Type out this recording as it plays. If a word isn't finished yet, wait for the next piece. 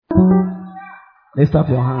Lift up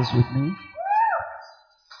your hands with me.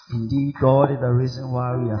 Indeed, God is the reason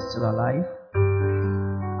why we are still alive.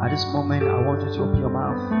 At this moment, I want you to open your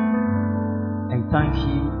mouth and thank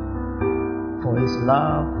Him for His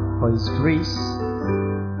love, for His grace.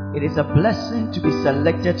 It is a blessing to be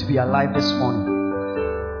selected to be alive this morning.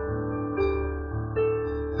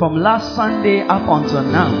 From last Sunday up until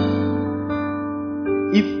now,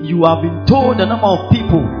 if you have been told the number of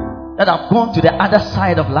people that have gone to the other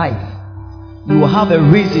side of life, you will have a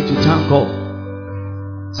reason to thank God.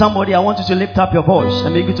 Somebody, I want you to lift up your voice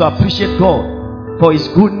and begin to appreciate God for His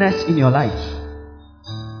goodness in your life.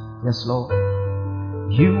 Yes, Lord.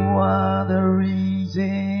 You are the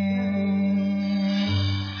reason.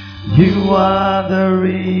 You are the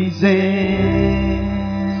reason.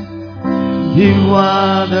 You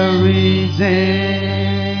are the reason.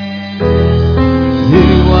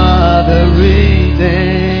 You are the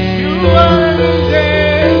reason. You are the reason.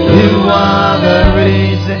 You are the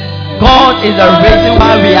reason. God is the reason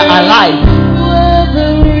why we are alive.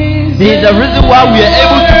 He is the reason why we are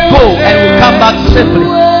able to go and we come back safely.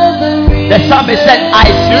 The psalmist said, I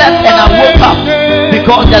slept and I woke up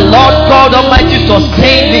because the Lord God Almighty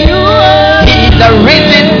sustained me. He is the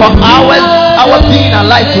reason for our being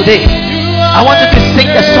alive today. I want you to sing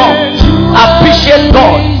the song. Appreciate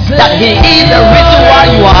God that He is the reason why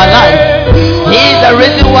you are alive. He is the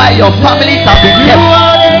reason why your families have been kept.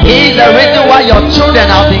 He is the reason why your children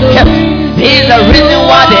have been kept. He is the reason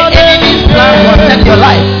why the enemy's plan to protect your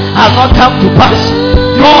life has not come to pass.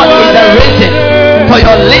 God is the reason for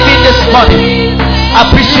your living this morning.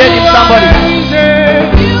 Appreciate Him, somebody.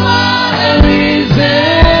 You are the reason.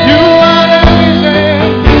 You are the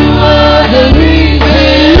reason. You are the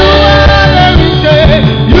reason.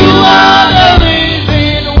 You are the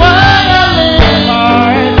reason why I live my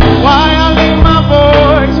life, why I live my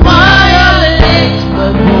voice, why I live my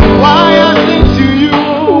voice, why I sing to you,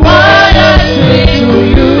 why I sing to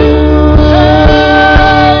you.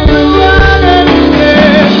 You are the reason.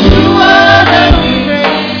 You are the reason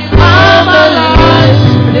I'm alive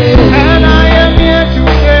today, and I am here to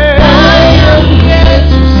say,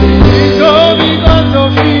 so because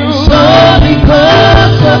of you, so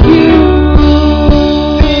because of you.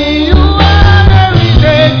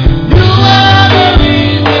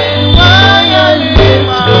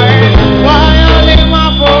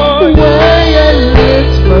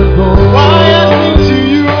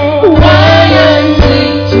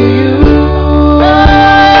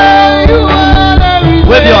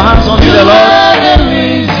 Wave your hands unto the Lord.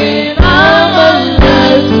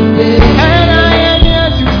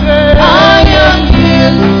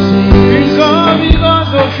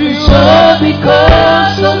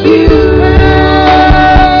 Because of you, you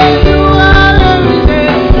are the reason.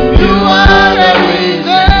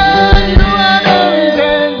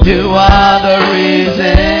 You are the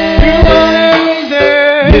reason.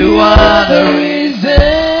 You are the reason. You are the reason.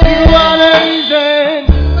 You are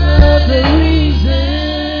the reason.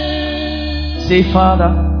 Say,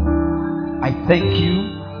 Father, I thank you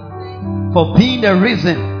for being the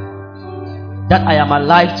reason that I am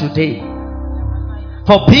alive today.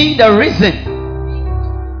 For being the reason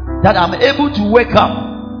that I'm able to wake up,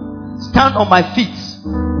 stand on my feet,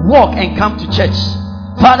 walk and come to church.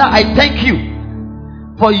 Father, I thank you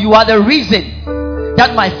for you are the reason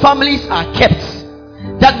that my families are kept,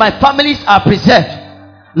 that my families are preserved.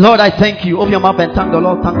 Lord, I thank you. Open your mouth and thank the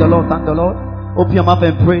Lord, thank the Lord, thank the Lord. Open your mouth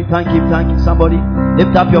and pray. Thank Him, thank Him. Somebody,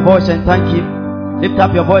 lift up your voice and thank Him. Lift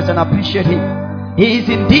up your voice and appreciate Him. He is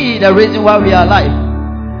indeed the reason why we are alive.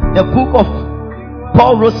 The book of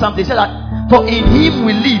Paul wrote something. He said that for in Him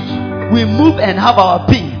we live, we move and have our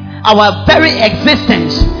being. Our very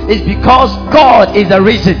existence is because God is the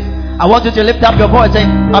reason. I want you to lift up your voice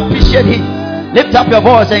and appreciate Him. Lift up your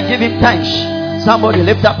voice and give Him thanks. Somebody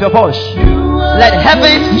lift up your voice. Let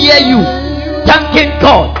heaven hear you thanking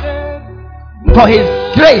God for His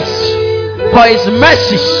grace, for His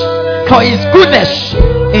mercy, for His goodness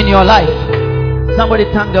in your life. Somebody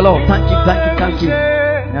thank the Lord. Thank you, thank you, thank you.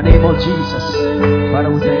 In the name of Jesus. Father,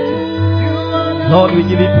 we thank you. Lord, we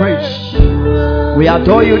give you praise. We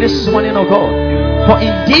adore you this morning, oh God. For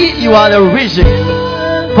indeed you are the reason.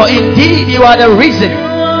 For indeed you are the reason.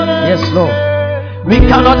 Yes, Lord. We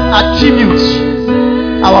cannot attribute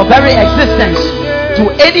our very existence to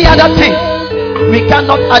any other thing. We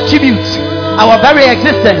cannot attribute our very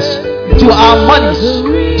existence to our monies,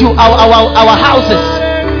 to our houses,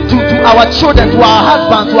 to our children, to our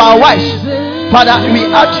husbands, to our wives. Father, we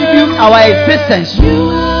attribute our existence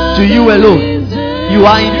to you alone. You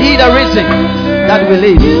are indeed the reason that we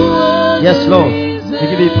live. Yes, Lord. We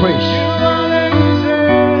give you praise.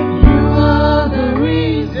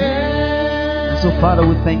 So, Father,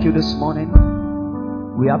 we thank you this morning.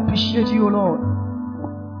 We appreciate you, Lord,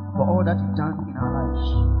 for all that you've done in our lives.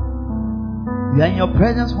 We are in your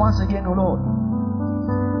presence once again, O Lord.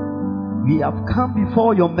 We have come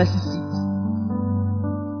before your mercy seat.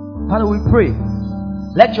 Father, we pray,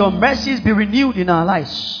 let your mercies be renewed in our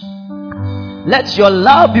lives. Let your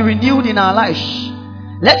love be renewed in our lives.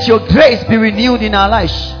 Let your grace be renewed in our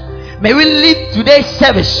lives. May we leave today's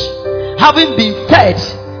service having been fed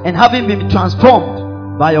and having been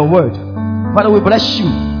transformed by your word. Father, we bless you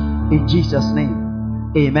in Jesus'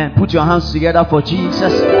 name. Amen. Put your hands together for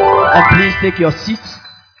Jesus and please take your seats.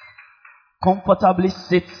 Comfortably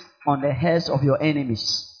sit on the heads of your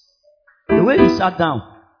enemies. The way you sat down,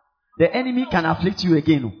 the enemy can afflict you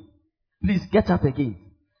again. Please get up again.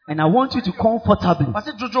 And I want you to comfortably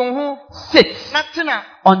sit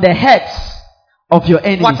on the heads of your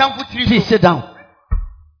enemies. Please sit down.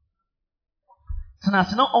 Sit down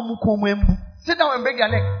and break your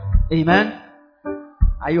neck. Amen.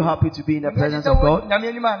 Are you happy to be in the presence of God?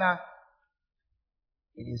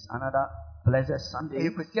 It is another blessed Sunday.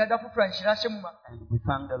 And we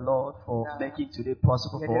thank the Lord for making today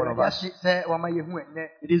possible for all of us.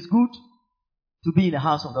 It is good to be in the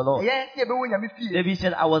house of the Lord. David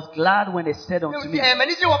said, I was glad when they said unto me,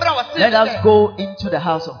 let us go into the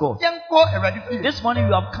house of God. This morning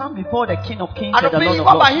you have come before the King of Kings and the Lord of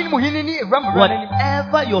Lords.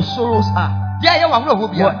 Whatever your sorrows are,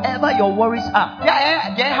 whatever your worries are,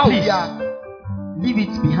 please leave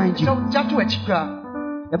it behind you.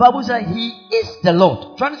 The Bible says He is the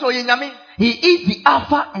Lord. He is the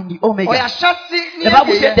Alpha and the Omega. The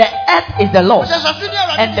Bible says the earth is the Lord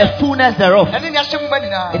and the fullness thereof.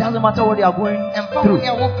 It doesn't matter what you are going through.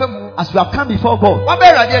 As you have come before God,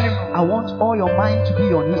 I want all your mind to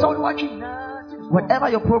be on Him. Whatever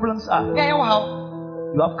your problems are,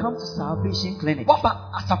 you have come to Salvation Clinic.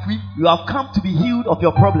 You have come to be healed of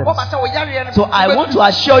your problems. So I want to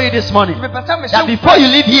assure you this morning that before you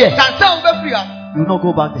leave here, you will not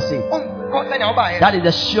go back the same. That is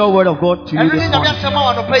the sure word of God to you this morning.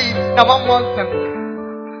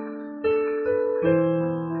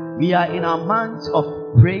 We are in a month of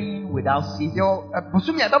praying without ceasing.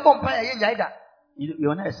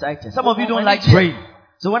 You're not excited. Some of you don't like praying.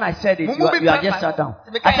 So when I said it, you are just sat down.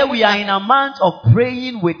 I said we are in a month of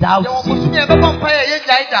praying without ceasing.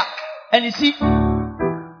 And you see,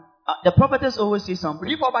 the prophetess always say something,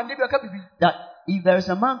 that if there is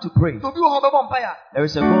a man to pray, there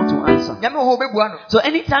is a God to answer. So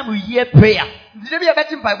anytime we hear prayer,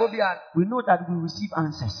 we know that we receive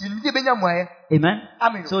answers. Amen.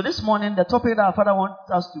 So this morning, the topic that our Father wants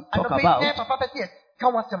us to talk about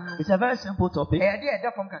is a very simple topic.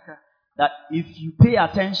 That if you pay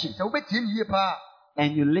attention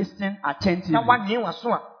and you listen attentively,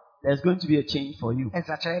 there's going to be a change for you.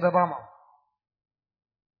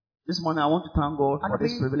 This morning I want to thank God for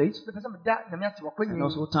this privilege, and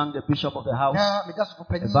also thank the Bishop of the house,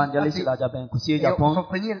 Evangelist Elijah Ben Kusie Japon,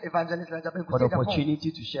 for the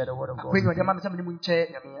opportunity to share the word of God.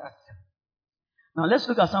 Now let's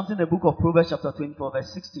look at something in the book of Proverbs chapter 24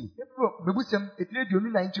 verse 16.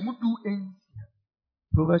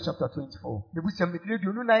 Proverbs chapter 24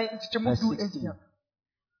 verse 16.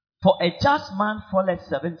 For a just man falleth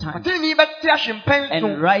 7 times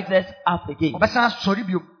and rises up again.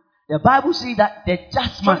 The Bible says that the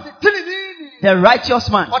just man, the righteous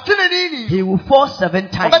man, he will fall 7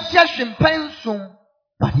 times,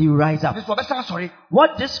 but he will rise up.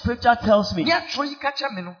 What this scripture tells me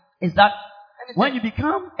is that when you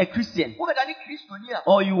become a Christian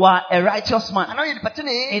or you are a righteous man,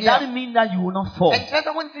 it doesn't mean that you will not fall.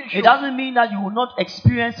 It doesn't mean that you will not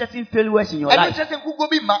experience certain failures in your life.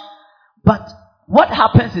 But what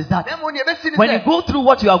happens is that when you go through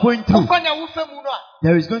what you are going through,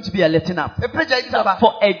 there is going to be a letting up.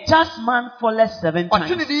 For a just man falleth 7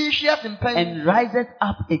 times and riseth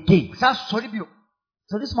up again.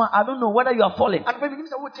 So this morning, I don't know whether you are falling,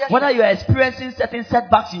 whether you are experiencing certain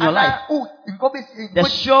setbacks in your life. The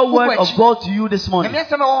sure word of God to you this morning,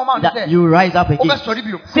 that you will rise up again.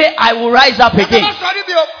 Say, I will rise up again.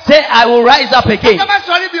 Say, I will rise up again.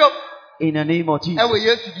 In the name of Jesus.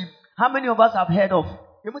 How many of us have heard of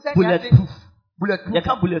bulletproof? You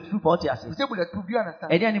can't bulletproof what you are saying.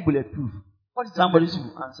 Any bulletproof? Somebody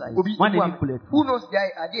should answer it. When is bulletproof? Who knows the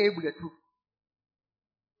idea bulletproof?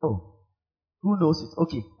 Oh. Who knows it?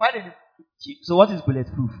 Okay. So what is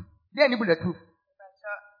bulletproof? Bulletproof.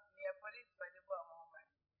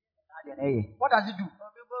 What does it do?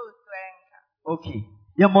 Okay.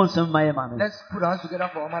 Let's put our hands together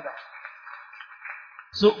for our mother.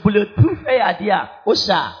 So bulletproof idea.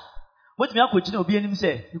 Osha. What me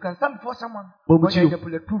you can stand before someone when you're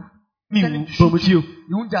bulletproof. Send it to shoot you.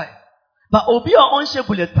 You won't die. But obi on shape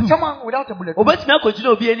bulletproof. Someone without a bullet Obet me akojina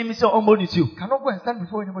obi enemy say on bonus you. cannot go and stand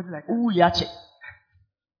before anybody like that. Ooh yache.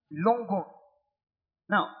 Long gone.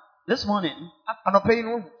 Now, this morning, I'm not paying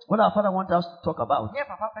no. what our Father wants us to talk about Yeah,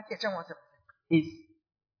 Papa, I can't want is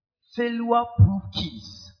failure-proof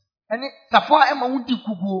keys. And Safwa Emma Woody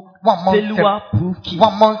Kugo, 1 month. Failure-proof keys.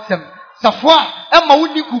 1 month. Safwa Emma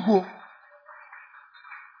Woody Kugo.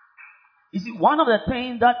 You see, one of the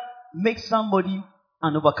things that makes somebody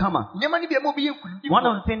an overcomer, one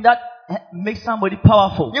of the things that makes somebody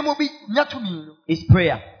powerful is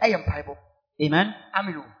prayer. Amen.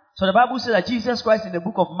 So the Bible says that Jesus Christ in the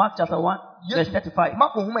book of Mark chapter 1 verse 35,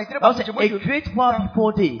 Bible says, a great while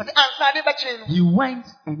before day, he went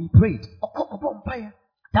and he prayed.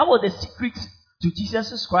 That was the secret to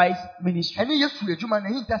Jesus Christ's ministry.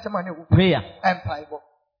 Prayer.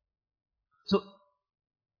 So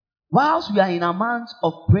whilst we are in a month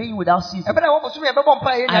of praying without ceasing,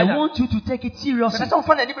 I want you to take it seriously.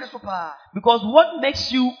 Because what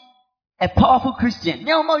makes you a powerful Christian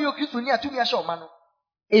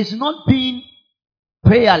is not being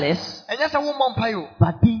prayerless,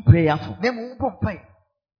 but being prayerful.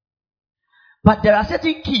 But there are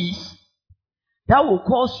certain keys that will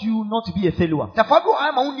cause you not to be a failure.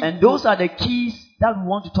 And those are the keys that we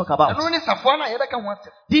want to talk about.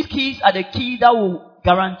 These keys are the keys that will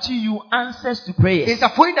guarantee you answers to prayer. Because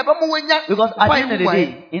at the end of the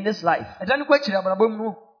day, in this life,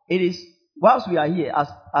 it is, whilst we are here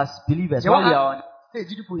as believers, while we are on,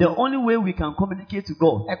 the only way we can communicate to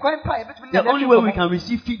God, the only way we can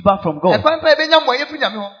receive feedback from God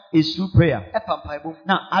is through prayer.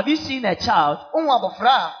 Now, have you seen a child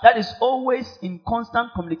that is always in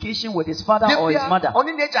constant communication with his father or his mother?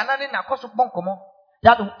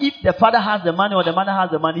 That if the father has the money or the mother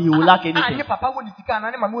has the money, he will lack anything.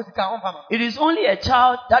 It is only a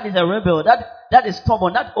child that is a rebel, that is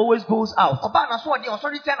stubborn, that always goes out,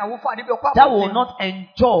 that will not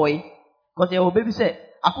enjoy. Because your baby say,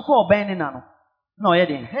 "Akuko obeying nano." No, yeah,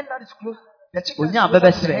 then. Hen that is close. The chicken.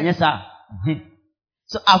 Yes, sir.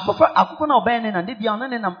 So akuko na obeying nano. They be on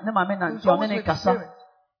ne kasa.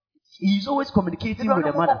 He is always communicating with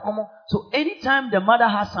the mother. So anytime the mother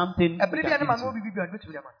has something,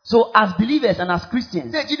 so as believers and as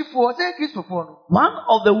Christians, one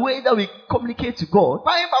of the ways that we communicate to God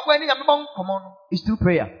is through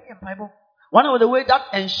prayer. One of the ways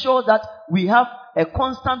that ensures that we have a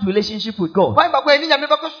constant relationship with God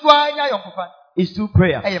is through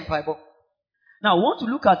prayer. Now, I want to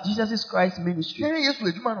look at Jesus Christ's ministry.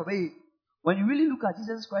 When you really look at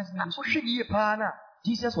Jesus Christ's ministry,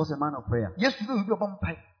 Jesus was a man of prayer.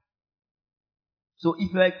 So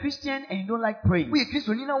if you are a Christian and you don't like praying, if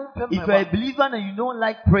you are a believer and you don't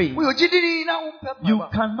like praying, you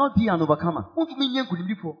cannot be an overcomer.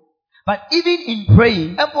 But even in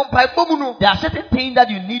praying, there are certain things that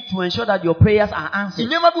you need to ensure that your prayers are answered.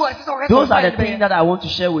 Those are the things that I want to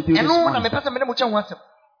share with you this morning.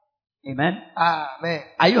 Amen. Amen.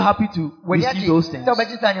 Are you happy to receive those things?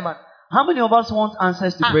 How many of us want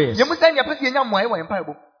answers to prayers?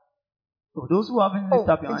 So those who haven't lifted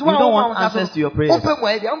up your hand, you don't want answers to your prayers.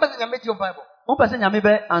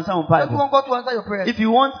 If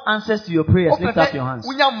you want answers to your prayers, lift up your hands.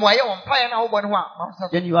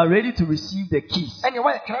 Then you are ready to receive the keys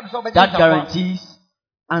that guarantees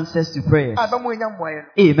answers to prayers.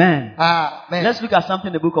 Amen. Let's look at something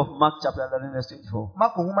in the book of Mark chapter 11 verse 24.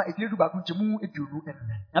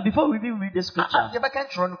 Now before we even read the scripture,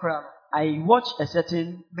 I watched a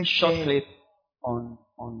certain short clip on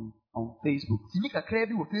Facebook.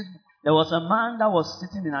 There was a man that was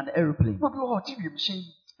sitting in an aeroplane,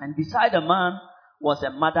 and beside the man was a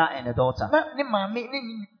mother and a daughter.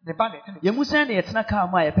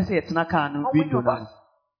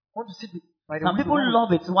 Some people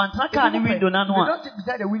love it. One car in window, they don't sit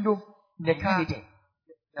beside the window in the car.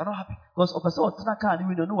 They're not happy. Because of a car in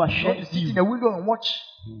window, no share sit in the window and watch.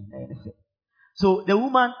 So the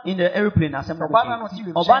woman in the aeroplane, as Papa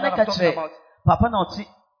not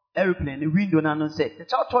aeroplane, the window now said. The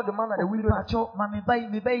child told the man at the window, allow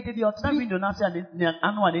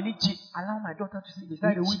my daughter to sit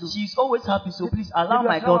beside the window. She's always happy, so please allow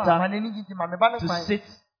my daughter to sit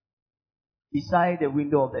beside the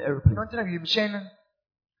window of the aeroplane.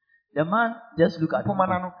 The man just looked at the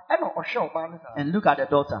woman and looked at the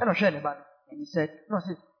daughter. And he said,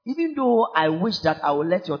 even though I wish that I would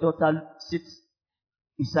let your daughter sit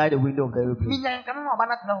beside the window of the aeroplane,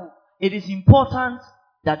 it is important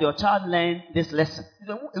that your child learn this lesson.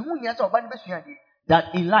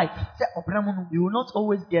 That in life, you will not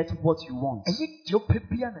always get what you want.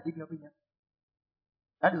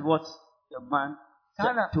 That is what the man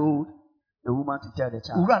told the woman to tell the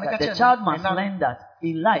child. Owura That ne the ka child kyerɛ must no, learn that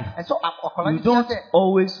in life, ɛsɛ ɔkɔla you ne don't kyerɛ sɛ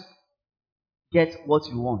always get what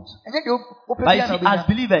you want. ɛnyɛ deɛ wopɛ But you biara see, na as wobɛnya.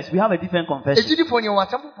 believers, we have a different confession. Egyidifoɔ nyɛ wɔ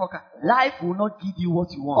asɛm foforɔ ka. Life will not give you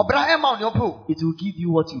what you want. Ɔbra ɛma wo nea ɔpɛ o. It will give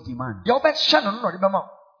you what you demand. Deɛ wobɛhyɛ no no na ɔde bɛma wo.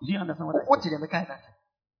 Do you understand what I Wote said? deɛ meka no ase.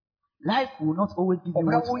 Life will not always give you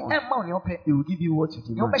Ɔbra what you wo want. ɛma wo nea ɔpɛ. It will give you what you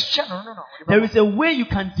Deɛ demand. wobɛhyɛ no no na ɔde There bɛma is a way you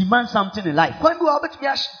can demand something in life. wo. Kwan bi wɔ a wobɛtumi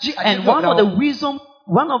agye And agyedi one ɔbra of the wo. reasons,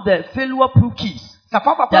 one of the failure proof keys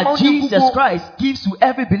Safa papa ma that wo ne Jesus nkukuo. Christ gives to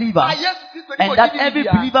every believer A Yesu Kristo ne and wɔ that gyidi every ni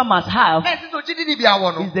bia. believer must have Na ɛsɛ sɛ ogyidi ni bia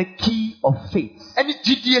wɔ no. is the key of faith. Ɛne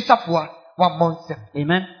gyidie safoa wammɔ nsɛm.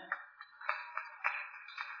 Amen.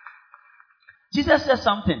 Jesus says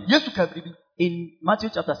something Yesu ka biribi. in Matthew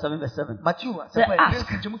chapter 7 verse 7. Matthew Say, asɛmpa ask.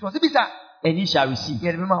 ɛkyɛmu so ɔsɛ bisa And ye shall receive.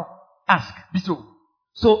 yɛde bɛma wo. Ask. Bisa o.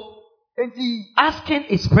 So Enti asking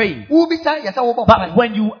is praying. wobisa yɛ sɛ wobɔ But mpae.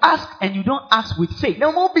 when you ask and you don't ask with faith, Na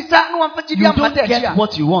wɔn wobisa na wɔamfa gyidie you amfa don't sɛ akyi get a,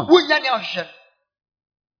 what you want. wonnya nea ɔhwehwɛ no.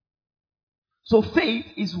 So faith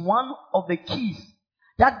is one of the keys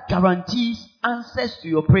that guarantees answers to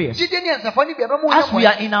your prayers. Gyidie ne ansafo ne bia bɛma wo As we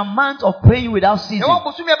are in a month of praying without ceasing, Na wɔn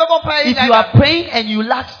bosom yɛ bɛbɔ mpae if you are praying and you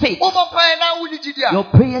lack faith, wobɔ mpae na wonni gyidie a, your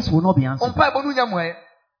prayers will not be answered. ɔmpae bɔ no nya mmuaeɛ.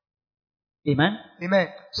 Amen. Amen.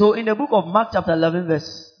 So in the book of Mark chapter 11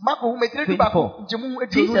 verse Marko nhoma etire du 24, baako nkyɛmu aduonu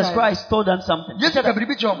Jesus nan. Christ told them something. He Yesu said ka that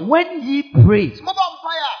biribi kyerɛ wɔn. when ye pray, Mobɔ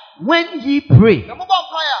mpae when ye pray, a, na mobɔ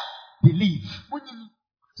mpae a, believe. monyini.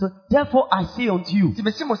 So therefore I say unto you, Nti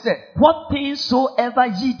mesi mo sɛ, what things soever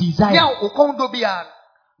ye nea desire, wo kɔn dɔ biara no,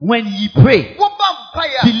 when ye pray, wobɔ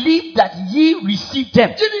mpae a, believe that ye receive them,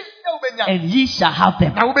 gyidi na wobɛnya. and ye shall have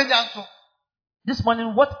them. Na wobɛnya nso. This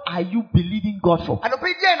morning, what are you believing God for? Anɔpa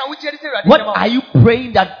yi deɛ na wogye de sɛ Awurade What bɛma wo? are you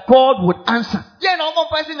praying that God would answer? Deɛ na wobɔ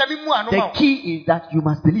mpae sɛ Nyame mu ano ma The wo? key is that you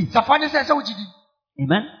must believe. Safa ne sɛ sɛ wogyidi.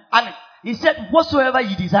 Amen. Ane. He said, whatsoever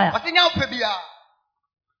ye desire, Ɔsɛ nea wopɛ biara,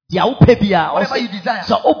 deɛ wopɛ biara, whatever ɔsɛ, you desire.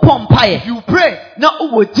 sɛ wopɔ mpaeɛ, If you pray na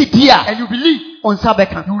wowɔ gyidi a, and you believe, wo nsa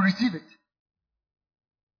bɛka. you will receive it.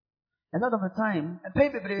 A lot of the time,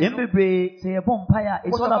 Mpɛn bebree yɛn no, bebree, sɛ yɛbɔ mpaeɛ a,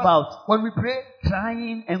 it's all Most of us, about when we pray,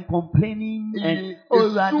 crying and complaining and Eh, oh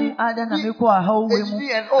esu, Awurade, adɛn na we- mekɔ ahaw wei mu,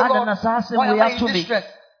 and oh adɛn na God, saa asɛm why wei am I in ato this me. stress?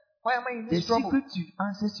 Why am I in The this trouble? secret to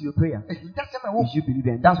answers to your prayer Ɛhintasɛm a ɛwɔ is you believe,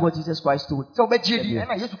 and that's what Jesus Christ told. sɛ wobɛgye di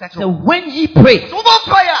ɛna Yesu ka kyerɛ So wo. when ye pray, Sɛ wobɔ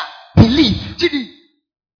mpae a, believe. gye di.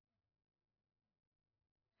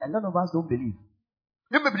 A lot of us don't believe.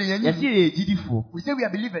 Yɛn bebree yɛn Yes, nyi. you're GD4, We say we are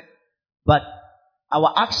believers. but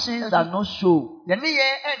our actions Yes, does not show Yɛne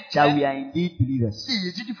yɛn that we ɛnkyerɛ are indeed believers. sɛ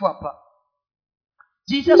yɛ gyidifo ampa.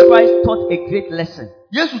 Jesus Christ taught a great lesson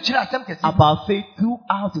Yesu kyerɛ asɛm kɛse bi about faith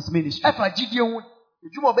throughout his ministry. ɛfa gyidie ho.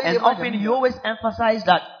 Adwuma a ɔbɛyɛ And ma often Nyame he yɛ. always emphasized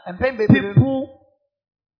that Mpɛn bebree no, people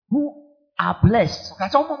who are blessed ɔka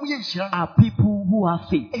sɛ ɔmo a ɔmo yɛ nhyira no, are people who have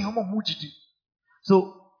faith. ɛyɛ ɔmo a ɔmo gyidi.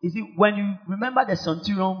 So, you see, when you remember the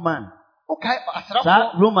centurion man, Wokae asrafoɔ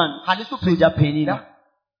that Roman hane so soldier penny, na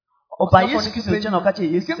Ọba asrafoɔ Yesu ne Kristo so nkyɛn na ɔka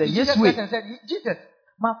kyerɛ Yesu He came sɛ, to Jesus Yesu Christ wei, and said, Jesus,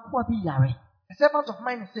 m'akoa bi yare. a servant of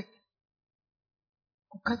mine is sick.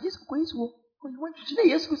 Ɔka Yesu kɔ Yesu hɔ. Oh, you went to Na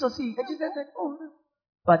Jesus. Yesu Kristo sɛ, And Jesus said, oh, no.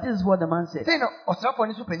 but this is what the man said. Say no, asrafoɔ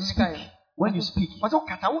ne so panyin kae. When you speak, Ɔsɛ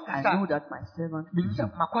wokasa I know wokasa. that my servant will Menim sɛ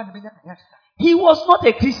live. m'akoa ne bɛnya kanya kasa. He was not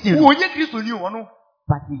a Christian, Wɔnyɛ Kristoni o, ɔno.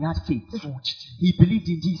 but he had faith. Ɛsɛ ɔgyidi. He believed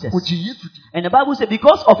in Jesus. Ɔgye Yesu di. And the Bible said,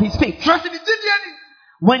 because of his faith, Trust in the gyidie ni.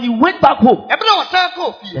 when he went back home, Ɛbɛrɛ a ɔsan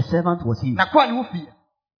kɔɔ fie. the servant was healed. N'akoa ne wo fie.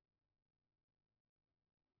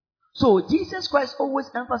 So Jesus Christ always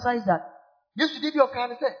emphasized that Yesu di bi ɔkaa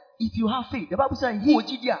ne sɛ, if you have faith, the Bible says, wowɔ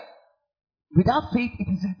gyidie a, without faith it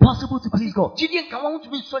is impossible to please God. gyidie nka wɔn ho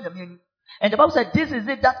tumi nsɔ Nyame ani. And the Bible said, this is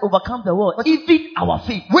it that overcomes the world, even our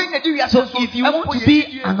faith. Wei na di wiase So nso, if you want ɛmpo to yɛ be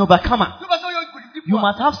gyidie. an overcomer, Sɛ wobɛ sɛ woyɛ nkonimdifo you a,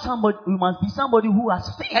 must have somebody, you must be somebody who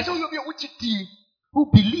has faith, ɛsɛ woyɛ obi a wogye die,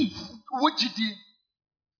 who believes. wowɔ gyidie.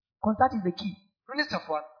 Because that is the key. No ne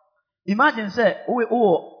safoa. Imagine say,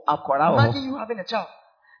 oh, akwara wo. Imagine you having a child.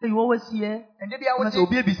 You always hear, And maybe I when would say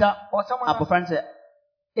obi ebisa, or someone a friend say,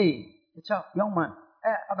 hey, a child. young man,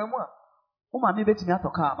 Abemua. o ma me betimi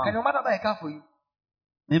atọ car Can ma. your mother buy a car for you?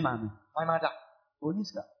 Me ma me. My mother.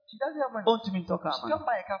 Oniska. She doesn't have money. O ntumi ntọ car She ma. can't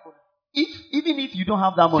buy a car for me. Even if you don't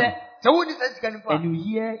have that money, So who decides to get him for? and you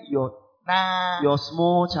hear Nah. your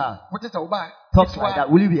small child What is our buy? talks like that,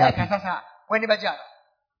 will you be happy? When you buy,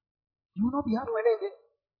 You will not be happy.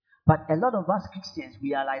 But a lot of us Christians,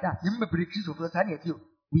 we are like that. you may break this of us. I need you.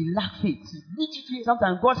 We lack faith.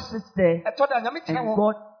 Sometimes God sits there I thought I'm and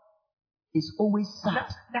God is always sad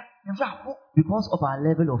because of our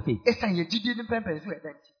level of faith.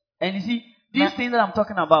 And you see, these things that I'm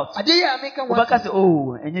talking about, Obaka say,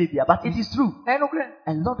 oh, but it is true.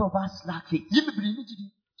 A lot of us lack faith.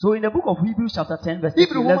 So in the book of Hebrews chapter 10 verse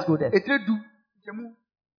 13, let's go there.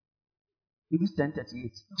 Hebrews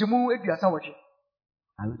 10:38.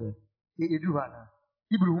 Are we there?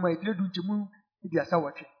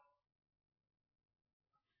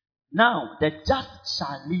 Now the just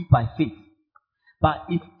shall live by faith. But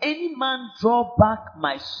if any man draw back,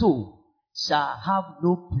 my soul shall have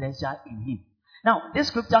no pleasure in him. Now this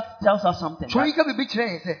scripture tells us something.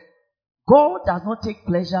 God does not take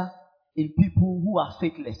pleasure in people who are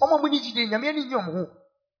faithless. So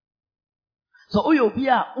God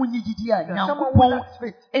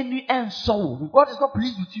is not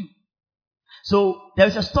pleased with you. So there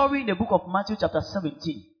is a story in the book of Matthew chapter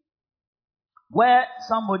 17 where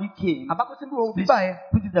somebody came. Please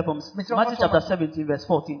put it there from Matthew chapter 17 verse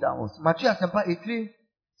 14 downwards.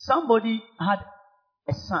 Somebody had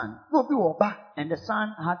a son and the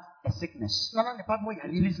son had a sickness.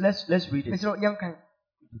 Please let's read it.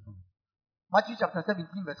 Matthew chapter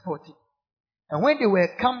 17 verse 14. And when they were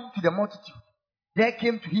come to the multitude, there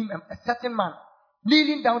came to him a certain man,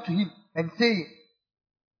 kneeling down to him and saying,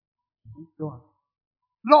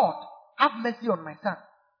 Lord, have mercy on my son,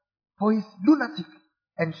 for he is lunatic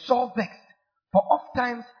and sore vexed. For oft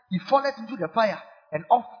times he falleth into the fire and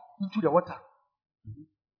oft into the water.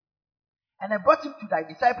 And I brought him to thy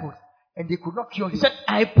disciples, and they could not cure him. He said,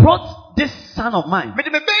 I brought this son of mine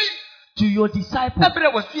to your disciples,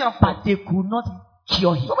 but they could not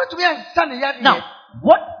cure him. Now,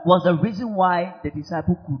 what was the reason why the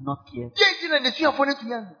disciple could not cure him?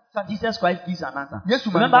 Jesus Christ gives an answer.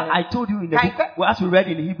 Remember, I told you in the book, as we read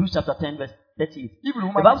in Hebrews chapter 10 verse 38, the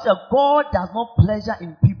Bible says God does not pleasure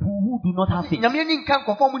in people who do not have faith.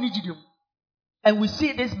 And we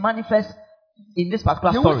see this manifest in this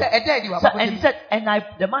particular story. And he said,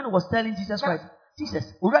 the man was telling Jesus Christ,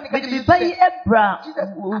 Jesus, my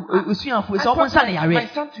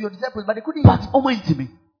son to your disciples, but they couldn't hear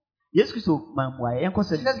him.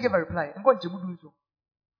 Jesus gave a reply.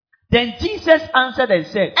 Then Jesus answered and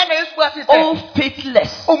said, "Oh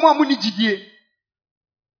faithless."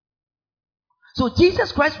 So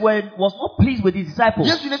Jesus Christ was not pleased with his disciples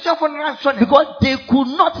because they could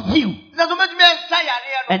not heal.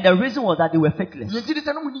 And the reason was that they were faithless.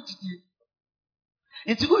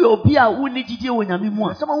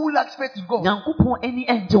 Someone who lacks faith in God,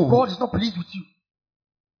 God is not pleased with you.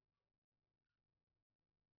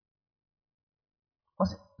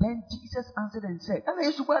 Then Jesus answered and said,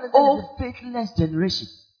 "Oh faithless generation,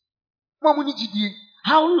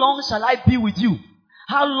 how long shall I be with you?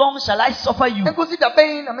 How long shall I suffer you?" And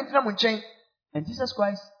Jesus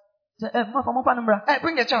Christ said,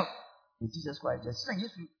 bring the child. And Jesus Christ just said,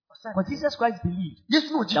 but Jesus Christ believed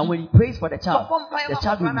that when he prays for the child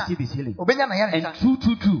will receive his healing. And true,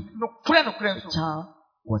 the child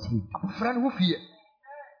was healed.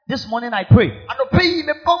 This morning I pray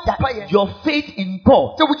that your faith in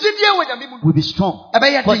God will be strong.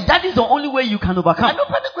 But that is the only way you can overcome.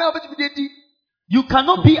 You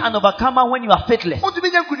cannot be an overcomer when you are faithless. The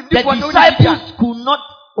disciples could not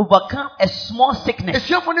overcome a small sickness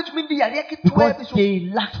because they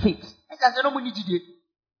lacked faith.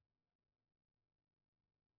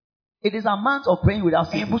 It is a month of praying without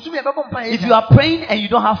faith. If you are praying and you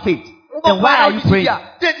don't have faith, then why are you praying?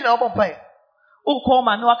 Oh, call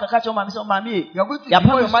my no akakacho mami so mami. You are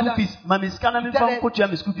paying school fees. Mami scanner me from coach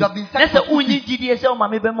me school fees. That's the only GDS say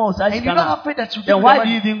mami be more size scanner. Then why do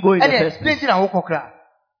you even go in the first place?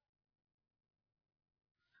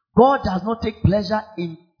 God does not take pleasure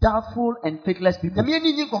in doubtful and faithless people.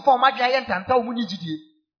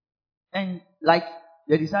 And like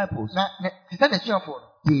the disciples,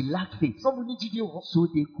 they lacked faith, so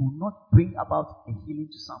they could not bring about a healing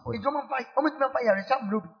to somebody.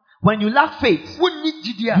 When you lack faith,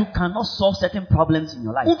 you cannot solve certain problems in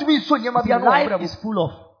your life. Your life is full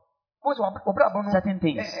of certain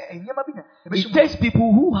things. It takes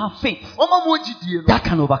people who have faith that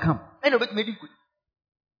can overcome.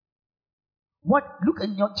 Look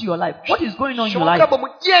into your life. What is going on in your life?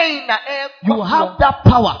 You have that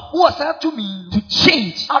power to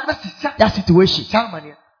change that situation.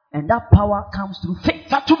 And that power comes through faith.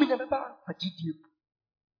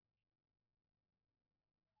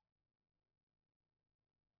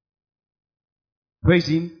 Praise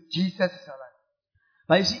him. Jesus is alive.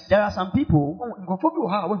 But you see, there are some people.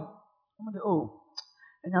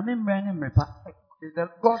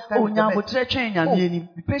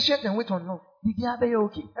 Be patient and wait on Lord.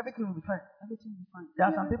 Everything will be fine. There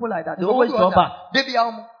are some people like that. They always draw back. Say,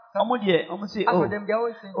 Say,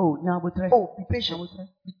 be patient.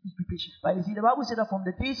 Be patient. But you see, the Bible said that from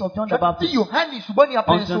the days of John the Until Baptist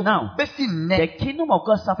now, the kingdom of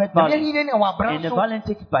God suffered violence, and the violent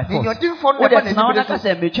take it by force.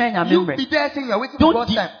 You'll be there saying you're waiting for Don't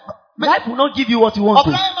God's de- time. life will not give you what you want to.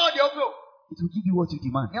 Apply now, It will give you what you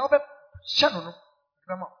demand. the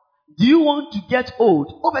Do you want to get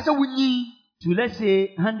old overflow. to, let's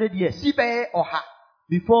say, 100 years Or her.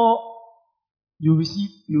 before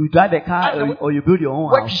you drive a car or you build your own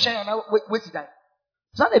What house? you share now, wait it down.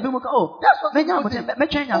 So they be like, oh, That's what me people nya- say. me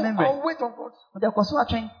change your memory. I'll wait on God. But they so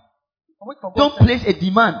train. I'll wait for God. Don't place a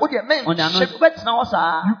demand Oh, dear, man, on the anointing. shape- But now what's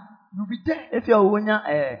You'll be there. if you're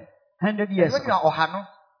 100 And years, when you are Ohano,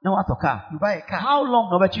 now what a car? you buy a car. How long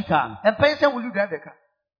no bet you car? And pension will you drive the car?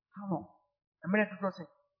 How long? A minute to say.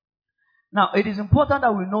 Now it is important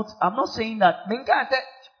that we note. I'm not saying that Menka said,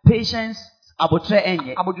 patience abotre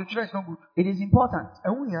enye. about your children is not good. It is important.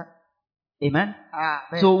 And we are. Amen.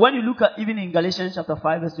 Man. So when you look at even in Galatians chapter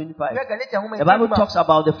 5 verse 25, the the Bible talks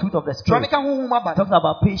about the fruit of the spirit. It talks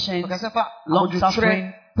about patience, long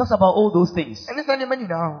suffering. Talks about all those things.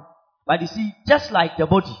 But you see, just like the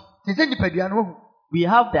body, we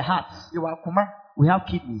have the heart, we have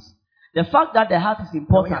kidneys. The fact that the heart is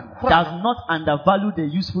important does not undervalue the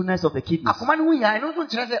usefulness of the kidneys.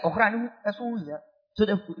 So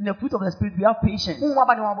in the fruit of the spirit, we have patience.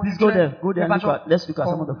 Please go there. Go there and let's look at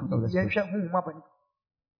some of the fruit of the spirit.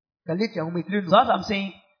 So as I'm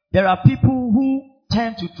saying, there are people who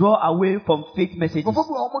tend to draw away from faith messages.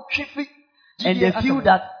 And they feel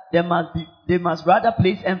that they must rather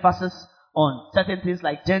place emphasis on certain things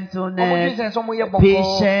like gentleness, patience,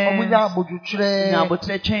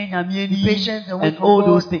 and all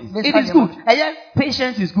those things. It is good.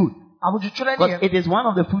 Patience is good. But it is one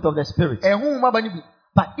of the fruit of the spirit.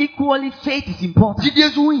 But equally, faith is important.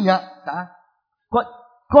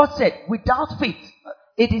 God said, without faith,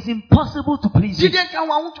 it is impossible to please Him.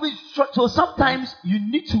 So sometimes you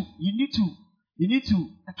need to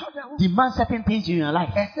demand certain things in your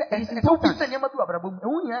life. It is important.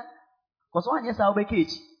 Because one yes, I'll be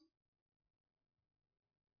cage.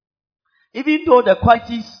 Even though the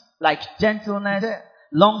qualities like gentleness,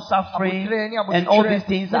 long suffering, and all these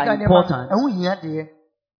things are important,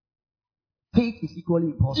 faith is equally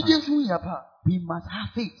important. We must have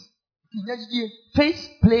faith. Faith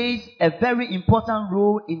plays a very important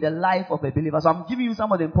role in the life of a believer. So I'm giving you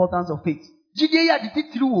some of the importance of faith.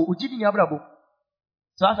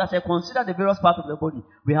 So as I said, consider the various parts of the body.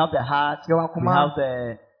 We have the heart, we have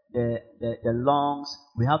the lungs,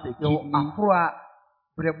 we have the kidney.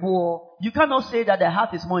 You cannot say that the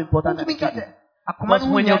heart is more important than the kidney. Because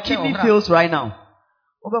when your kidney fails right now,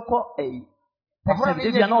 if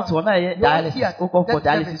you are not on dialysis, go for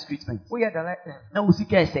dialysis treatment. Now we see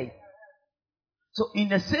care say. So in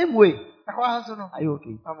the same way, are you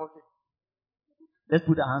okay? I'm okay. Let's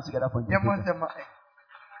put our hands together for Jesus.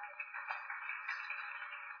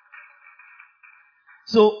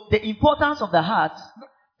 So the importance of the heart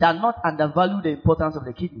does not undervalue the importance of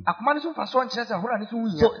the kidney.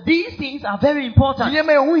 So these things are very important.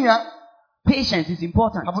 Patience is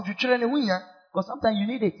important. Because sometimes you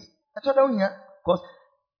need it. Because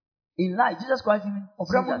in life, Jesus Christ even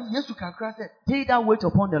said that they that wait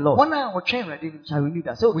upon the Lord shall renew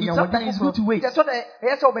that. So sometimes it's good to wait.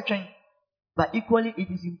 But equally, it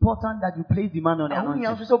is important that you place demand on the anointing.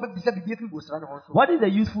 What is the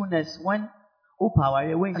usefulness when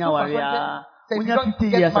when you are 50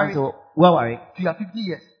 years until you are 50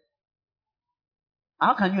 years?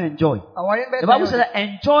 How can you enjoy? The Bible says that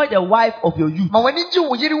enjoy the wife of your youth.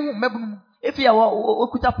 If you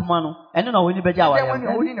are and then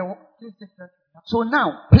so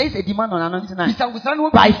now place a demand on anointing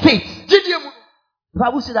by faith. The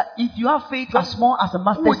Bible says that if you have faith as small as a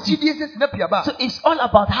mustard seed, so it's all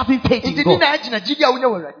about having faith in God.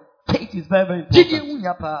 Faith is very, very important.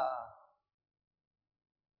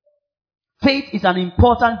 Faith is an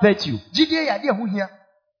important virtue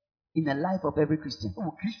in the life of every Christian.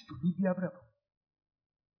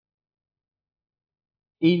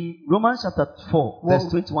 In Romans chapter 4, verse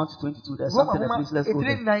 21 to 22, there's something that please let's go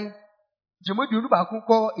there.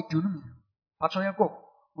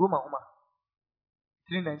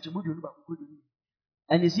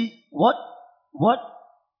 And you see, what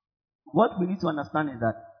we need to understand is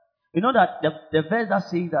that you know that the verse that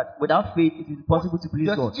says that without faith it is impossible to please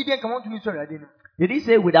God. Did he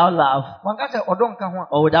say without love,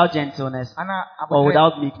 or without gentleness, or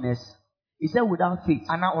without meekness? He said without faith.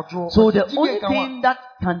 So the only thing that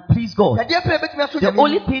can please God, the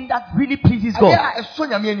only thing that really pleases God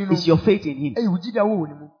is your faith in Him.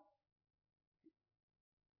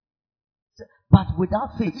 But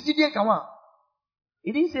without faith,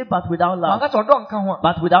 He didn't say but without love, Wankasa ɔdɔ nka ho a.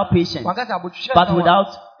 but without patience, Wankasa abotire but nka ho a.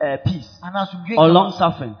 without peace Anaa asomdwoe or nka ho a. long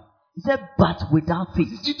suffering. He said but without faith.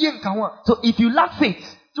 Gyidie nka ho a. So if you lack faith,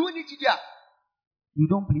 Sɛ wonni gyidie a, you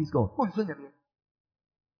don't please God. wonsɔ Nyame.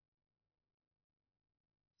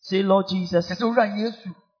 Say, Lord Jesus, Kɛsɛ Owura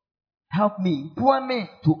Yesu, help me boa me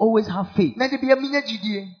to always have faith na de bia menya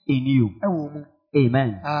gyidie in you. ɛwɔ mu.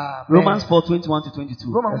 Amen. Amen. Romans 4:21 to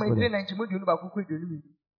 22. Roma Let's nkɔmɔ go edire there. 19 mu aduonu baako kɔ aduonu mmienu.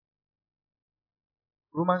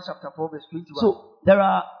 Romans chapter 4 verse 21. So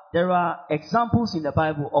there are examples in the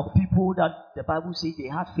Bible of people that the Bible says they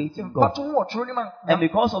had faith in God. Mpɔtɔ ho wɔ toro ne ma. And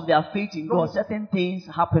because of their faith in God, certain things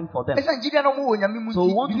happen for them. Ɛsɛ gyidie na ɔmo wɔ Nyame mu So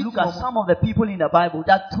we want to nti, look biribi at ti some of the people in the Bible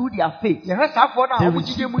that through their faith, wɔn ho. Yɛhwɛ saa afoɔ no a they ɔmo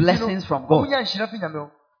receive gyidie mu blessings from God. ɔmo nya nhyira fi Nyame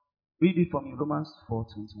hɔ. Read it from you, Romans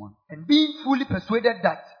 4:21. And being fully persuaded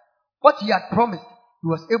that what he had promised, he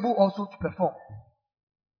was able also to perform.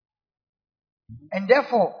 And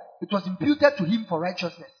therefore, it was imputed to him for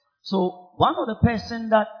righteousness. So one of the person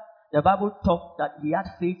that the Bible taught that he had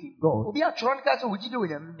faith in God, Obi atwerɛ no ka sɛ wɔgyidie wɔ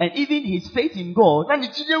Nyame mu. and even his faith in God Na ne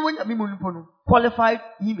gyidie wɔ Nyame mu mpo no, qualified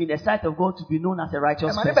him in the sight of God to be known as a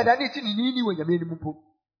righteous ɛma ne person. bɛda ne ti ne nini wɔ Nyame anim mpo.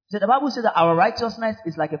 So the Bible says that our righteousness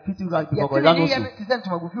is like a filthy rag before God. Yɛte Is that ne not yɛ so? no te sɛ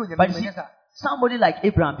ntoma gufi wɔ Nyame But anim, you see, ɛnyɛ saa. somebody like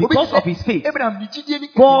Abraham, Obi because te sɛ of his faith, Abraham ne gyidie ni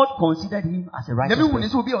God considered him as a righteous Nyame hu ne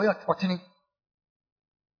person. sɛ obi a ɔyɛ ɔtene.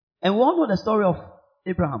 And we all know the story of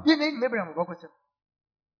Abraham. Yɛn na enim Abraham wɔ kɔsɛm.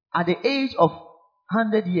 At the age of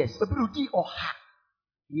 100 years, Ebile odi ɔha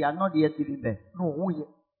he had not yet given birth. na ɔwɔ yɛ.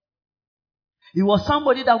 He was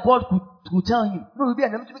somebody that God could tell him, Na obi a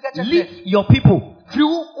Nyame tumi ka kyerɛ sɛ, leave your people firi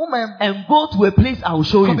wo man mu, and go to a place I will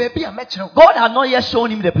show kɔ you. baabi a mɛkyerɛ wo. God had not yet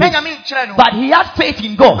shown him the Na place. Nyame nkyerɛ no. But he had faith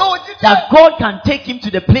in God Na ɔgyidie that God can take him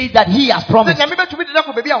to the place that he has sɛ promised. Nyame bɛtumi de no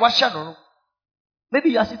akɔ baabi a wahyɛ no no.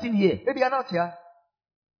 Maybe you are sitting here. Ebi ana ɔte ha.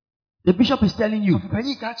 The bishop is telling you,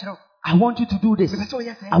 Ɔfipanyin ka kyerɛ wo. I want you to do this. Mepɛ sɛ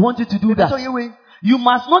ɔyɛ sɛ. I want you to do Mepɛ sɛ that. ɔyɛ wei. You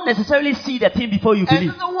must not necessarily see the thing before you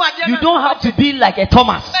believe. Ɛnsɛ sɛ wo adeɛ You no don't have to be like a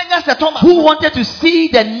Thomas ɛnyɛ sɛ Thomas. who wanted to see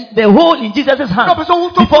the hole in Jesus' hand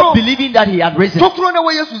before believing that he had risen. Tokuro na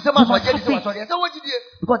wɔ Yesu nsɛm You asɔ must agye ne have sɛ faith. wasɔre. Ɛsɛ wɔgyidie.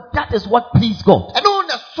 Because that is what pleased God. Ɛno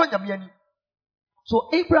na sɔ Nyame ani. So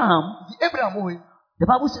Abraham, Nti Abraham wɔ yi. the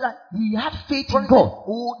Bible says that he had faith in Ɔno sɛ, God.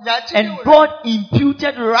 ɔwɔ nyaagye And wɔ God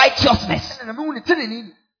imputed righteousness. Ɛna Nyame hu ne tenenee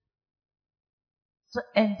ni. So,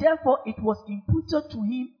 and therefore it was imputed to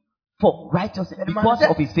him for righteousness Ɛna because sɛ,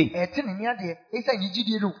 of his faith. tenenee adeɛ, ɛsiane ne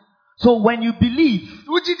gyidie no. So when you believe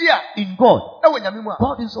Wogyidie a, in God, ɛwɔ Nyame mu a,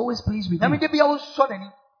 God is always pleased with Nyame you. de bia wosɔ n'ani.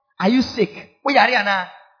 Are you sick? Woyare anaa?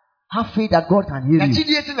 Have faith that God can heal Na you.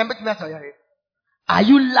 gyidie sɛ Nyame bɛtumi asa wo yare. Are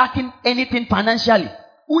you lacking anything financially?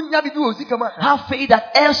 Wonya bibi wɔ sika mu a, Have faith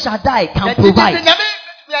that El Shaddai na can gyidie sɛ provide. Nyame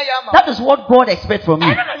bɛtumi ayɛ ama wo. That is what God expects from you.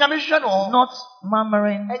 Ɛno na Nyame hwehwɛ no hɔ. Not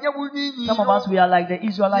murmuring. Ɛnyɛ wo nyinyi Some of no. us, we are like the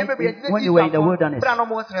Israelites when they were in the wilderness. Bra na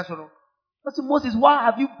ɔmo wɔ srɛ so no. But Moses, why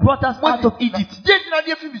have you brought us out of Egypt? Gyɛ gyina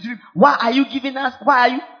deɛ fi Misraim. Why are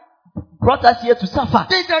you brought us here to suffer?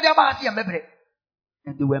 Gyɛ gyina deɛ aba ha se yɛ mɛbrɛ.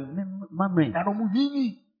 And they were murmuring. Na ɔmo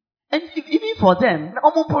nyinyi. And even for them, Na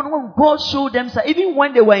ɔmo mpo no wɔn. God showed them, even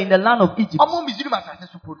when they were in the land of Egypt, Ɔmo Misraim asase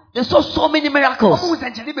so po no. they saw so many miracles. Ɔmo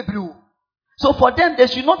nsɛnkyerɛnne bebree o. So for them, they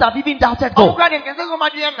should not have even doubted Ɔmo God. kura deɛ nkɛse sɛ ɔmo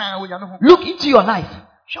adeɛ na wɔ Nyame ho. Look into your life.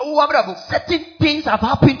 Hwɛ wo abrabɔ. Certain things have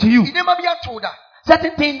happened to you. Nneɛma bi ato wo da.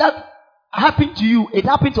 Certain things that happened to you, it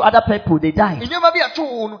happened to other people, they died. Nneɛma bi ato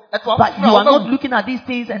wo no. Ɛto But you are not looking at these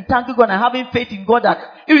things and thanking God and having faith in God that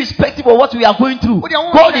irrespective of what we are going through,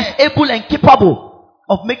 God is able and capable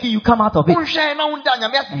of making you come out of it. Wonhwɛ na wonda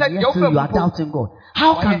Nyame ase And sɛ yet deɛ still you are wofɛ doubting God.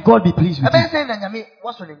 How can God be pleased with you? ɛbɛyɛ sɛ na Nyame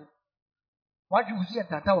wasɔ n'ani. Wadwe wo si yɛ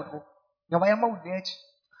ntanta wɔ ne ho. Na wayɛ ma wo nyinaa akyi.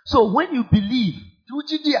 So when you believe Nti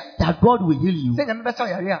wogyidie a, that God will heal you, sɛ Nyame bɛsa wo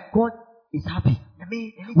yare a, God is happy.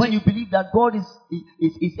 Nyame ani When gye. you believe that God is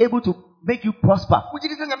able to make you prosper,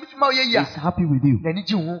 Wogyidi sɛ Nyame tumi ma wo yɛ yie He's a, happy with you. n'ani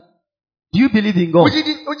gye wo ho. Do you believe in God?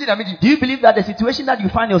 Wogyi Nyame di. Do you believe that the situation that you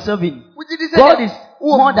find yourself in, Wogyidi sɛ God deɛ is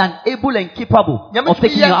wowɔ more mu. than able and capable Nyame of tumi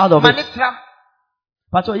taking you out yɛ of ma ne it? tra.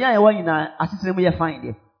 But so yeah, when you assisting me, fine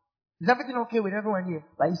there. Is everything okay with everyone here?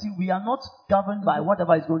 But you see, we are not governed by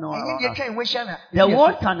whatever is going on Ɛnyɛ around deɛ us. twɛn wo ahyia na. The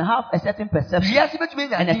world can have a certain perception Wiase bɛtumi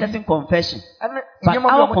anya and a adi. certain confession, Ɛne but nneɛma bi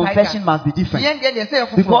a our ɔmo taa confession ka. must be different Yɛn deɛ deɛ sɛ yɛ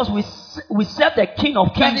foforɔ. because we serve the King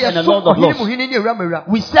of Kings Sɛdeɛ and the som Lord of ɔhene mu Lords. hene ne awura mu awura.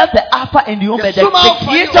 We serve the Alpha and the Omega, Som the Alpha and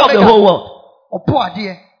Creator of the Omega. whole world. Ɔbɔ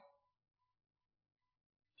adeɛ.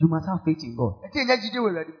 You must have faith in God. Ɛti enya gyidie wɔ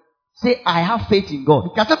Awurade mu. Say, I have faith in God.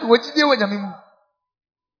 Kasa fi wɔ gyidie wɔ Nyame mu.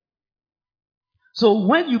 So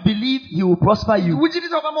when you believe He will prosper you, Wogyidi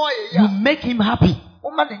sɛ ɔbɛma wo ayɛ you yie make Him happy. a,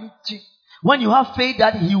 woma n'ani gye. When you have faith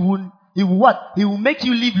that He will what? He will make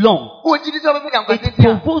you live long. Wogyidi sɛ ɔbɛma nya It nkwasɛnti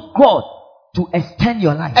a, provokes God to extend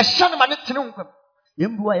your life. ɛhyɛ no ma ne tene wo nkwa mu.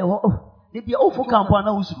 Yembu ayo oh. Debi ofo camp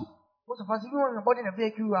ana usuru. Most of us, if you want your body in a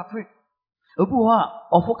vehicle, you are afraid. Obu ha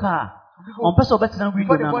ofo car. On person better window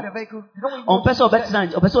Before they na. board the vehicle, you don't On person better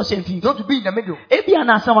on person shame you want to be in the middle. Ebi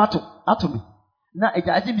ana asam ato me. Na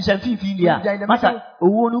eja ati mi shame fin dia. Masa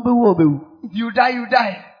owo no be wo bewu. If you die, you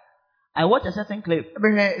die. I watched a certain clip.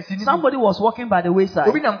 Somebody was walking by the wayside.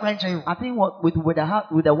 I think with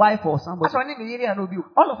the wife or somebody.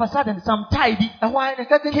 All of a sudden, some tidy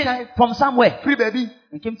came from somewhere. Free baby.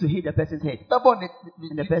 And came to hit the person's head.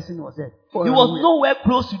 And the person was dead. He was nowhere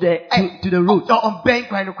close to the road.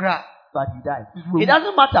 But he died. It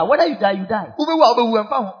doesn't matter whether you die, you die.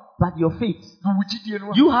 But your faith,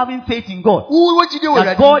 you having faith in God,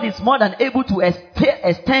 that God is more than able to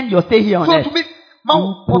extend your stay here on earth.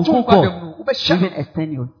 Even extend your stay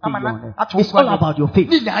here on earth. It's all about your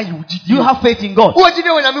faith. You have faith in God.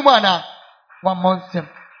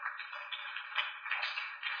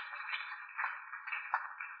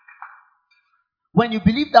 When you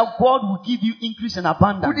believe that God will give you increase and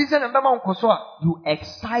abundance, you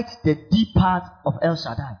excite the deep part of El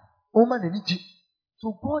Shaddai.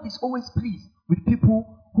 So God is always pleased with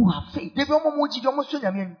people who have faith.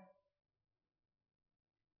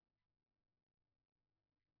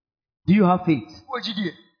 Do you have faith?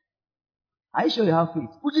 Are you sure you have faith?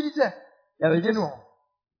 There is this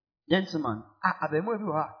gentleman.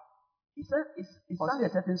 He said he sang a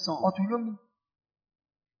certain song.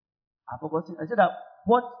 I've forgotten. I said that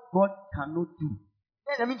what God cannot do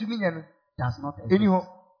does not exist.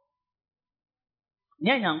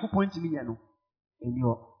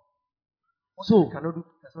 So,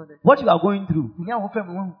 what you are going through,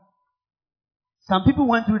 some people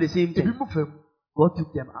went through the same thing. God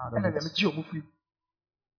took them out of it.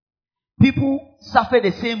 People suffer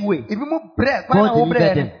the same way. God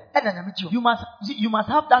delivered them. You must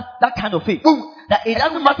have that kind of faith. That it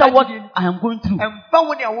doesn't matter what I am going through.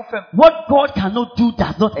 What God cannot do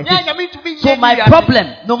does not exist. So my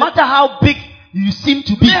problem, no matter how big you seem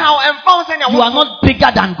to be, you are not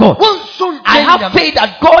bigger than God. I have faith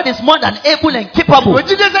that God is more than able and capable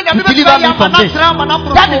to deliver me from this.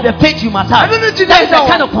 That is the faith you must have. That is the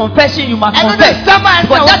kind of confession you must confess.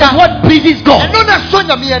 But that is what pleases God.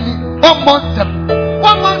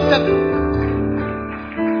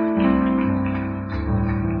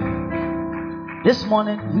 This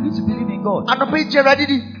morning, you need to believe in God and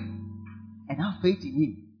have faith in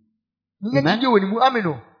Him. Amen.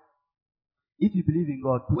 If you believe in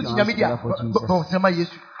God, put your hands together for Jesus.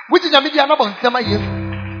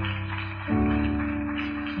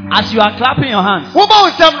 As you are clapping your hands,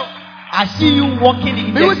 I see you walking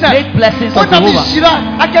in the great blessings of Jehovah.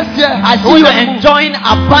 I see you enjoying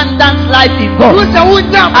abundant life in God.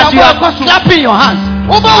 As you are clapping your hands,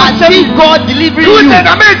 I see God delivering you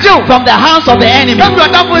from the hands of the enemy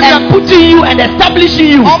and putting you and establishing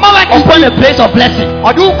you upon a place of blessing.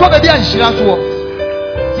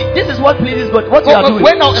 See, this is what pleases God. What you are doing,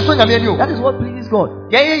 that is what pleases God.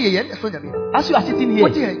 As you are sitting here,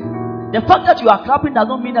 the fact that you are clapping does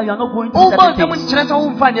not mean that you are not going through certain things.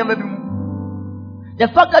 The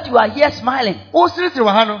fact that you are here smiling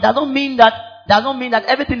does not mean that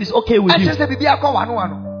everything is okay with you.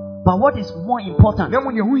 But what is more important,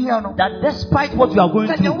 that despite what you are going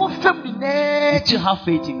through, you still have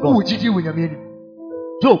faith in God.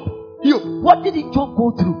 Job, what did Job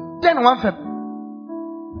go through?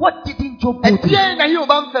 What didn't Job go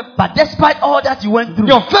through? But despite all that you went through,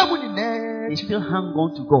 he still hung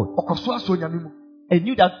on to God and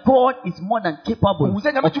knew that God is more than capable of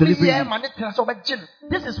delivering him.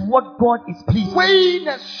 This is what God is pleased with.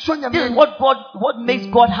 This is what makes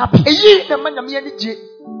God happy.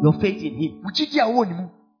 Your faith in Him.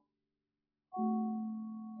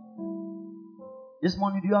 This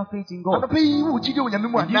morning, do you have faith in God? Do you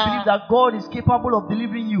believe that God is capable of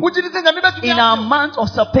delivering you in our month of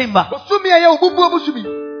September? Do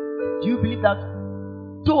you believe that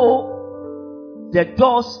though the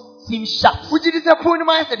doors seem shut,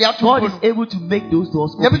 God is able to make those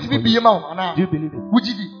doors open for you? Do you believe it?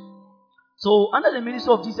 So, under the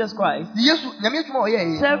ministry of Jesus Christ,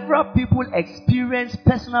 several people experience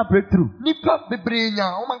personal breakthrough.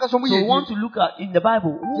 So, we want to look at in the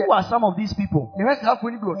Bible, who are some of these people?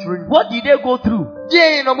 What did they go through?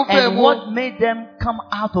 And what made them come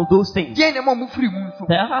out of those things?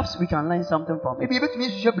 Perhaps we can learn something from it.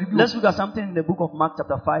 Let's look at something in the book of Mark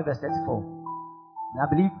chapter 5 verse 34. I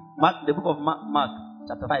believe the book of Mark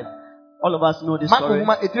chapter 5. All of us know this story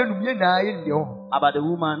about the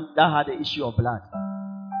woman that had the issue of blood.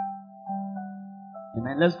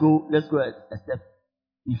 Amen. Let's go a step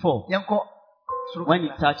before. When he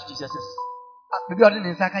touched Jesus'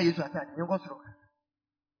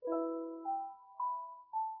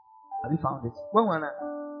 Have you found it? When one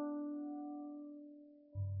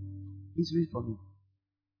Please read for me.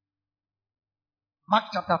 Mark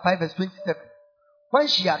chapter 5 verse 27. When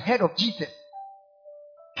she had heard of Jesus,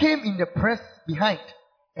 came in the press behind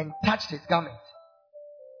and touched his garment.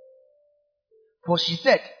 For she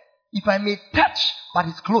said, if I may touch but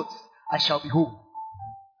his clothes, I shall be whole.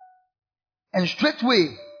 And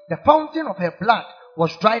straightway the fountain of her blood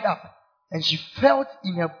was dried up, and she felt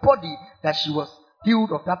in her body that she was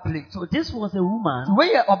healed of that plague. So this was a woman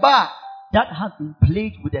that had been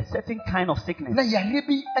plagued with a certain kind of sickness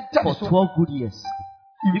for 12 good years.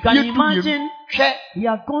 You can imagine he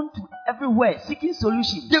has gone to everywhere seeking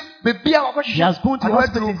solutions. He has gone to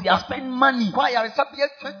hospitals. He has spent money.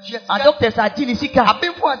 And doctors are doing sika.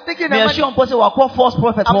 Me assure on person who false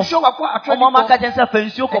prophet. Mama kaje say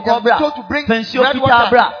fensio kokobra, fensio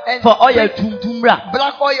pitabra for oil tumtumbra.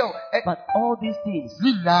 Black oil. But all these things,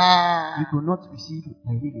 you could not receive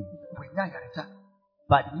a healing.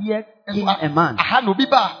 But here came a man.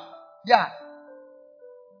 Yeah.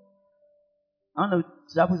 I don't know.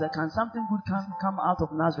 Can something good come out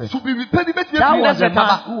of Nazareth? That was a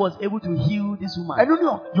man who was able to heal this woman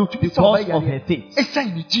because of her faith. If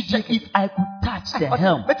I could touch the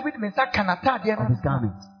hem of his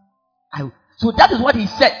garment, so that is what he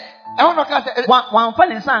said.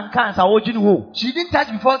 She didn't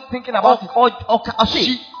touch before thinking about it.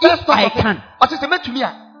 If I can.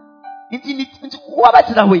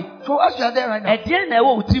 So as you are there right now,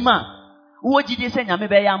 what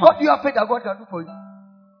do you have faith that God can do for you?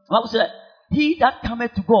 Bible said, he that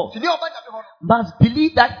cometh to God must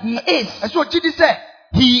believe that he is. And so Jesus said,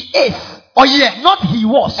 he is. Oh yeah. Not he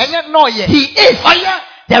was. And then no yeah. He is. Oh yeah.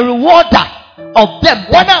 The rewarder of them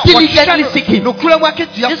that diligently seek him.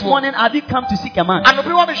 This morning have you come to seek a man?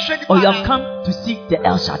 Or you have come to seek the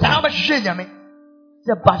El Shaddai?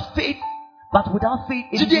 But faith, but without faith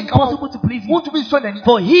it is impossible to please him.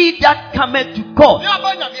 For he that cometh to God,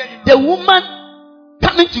 the woman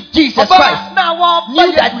coming to Jesus Christ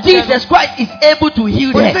knew that Jesus Christ is able to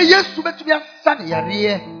heal her. He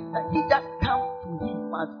that comes to him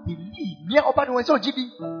must believe.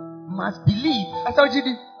 Must believe.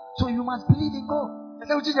 So you must believe in God.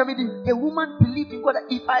 The woman believed in God that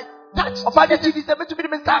if I touch Jesus, I'm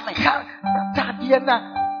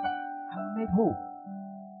made whole.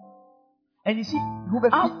 And you see,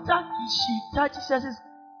 after she touched Jesus'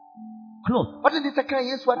 clothes,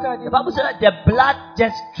 the Bible said that the blood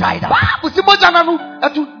just dried up.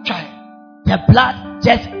 The blood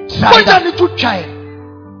just dried up.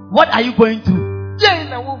 What are you going through?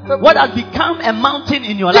 What has become a mountain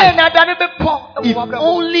in your life? If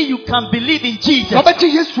only you can believe in Jesus.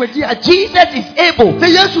 Jesus is able,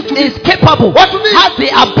 is capable, has the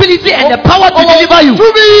ability and the power to deliver you.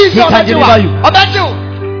 He can deliver you.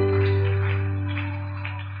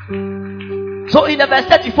 So in the verse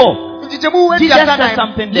 34, Jesus said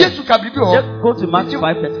something there. Just go to Mark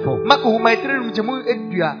 5:34.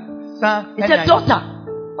 He said, daughter,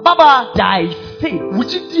 thy faith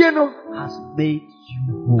has made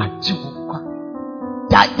you whole.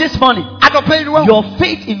 That this morning, your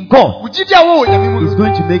faith in God is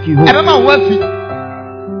going to make you whole.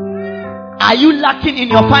 Are you lacking in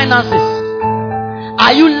your finances?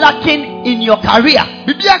 Are you lacking in your career?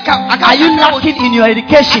 Are you lacking in your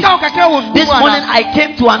education? This morning I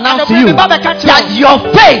came to announce to you that your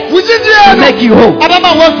faith will make you whole.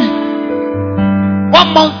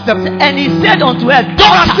 1 month, and he said unto her,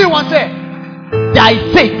 daughter, thy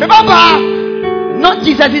faith. Not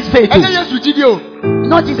Jesus' faith.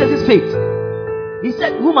 Not Jesus' faith. He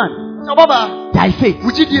said, woman, thy faith. Do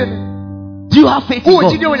you have faith in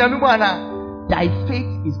God? Thy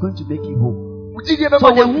faith is going to make you whole.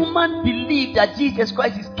 So the woman believed that Jesus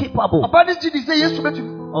Christ is capable of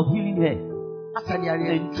healing her.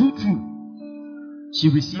 And true, she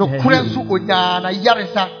received her healing.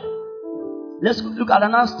 Let's look at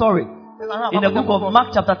another story in the book of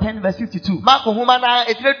Mark chapter 10 verse 52.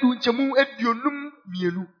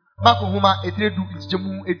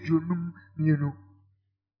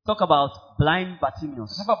 Talk about blind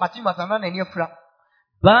Bartimaeus.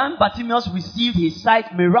 Blind Bartimaeus received his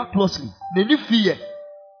sight miraculously. You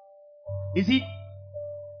see,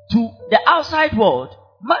 to the outside world,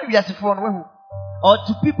 or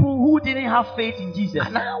to people who didn't have faith in Jesus,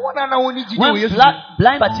 when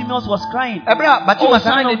blind Bartimaeus was crying, "Oh,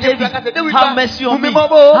 son of David, have mercy on me,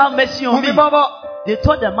 have mercy on me," they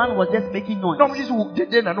thought the man was just making noise. But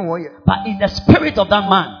in the spirit of that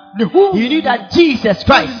man, he knew that Jesus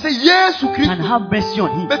Christ can have mercy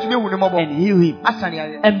on him and heal him.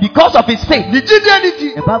 And because of his faith, the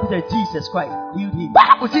Bible said Jesus Christ healed him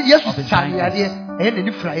of his blindness.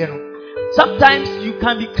 Sometimes you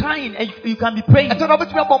can be crying and you can be praying,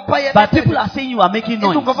 but people are saying you are making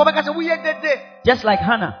noise. Just like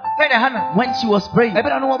Hannah, when she was praying, even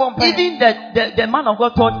the man of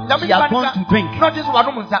God thought she had gone to drink.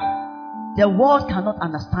 The world cannot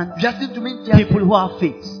understand people who have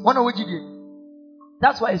faith.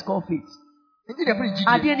 That's why it's called faith. It's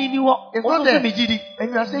not there. And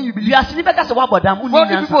you are saying you believe. What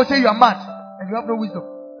people say you are mad and you have no wisdom.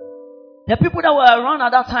 The people that were around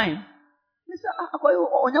at that time, they said,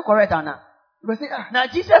 correct, Anna. Now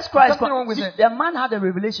Jesus Christ, the man had a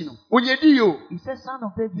revelation. He said, son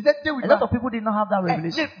of David. A lot of people did not have that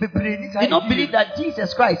revelation. They did not believe that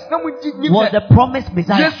Jesus Christ was the promised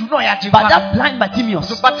Messiah. But that blind Bartimaeus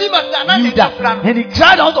knew that. And he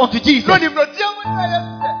cried out unto Jesus. And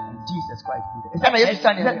Jesus Christ did it.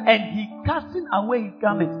 And he casting away his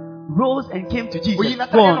garment, rose and came to Jesus.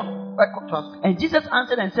 Go on. And Jesus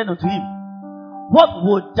answered and said unto him, what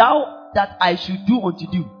would thou that I should do unto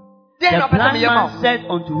you? The blind man said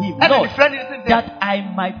unto him, Lord, that I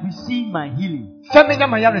might receive my healing.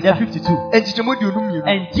 Verse 52.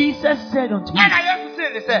 And Jesus said unto him,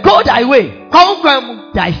 go thy way.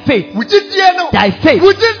 Thy faith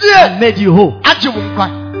has made you whole.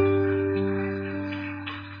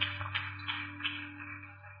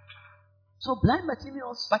 So blind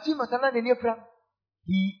Bartimaeus,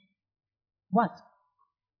 he what?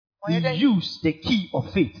 He used the key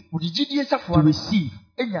of faith to receive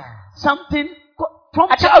something from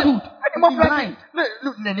childhood. Blind.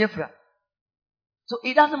 So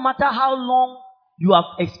it doesn't matter how long you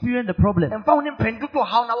have experienced the problem.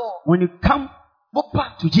 When you come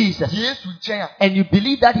to Jesus and you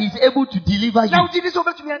believe that He is able to deliver you, He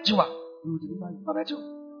will deliver you.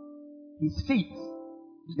 His faith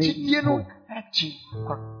made you whole.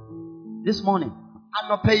 This morning,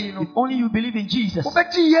 if only you believe in Jesus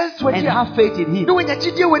and have faith in Him,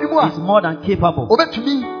 He's more than capable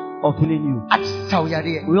of healing you.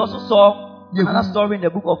 We also saw another story in the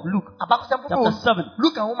book of Luke, chapter 7,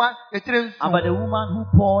 about the woman who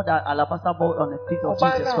poured that alabaster bowl on the feet of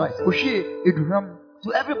Jesus Christ.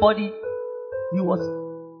 To everybody, he was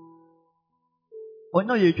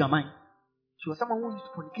no, you mind. She was someone who used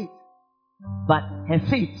to fornicate, but her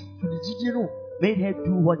faith made her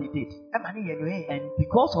do what he did. And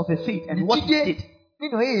because of her faith and what he did,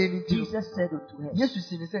 Jesus said unto her,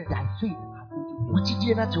 thy faith has made you whole.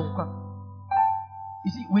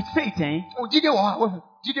 You see, with faith,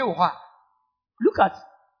 look at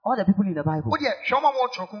all the people in the Bible.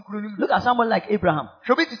 Look at someone like Abraham.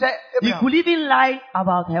 He could even lie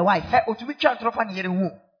about her wife.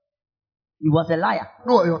 He was a liar.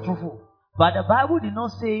 But the Bible did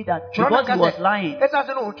not say that because he was lying,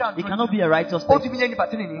 he cannot be a righteous person.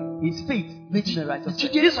 His faith made him a righteous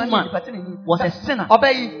person. This woman was a sinner. But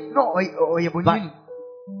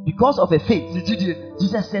because of her faith,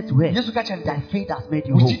 Jesus said to her, thy faith has made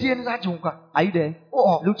you whole. Are you there?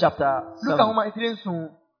 Luke chapter 7.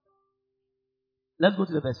 Let's go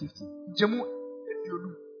to the verse 50.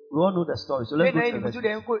 We all know the story, so let's go to the verse 50.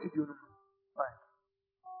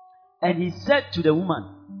 And he said to the woman,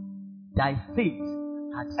 thy faith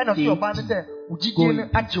has saved thee.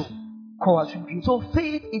 So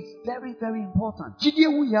faith is very, very important.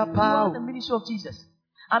 The ministry of Jesus.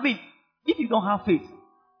 I mean, if you don't have faith,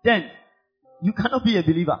 then you cannot be a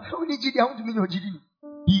believer.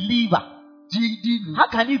 Believer. How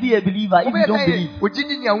can you be a believer if you don't believe?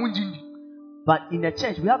 But in the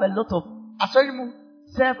church, we have a lot of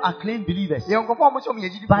self-acclaimed believers,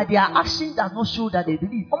 but their action does not show that they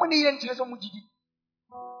believe.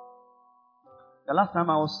 The last time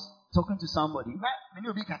I was talking to somebody,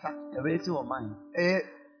 a relative of mine,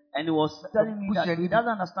 and he was telling me that he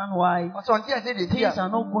doesn't understand why things are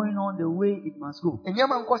not going on the way it must go.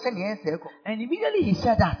 And immediately he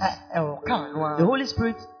said that, the Holy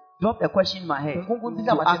Spirit dropped a question in my head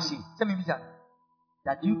to ask him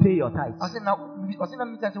that you pay your tithes.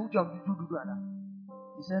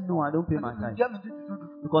 He said, no, I don't pay my tithes.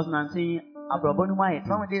 Because Nancy,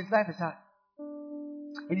 nowadays life is hard.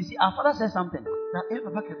 And you see, our father said something.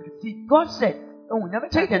 See, God said,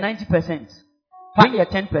 take the 90%, bring the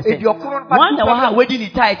 10%. One wedding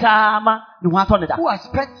in tithe, who has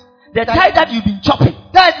spent the tithe that you've been chopping?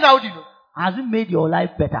 Hasn't made your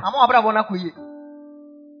life better.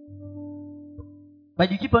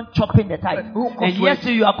 But you keep on chopping the tithe. And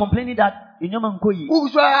yesterday you are complaining that in your things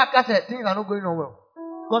are not going on well.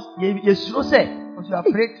 Because you said, you are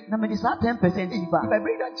afraid. If I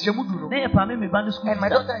bring that and my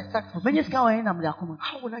daughter is sacked for school,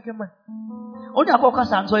 how will I get money? Only a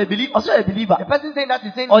believer. The person saying that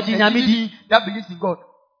is saying that believes in God.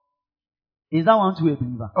 Is that one to a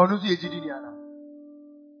believer?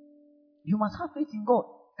 You must have faith in God.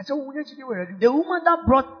 ɛsɛ wo nyɛ gyidi wɔ Awurade mu. The woman that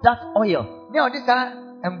brought that oil, Ne a ɔde saa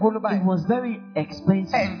ngo no it bae. was very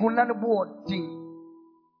expensive. Ngo no bo ɔden.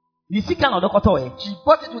 You see, kind of the She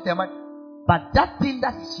bought it with her money. but that thing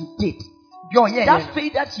that she did, Yo, yeah, that yeah.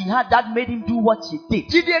 faith that she had, that made him do what she did,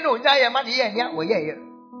 Gyidie no nya yɛ money yɛ nya wɔ yɛ.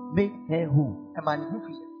 made her whole. Ɛma ne ho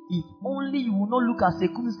fi. If only you will not look at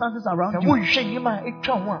circumstances around Sɛ you wohwɛ nneɛma a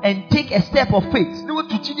etwa ho a, and take a step of faith, ne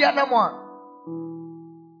wotu gyidie anam a,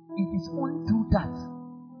 it is only through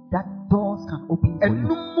that doors can open for you.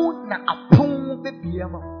 ɛno mu na apon bebie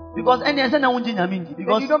ama wo. Because any person won't If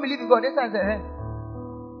because you don't believe in God, this time say,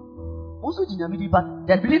 also but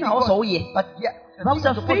the belief also here. but yeah. The Bible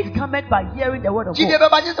says faith cometh by hearing the word of Gyidie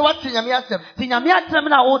God. bɛba gye sɛ woate Nyame asɛm. See, nyame atrem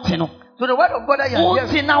na wote no. So the word of God that you are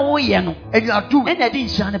hearing, Wote na woyɛ no. and you are doing, Ɛna ɛde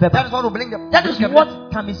nhyira ne that bɛba. is what will bring them. That is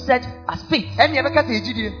what can be said as faith. And you make say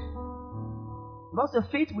gyidie. Because the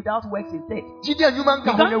faith without works is dead. Gyidie a human You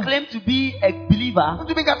can can't hold. claim to be a believer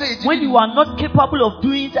Wontumi ka sɛ when you are not capable of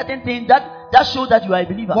doing certain things that shows that you are a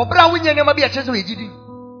believer. wɔ bra wonya nneɛma bi a kyerɛ sɛ wɔyɛ gyidie.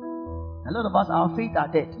 A lot of us, our faith are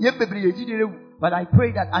dead. Yɛn bebree yɛ gyidie lewu. But I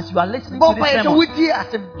pray that as you are listening to Bɔ this pa yɛ sɛ sermon, wotie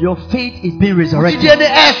asɛm. your faith is being Gyidie resurrected. ne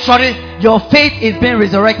ɛsɔre. Your faith is being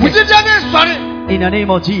resurrected. Gyidie ne ɛsɔre. In the name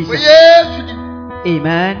of Wɔ Jesus. Yesu di.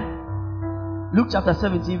 Amen. Luke chapter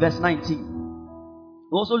 17, verse 19.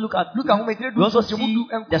 We also look at Luke ahoma etire we du also nkyɛmu see du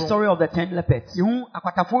the nkron. story of the 10 lepers. The Yehu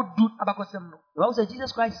akwatafo du abakɔsɛm no. Bible says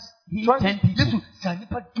Jesus Christ healed Twerɛ 10 sɛ people. Yesu saa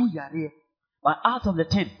nipa du yareɛ. But out of the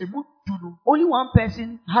 10, Emu du no. only one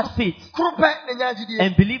person had faith Koro pɛ na nya gyidie.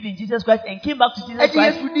 and believed in Jesus Christ and came back to Jesus Ɛdi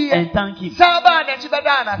Christ Yesu di yɛ. and thanked him. Saa baa na akyi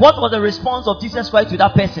bɛda ana. What was the response of Jesus Christ to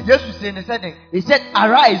that person? Yesu sɛ ne sɛ den. He said,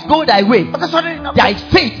 "Arise, go thy way. Ɔsɛ sɔre na. Thy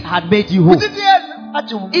faith had made you whole." Gyidie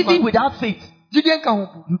agye wo. Even without faith, Gyidie nka ho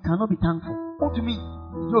po. you cannot be thankful. Wotumi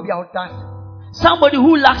yɛ obi a ɔda ase. Somebody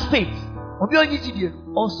who lacks faith Obi a ɔnye gyidie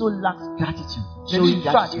no. also lacks gratitude. N'ani Showing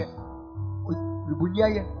nsɔ gratitude. adeɛ. Ribonyi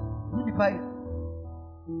ayɛ. Ni nipa ayɛ.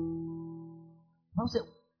 Bible said,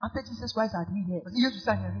 after Jesus Christ had healed her, Ɔsɛ Yesu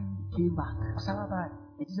sa nyɛ he came back. ɔsan aba.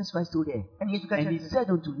 And Jesus Christ told her, Ɛna Yesu ka and he kyerɛ sɛ. said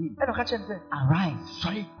unto him, Ɛna ɔka kyerɛ sɛ. "Arise,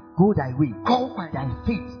 Sɔre. go thy way. Kɔ wo kwan. Thy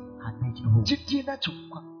faith had made you whole." Gyidie na agye wo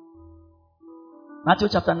kwan. Matthew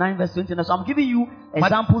chapter 9, verse 20. So I'm giving you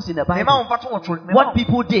examples in the Mɛma Bible. wo mfa to wɔ toro. What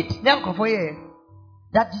people did Ne nkurɔfoɔ yɛ.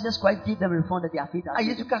 that Jesus Christ gave them refund that their faith A had.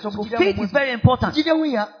 Yesu ka sɛ So ɔmo gyidie faith ama is mo. very important. Gyidie ho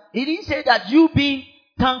hia. He didn't say that you being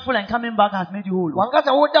thankful and coming back has made you whole.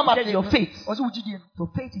 Wankasa woda ma He said your faith. Ɔsɛ wo gyidie no.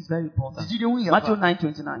 So faith is very important. Gyidie ho hia. Matthew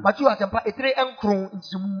 9:29. Matthew atampa etire nkron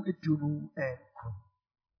nkyɛmu aduonu nkron.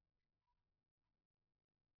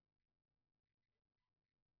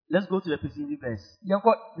 Let's go to the preceding verse.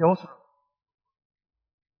 Yɛnkɔ deɛ ɛwɔ soro.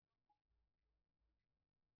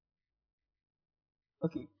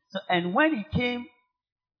 Okay. So, and when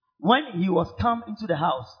he was come into the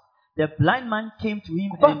house, the blind man came to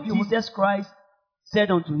him, and Jesus Christ said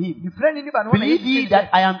unto him, Nifrɛ ne nipa no, wɔn na "Believe Yesu ye sɛ, that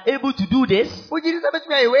I am able to do this?" "Wogyidi sɛ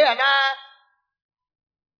bɛtumi ayɛ wei anaa?"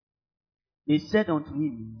 They said unto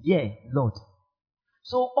him, "Yea, Lord."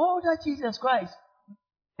 So all that Jesus Christ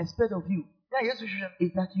expects of you Na Yesu hwehwɛ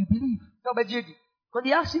is that you believe. na ɔbɛgye adi. Because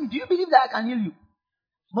he asked him, "Do you believe that I can heal you?"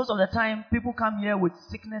 Most of the time, people come here with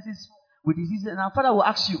sicknesses, with diseases, and our Father will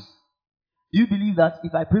ask you, "Do you believe that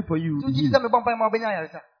if I pray for you, Nti you'll be wogyidi healed?" sɛ mebɔ mpae ma wobɛnya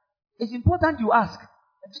ayaresa. It's important you ask.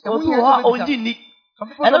 Ɛho Also, hia sɛ how wobɛbisa. only need- Some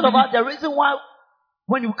people a lot don't of us, believe. the reason why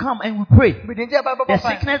when you come and we pray, Bidi nti ɛba bɛbɔ the mpae.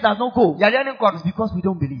 sickness does not go, Yareɛ ne nkɔ is no. because we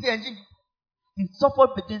don't believe. Nti ɛngye nni. It's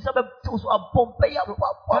suffered with things. Pastor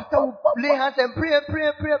will lay hands and pray and pray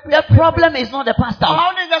and pray and pray. The problem is not the pastor.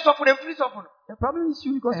 Ɔhaw ne nyɛ sɔfo na mfiri sɔfo no. The problem is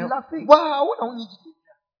you because you lack faith. Waa, wo na wonye gyidi.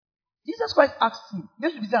 Jesus Christ asked him,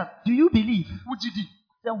 Yesu bisa no, "Do you believe?" wogyidi.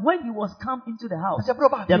 Then when he was come into the house, Ɔsɛ, "Bro,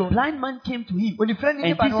 ba, the bio." blind man came to him, Onifrɛ ne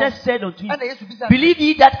and nipa no, Jesus said unto him, ɛna Yesu bisa no, "Believe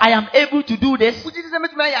ye that I am able to do this?" wogyidi sɛ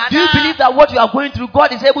mɛtumi ayɛ Do you anaa? believe that what you are going through,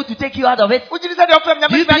 God is able to take you out of it? Wogyidi sɛ deɛ ɔfrɛ me na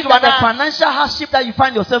Do you mɛtumi believe agye that the anaa? financial hardship that you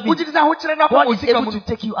find yourself in, Wogyidi sɛ ahokyerɛ no afa God wɔ is sika able mu to no,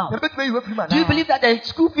 take you out? na mɛtumi ayi wo afiri mu Do you anaa? believe that the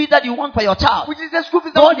school fees that you want for your child, Wogyidi sɛ school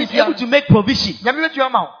fees na God wode is bia able no, to make provision? Nyame bɛtua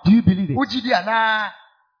ama wo. Do you believe it? Wogyidi anaa?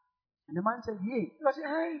 And the man said, "Yea, Na ɔsɛ,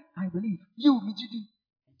 "Hai, I believe." yiw, megyidi."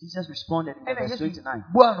 And Jesus responded in Ɛna verse Yesu 29,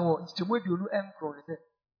 buaa no wɔ nkyɛmu aduonu nkron no sɛ,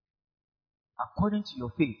 "According to your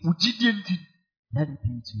faith, "Wo gyidie nti, let it be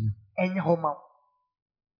to you." ɛnyɛ hɔ ma wo.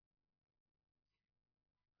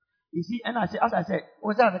 You see, and as I said,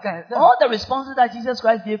 Wo sɛ mekae sɛ, all the responses that Jesus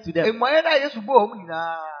Christ gave to them, mmuaeɛ no a Yesu bɔɔ wɔn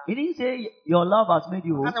nyinaa, he didn't say your love has made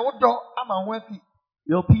you whole, ana wodɔ ama wo ho afi.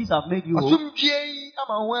 your peace has made you whole, Asomdwie yi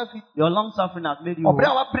ama wo ho afi. your long suffering has made you whole, Ɔbrɛ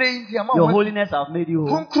a wabrɛ yi nti ama your wo ho afi. holiness has made you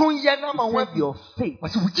whole. Kronkronyɛ no ama He wo said afi. your faith.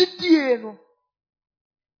 Wɔsɛ wo gyidie no,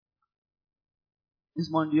 This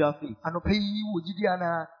morning, do you have faith? anɔpa yi wɔ gyidie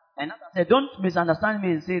anaa? And as I said, don't misunderstand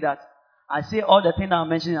me and say that I say all the things I'm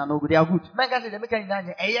mentioning are no good. They are good.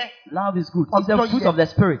 Love is good. It's the fruit of the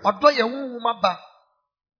Spirit.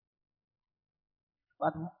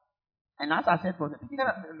 But, and as I said from the beginning,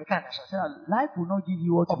 life will not give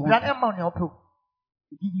you what you want. It will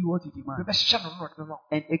give you what you demand.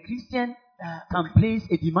 And a Christian can place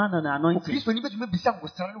a demand on an anointing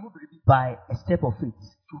by a step of faith.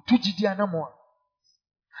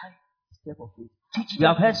 Step of faith. We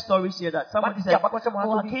have heard stories here that somebody said,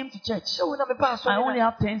 "Oh, I came to church. I only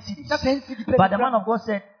have 10 CDs." But the man of God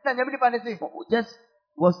said, "Just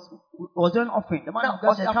was an offering." The man of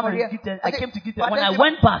God said, "Come and give it." I came to give it. When I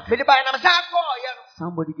went back,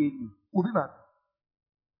 somebody gave me.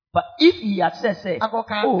 But if he had said, "Oh,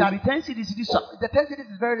 the 10 CDs, the 10 CDs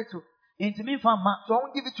is very little. So I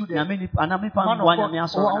won't give it to them. I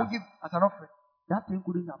won't give as an offering." That thing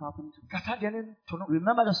couldn't have happened to me.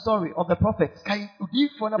 Remember the story of the prophet. The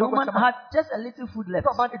woman had just a little food left.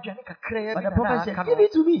 But the prophet said, "Give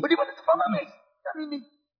it to me."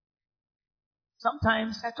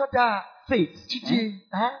 Sometimes faith.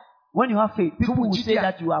 When you have faith, people will say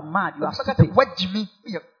that you are mad, you are stupid.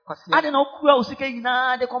 I don't know why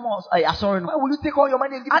will you take all your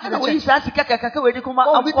money and give it to the church? Will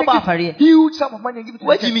you take a huge sum of money and give it to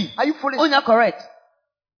the church? Are you foolish? Oh, you're correct.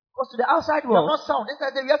 Because to the outside world, not sound.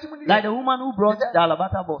 like the woman who brought the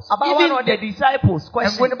alabaster box, even the disciples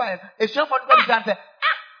questioned.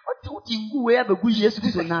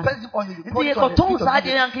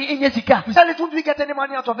 Don't we get any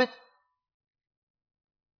money out of it?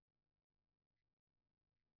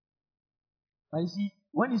 But you see,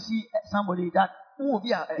 when you see somebody that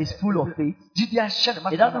is full of faith,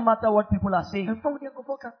 it doesn't matter what people are saying. It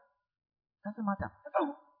doesn't matter.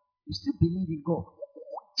 You still believe in God.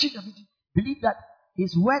 Believe that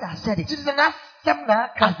His word has said it. As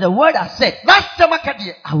the word has said,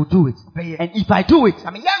 I will do it. And if I do it,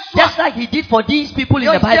 just like He did for these people in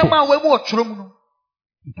the Bible,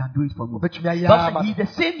 He can do it for me. But He is the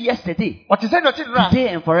same yesterday, today,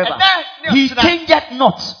 and forever. He changeth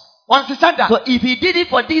not. So if He did it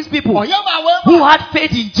for these people who had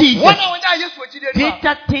faith in Jesus,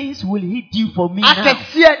 greater things will He do for me now.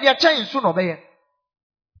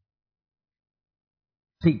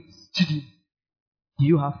 Faith. Do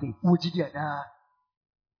you have faith?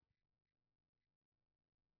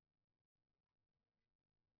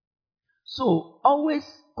 So always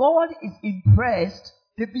God is impressed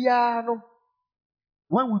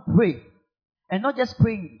when we pray. And not just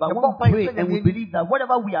praying, but when we pray and we believe that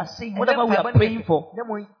whatever we are saying, whatever we are praying for,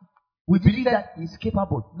 we believe that He is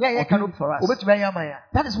capable of doing it for us.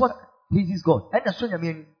 That is what pleases God.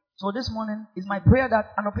 So this morning is my prayer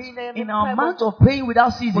that in our month of praying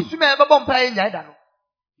without ceasing,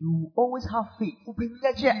 you will always have faith.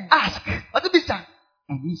 Ask,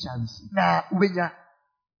 and ye shall receive.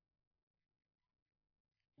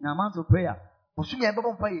 In our month of prayer,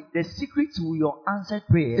 the secret to your answered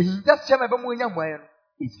prayers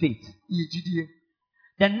is faith.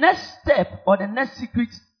 The next step, or the next secret,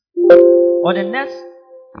 or the next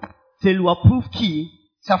failure-proof key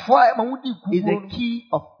is the key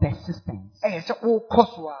of persistence. The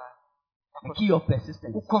key of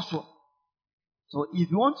persistence. So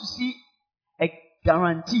if you want to see a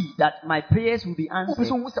guarantee that my prayers will be answered,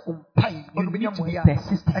 you need to be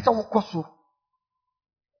persistent.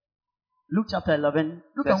 Luke chapter 11,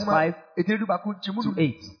 verse 5 to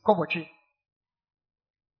 8.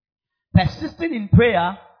 Persisting in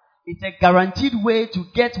prayer is a guaranteed way to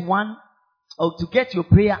get one, or to get your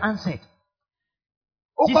prayer answered.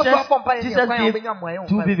 Jesus gave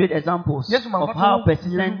two vivid examples of how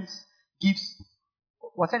persistence gives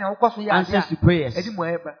answers to prayers.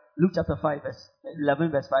 Luke chapter 5, verse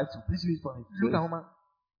 11, verse 5 to. Please read for me.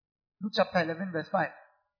 Luke chapter 11, verse 5.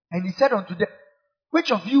 And He said unto them,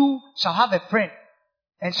 which of you shall have a friend,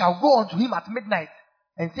 and shall go unto him at midnight,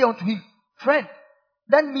 and say unto him, Friend,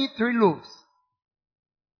 lend me 3 loaves.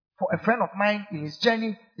 For a friend of mine in his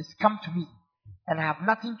journey is come to me, and I have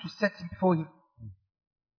nothing to set before him.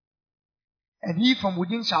 And he from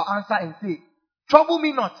within shall answer and say, Trouble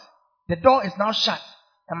me not, the door is now shut,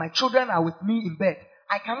 and my children are with me in bed.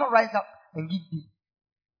 I cannot rise up and give thee.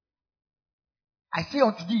 I say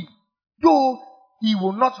unto thee, though he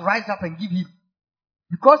will not rise up and give him,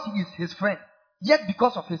 because he is his friend, yet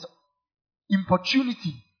because of his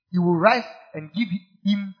importunity, he will rise and give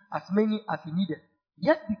him as many as he needed.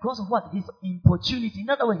 Yet because of what? His importunity. In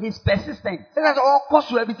other words, his persistence.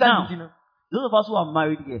 Now, those of us who are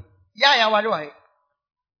married here.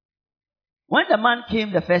 When the man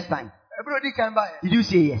came the first time, did you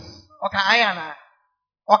say yes?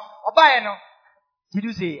 Did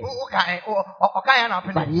you say yes?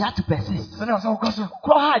 But But he had to persist. so now so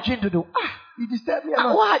What had you to do? you disturb me a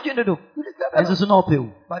lot. What had you to do? You disturb And me. so no pay.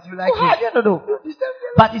 But you like What had it. you to do? You disturb me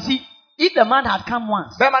a lot. But you see, if the man had come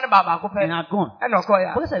once Bema ne baba ko and pe. had gone, And no call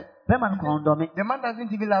ya. what said, Beman condom it. The man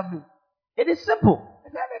doesn't even love me. It is simple.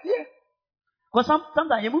 And then at the end, Because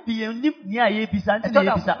sometimes you move near a bisa, I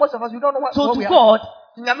thought that most of us we don't know what, so what to we are. God,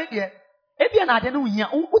 Nyame deɛ, if you're not doing here,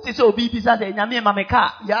 what is your baby bisa say, Nyame mame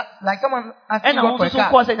car. yeah, like someone asking And I God for want a to car.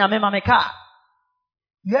 call say Nyame mame car.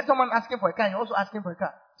 You hear someone asking for a car, you're also asking for a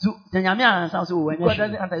car. So the Nyame answer so when God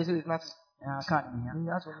doesn't answer, you say it's nothing. you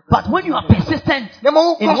You ask for a car. But when you are persistent in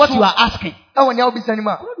what you are asking, when you be sending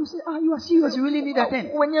God will say, you are serious, you really need that thing.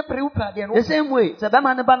 when you pray, The same way, the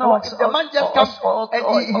man the man just comes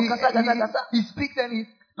and he speaks and he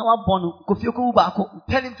no one born Kofioko Ubako.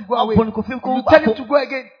 tell him to go away. Born You Kofioko tell him to Ubako. go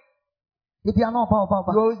again. If you are not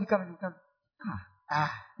You always be coming.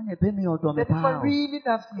 and you pay me or do me That man power. really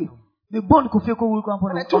loves me. The born Kofioko will come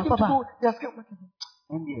When I for told him to Papa. go, they are scared.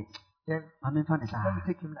 And yes, Then I'm in funny. let me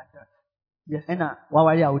take him like that. Yes, And what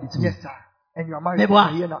were you with yes, sir. And you are married. Me boy.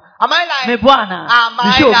 Here now. Am I lying? Me buana. Am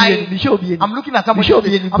I lying? I'm looking at somebody. Show me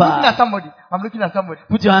I'm any looking bar. at somebody. I'm looking at somebody.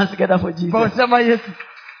 Put your hands together for Jesus. God, somebody, yes.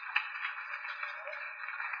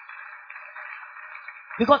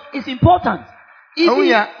 Because it's important. Even Oh,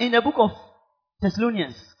 yeah. in the book of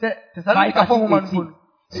Thessalonians, Thessalonica 5:18.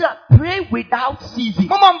 So pray without ceasing.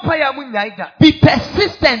 Mama mpaya mu nyai da. Be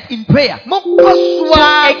persistent in prayer. Mo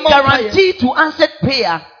kosua A guarantee to answered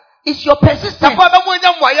prayer is your persistence. Tafa ba mo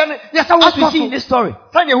nya mwaye ne. Yesa wo As we see in this story.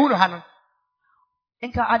 Sanya hu no ha no.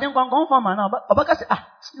 Nka aden kwan fa man na obaka say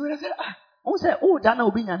You will say who say da na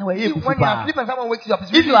obi nya na we when you are sleeping someone wakes you up.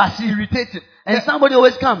 If you are asleep irritated and somebody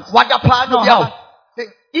always comes. Wada pa No, no how? ya.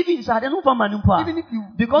 Even so aden fa man mpo Even if you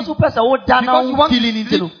because who person wo da na because you want to feeling into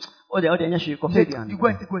sleep. no. O de nya hwe ko you fe dian. go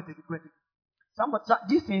and take it. Somebody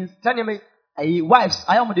these things Sanya me. wives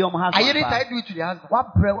I am the husband. I really tired you to the husband.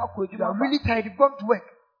 What pray what could You are really tired. You've gone to work.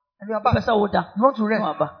 And you are back. person wo da. You want to rest. No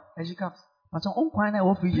aba. And she comes. But on kwan na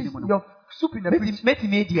wo fridge Please, ni mo no. your soup in the fridge. Meti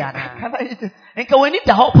media na. Can I eat it? Nka we need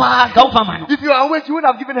the help go fa man. If you are awake, you would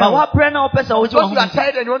have given her. But what pray na person wo Because you are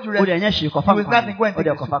tired and you want to o rest. de nya hwe ko He fa. was nothing. Go and take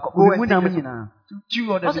the the ko soup. fa ko. Go and We take na the mo soup. nyina. To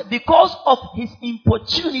chew all the Because of his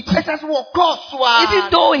importunity, Let us walk close.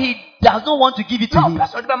 even though he does not want to give it to him,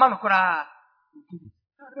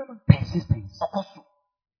 persistence.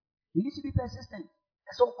 You need to be persistent.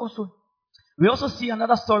 We also see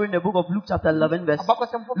another story in the book of Luke chapter 11 verse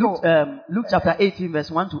Luke chapter 18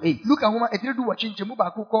 verse 1 to 8. Look at woman. If you do watching, a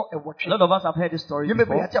A lot of us have heard this story you may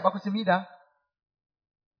before. be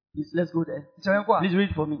Please, let's go there. Please read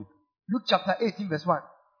for me. Luke chapter 18 verse 1.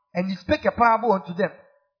 And he spake a parable unto them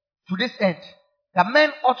to this end, that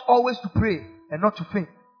men ought always to pray and not to faint.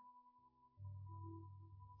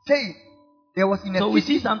 Saying, there was in a So we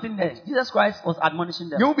see something there. Jesus Christ was admonishing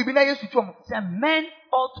them. You will be nice to them. He said, men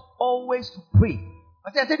ought always to pray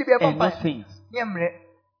and not faint.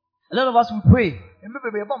 A lot of us will pray.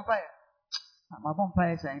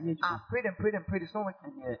 Pray and pray and pray. It's not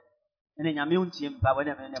working. And then God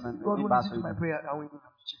will listen to my prayer. I will even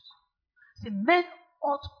have to change. See, men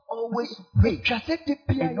ought always to pray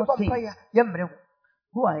and not faint.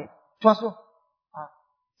 Go ahead.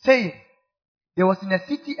 Saying, there was in a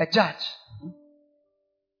city a judge.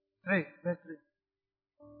 3, verse 3.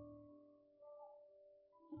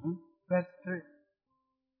 Verse 3.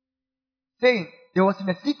 Saying, there was in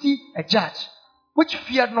a city a judge which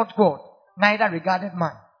feared not God, neither regarded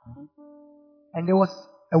man. And there was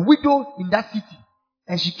a widow in that city,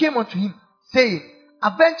 and she came unto him, saying,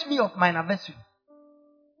 avenge me of mine adversary.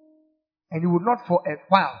 And he would not for a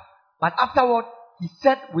while. But afterward he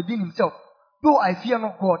said within himself, though I fear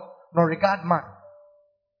not God, nor regard man,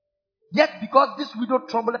 yet because this widow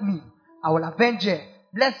troubled me, I will avenge her,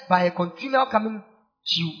 lest by a continual coming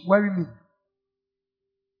she worry me.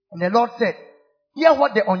 And the Lord said, hear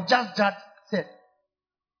what the unjust judge said.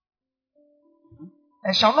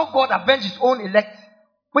 And shall not God avenge his own elect,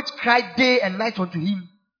 which cry day and night unto him,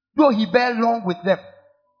 though he bear long with them?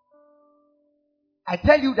 I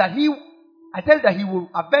tell you that he will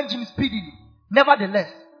avenge him speedily.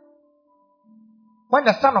 Nevertheless, when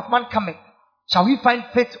the Son of Man cometh, shall he find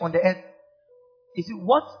faith on the earth? You see,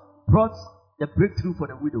 what brought the breakthrough for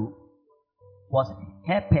the widow was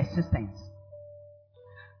her persistence.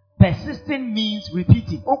 Persisting means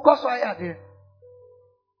repeating.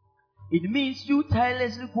 It means you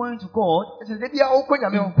tirelessly going to God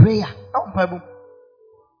in prayer.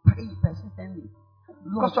 Pray persistently.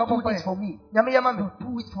 Lord, do this for me. Lord,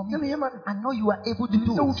 do it for me. I know you are able to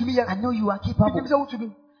do it. I know you are capable.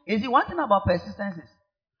 You see, one thing about persistence is,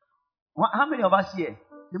 how many of us here,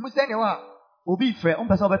 Obi frɛ,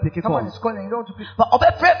 ɔmpɛ sɛ ɔbɛpick Someone call. is calling, you don't want to pick. But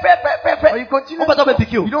frɛ. Or you continue. Ɔmpɛ sɛ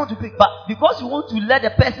ɔbɛpick You you. don't want to pick. But because you want to let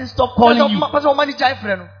the person stop calling you, Pastor, money jai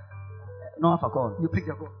friend. no afa call. You pick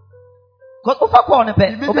the call. Because ofa call ne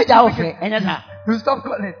pɛ, Immediately ɔbɛgya pick it. ɔfrɛ, ɛnyɛ saa. You stop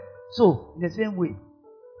calling. So in the same way,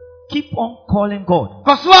 keep on calling God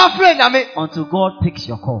Because you are afraid, Yami. until God picks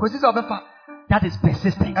your call. Because this is our fact. That is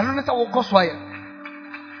persistence. I don't know what goes why.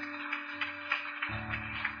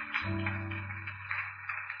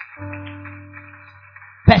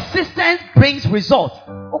 Persistence brings results.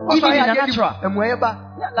 Even in the natural.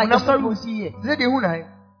 Like the story we see here.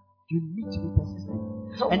 You need to be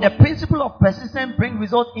persistent. And the principle of persistence brings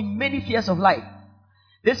results in many spheres of life.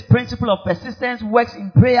 This principle of persistence works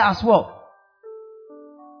in prayer as well.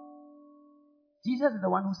 Jesus is the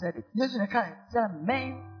one who said it. He said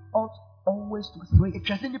men ought always to pray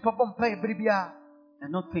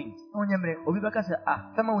and not faint. Obibaka said,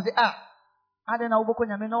 Someone will say, I don't know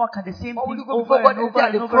the same what will thing you go over and over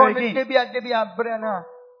and over again.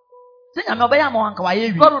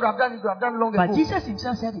 God would have done it, would have done long ago. But Jesus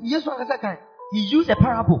himself said it. Yes, one second. He used a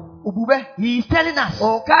parable. He is telling us,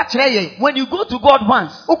 Oh, catch it. when you go to God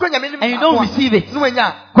once and you don't receive it,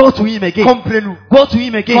 go to Him again. Go to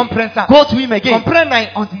Him again. Go to Him again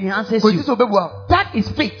until He answers you. That is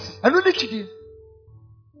faith.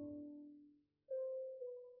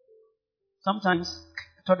 Sometimes,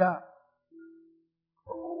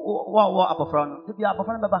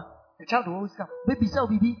 The child will always come.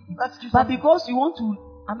 baby, but because you want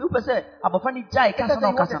to, I mean, you say,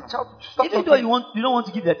 even though you don't want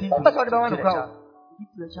to give the thing to the child, give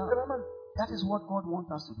to the child. That is what God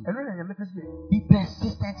wants us to do. Be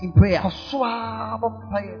persistent in prayer.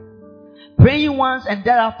 Praying once and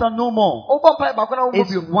thereafter no more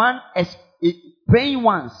is praying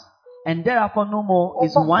once and thereafter no more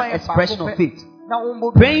is one expression of faith.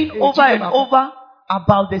 Praying over and over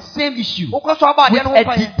about the same issue with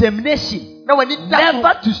a determination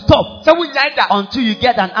never to stop until you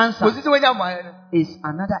get an answer is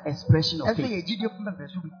another expression of faith.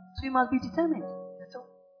 So you must be determined.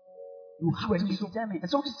 You have to be determined.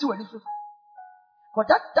 But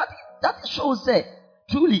that shows that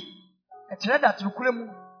truly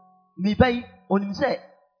me by on say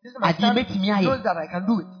I knows that I can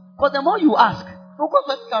do it. because the more you ask,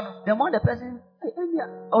 the more the person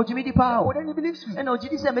Then he believes me. and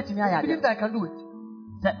Ojidi say He believes that I can do it.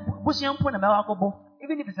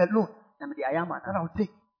 Even if it's a loan, then I'll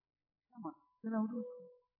take. Then I'll do it.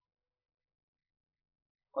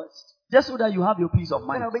 Just so that you have your peace of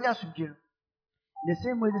mind. Then I'll be The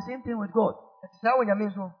same thing with God.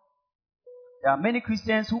 There are many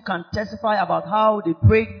Christians who can testify about how they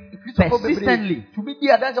prayed persistently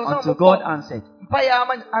until God answered.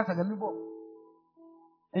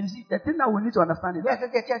 And you see, the thing that we need to understand is that,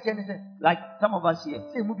 like some of us here,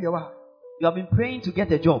 you have been praying to get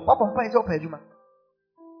a job.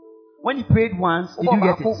 When you prayed once, did you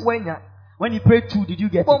get it? When you prayed two, did you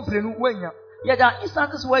get it? Yeah, there are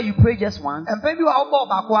instances where you pray just once, and God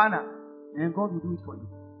will do it for you.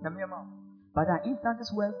 But there are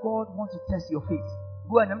instances where God wants to test your faith.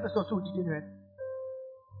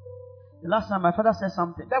 The last time my father said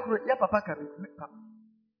something.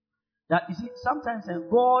 That you see, sometimes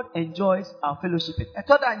God enjoys our fellowship.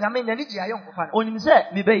 Only say,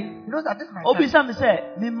 He knows that this is my say,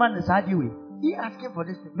 he asking for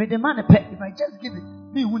this thing. May the man a pet. If I just give it,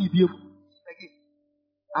 Me won't be able.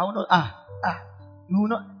 I will not. You will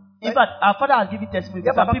not. In fact, our father has given testimony.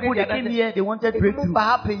 Some people they came here, they wanted breakthrough.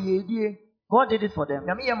 God did it for them.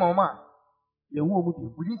 We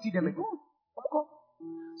didn't see them again.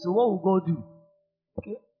 So what will God do?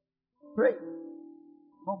 Okay. Pray.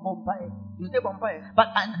 You say vampire. But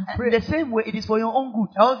and the same way, it is for your own good.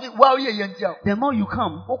 The more you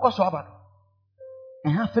come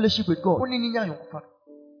and have fellowship with God,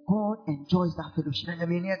 God enjoys that fellowship.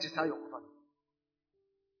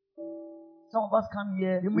 Some of us come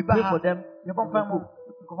here, we pray for them. God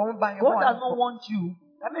does not want you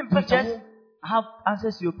to just have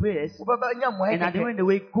answers to your prayers and at the end of the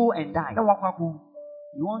way go and die.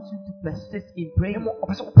 He wants you to persist in praying.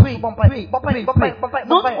 Pray.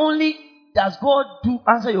 Not only does God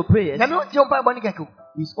answer your prayers,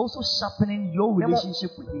 He's also sharpening your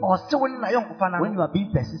relationship with Him when you are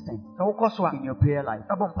being persistent in your prayer life.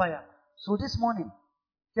 So this morning,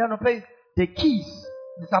 the keys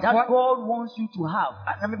that God wants you to have,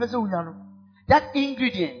 that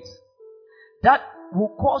ingredient that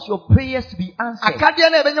will cause your prayers to be answered,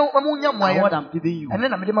 are what I'm giving you.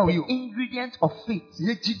 The ingredient of faith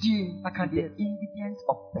and the ingredient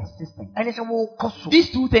of persistence.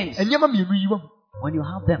 These two things, when you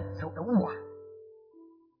have them,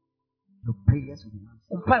 your prayers will be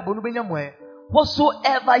answered.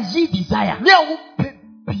 whatsoever ye desire.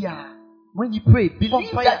 When you pray,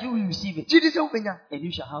 believe that you will receive it, and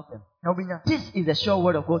you shall have them. This is the sure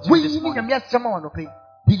word of God to you this morning.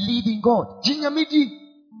 Believe in God.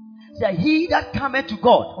 Say, he that cometh to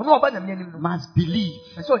God must believe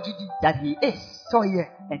that he is,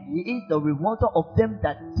 and he is the rewarder of them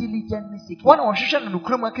that diligently seek him.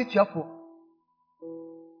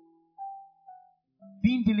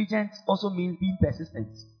 Being diligent also means being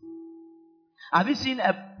persistent. Have you seen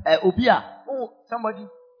Obia? Somebody.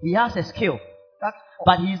 He has a skill,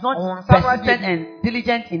 but he is not persistent and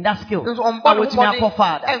diligent in that skill. So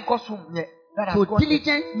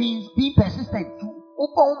diligence means being persistent.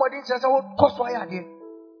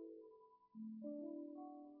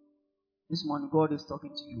 This morning God is talking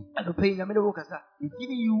to you. He's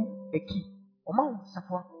giving you a key.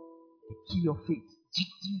 The key of faith.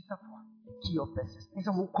 The key of persistence.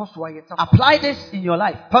 Apply this in your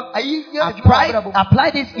life. Apply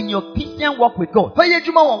this in your Christian walk with God. And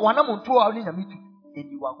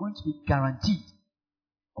you are going to be guaranteed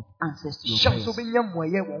of answers to your prayers.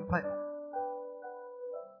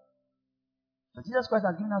 So Jesus Christ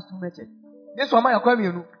has given us two methods.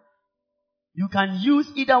 You can use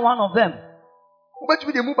either one of them or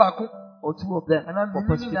two of them for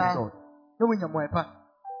positive result.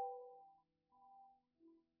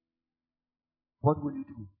 What will you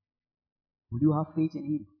do? Will you have faith in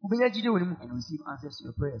Him and receive answers to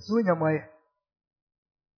your prayers?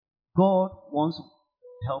 God wants to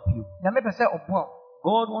help you.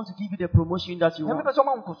 God wants to give you the promotion that you want.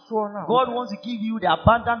 God wants to give you the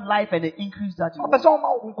abundant life and the increase that you want.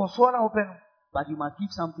 But you must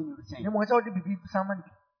give something in return.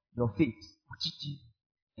 Your faith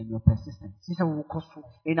and your persistence.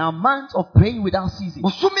 In a month of praying without ceasing,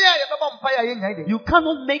 you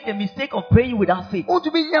cannot make the mistake of praying without faith. You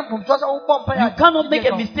cannot make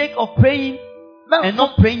a mistake of praying and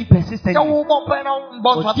not praying persistently.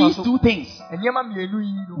 But these two things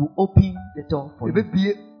will open the door for you.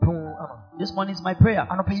 This morning is my prayer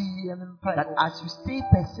that as you stay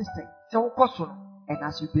persistent and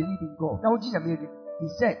as you believe in God, He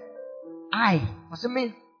said, I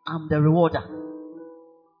am the rewarder.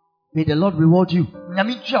 May the Lord reward you.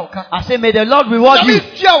 I say, may the Lord reward you.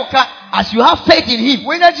 As you have faith in Him,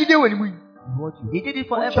 reward you. He did it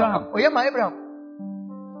for Abraham.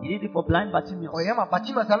 He did it for blind Bartimaeus.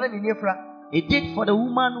 He did for the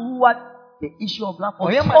woman who had the issue of blood for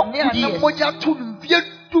 12 years.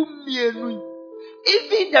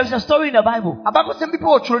 Even there is a story in the Bible.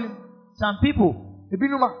 Some people,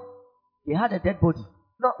 they had a dead body.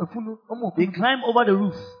 They climbed over the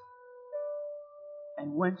roof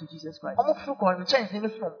and went to Jesus Christ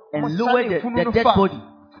and lowered the dead body.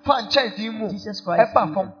 Jesus Christ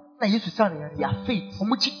healed them. Their faith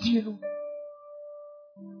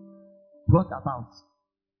brought about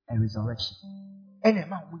a resurrection.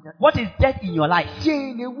 What is death in your life?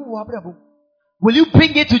 Will you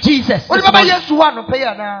bring it to Jesus? They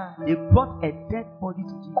brought a dead body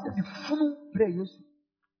to Jesus.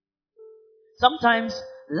 Sometimes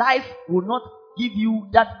life will not give you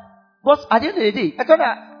that. Because at the end of the day,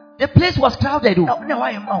 the place was crowded.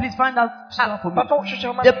 Please find out for me.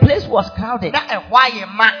 The place was crowded.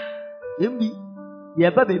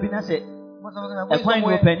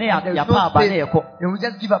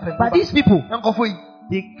 But these people,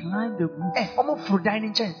 they climbed the roof.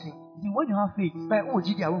 When you have faith,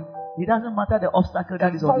 it doesn't matter the obstacle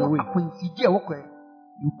that is on the way.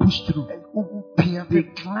 You push through. They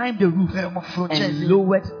climbed the roof and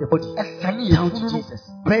lowered the body down to Jesus.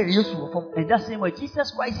 And that same way,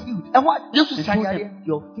 Jesus Christ healed. And told them,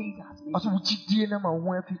 your faith has made you.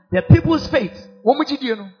 The people's faith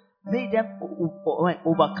made them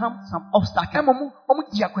overcome some obstacles.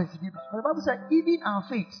 The Bible said, even our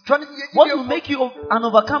faith, what will make you an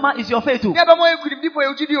overcomer is your faith too.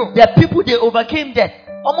 The people, they overcame death.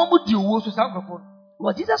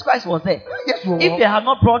 Well, Jesus Christ was there. If they had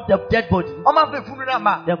not brought the dead body,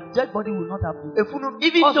 the dead body would not have been.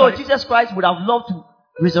 Even though Jesus Christ would have loved to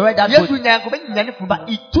resurrect that body, but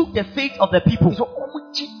it took the faith of the people to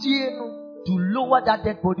lower that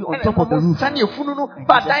dead body on top of the roof.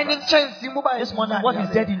 This morning, what is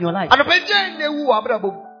dead in your life?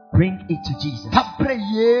 Bring it to Jesus.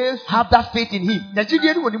 Have that faith in Him.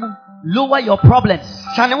 Lower your problems.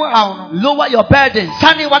 Lower your burdens.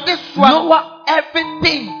 Lower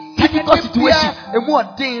everything. Difficult situation.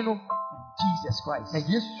 Jesus Christ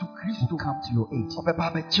will come to your aid.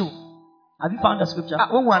 Have you found the scripture?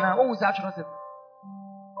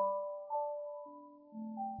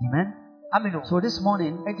 Amen. So this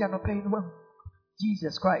morning,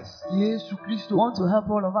 Jesus Christ wants to help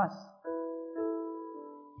all of us.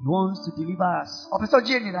 He wants to deliver us. ɔpɛ sɛ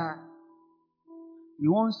ɔgye yɛn nyinaa. He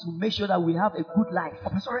wants to make sure that we have a good life.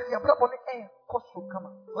 ɔpɛ sɛ ɔyɛ yɛabrabɔ no ɛkɔ so kama.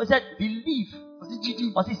 He said, believe. ɔsi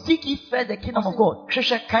gyidi. Or seek ye first the kingdom of God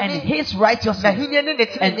hwehwɛ and kane. his righteousness, n'ahenni ne ne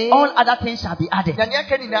and tenenee. all other things shall be added. na nea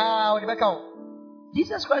ɛka nyinaa ɔde bɛka wo.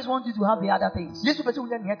 Jesus Christ wants you to have the other things. Yesu pɛ sɛ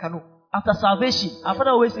wonya nea ɛka no. After salvation, our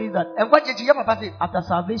father always says that nkwagye akyi yɛ papa se. after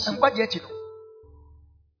salvation, nkwagye akyi no.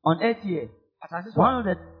 on earth here, asase so. one of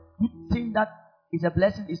the good things that is a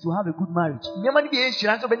blessing is to have a good marriage. nneɛma no bi yɛ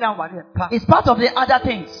nhyira nso bɛnya awareɛ pa. It's part of the other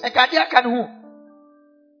things. ɛka adeɛ aka no ho.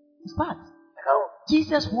 It's part. ɛka ho.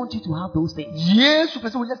 Jesus wants you to have those things. Yesu pɛ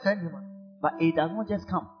sɛ wonya saa nneɛma. But it does not just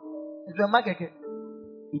come. ɛdɔ ɛma kɛkɛ.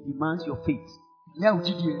 It demands your faith. ìyá wo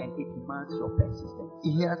gyidie. And it demands your persistence.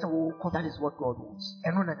 ìyá sɛ wo kɔ. That is what God wants.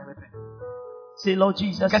 ɛno na nyame pɛ. Say, Lord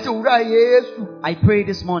Jesus, kɛse wura Yesu. I pray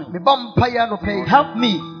this morning. mebɔ mpaeɛ anɔpɛ yi. Help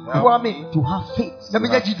me boa me. to have faith na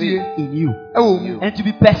menya gyidie. in you. ɛwɔ mu. And to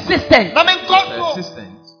be persistent na menkɔ so.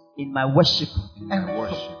 Persistent in my worship in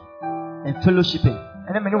worship and fellowshipping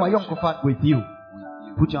ɛnɛ mene wayɔ nkɔfa. with you. with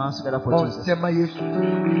you. Put your hands together for Jesus. ɔnsɛma Yesu.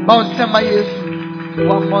 ɔnsɛma Yesu.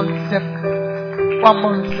 wammɔ nsɛm. wammɔ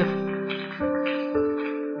nsɛm.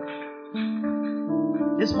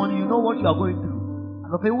 This morning, you know what you are going through.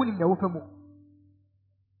 anɔpɛ yi wonim nea wofɛ mu.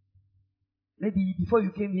 Maybe before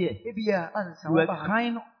you came here, ebi yɛ ansa you were wɔba ha.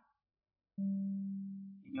 crying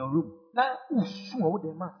in your room. na wosu a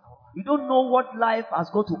wode ma. You don't know what life has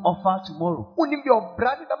got to offer tomorrow. wonim deɛ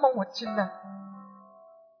ɔbra ne bɛma wɔkye na.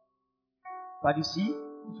 But you see,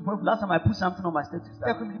 last time I put something on my status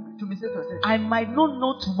that tumi sɛ sɛ. I might not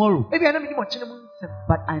know tomorrow, ebi yɛ na menim ɔkyena mu nsɛm.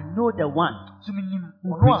 but I know the one tumi nim who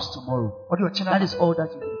ɔno brings a tomorrow. ɔde ɔkyena That ba. is all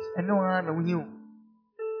that you need. ɛno ara na wohia o.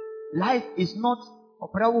 Life is not,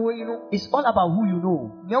 ɔbra wɔ hɔ yi no. it's all about who you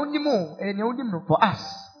know. nea wonim o ɛyɛ nea wonim no. For us,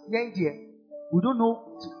 yɛn deɛ we don't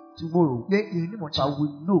know tomorrow, yɛnim but ɔkyena. we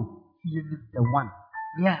know yɛnim the one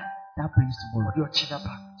nea that brings tomorrow. ɔde ɔkyena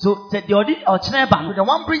ba. So, the audit or so the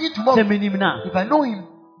one bringing tomorrow. if I know him.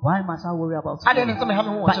 why must I worry about I don't tomorrow?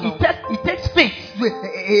 know how But it takes faith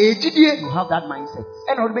gyidie. to have that mindset.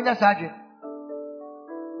 ɛna ɔde bɛnya saa adwene.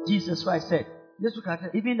 Jesus Christ said, Yesu ka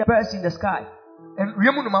sɛ. even the birds in the sky,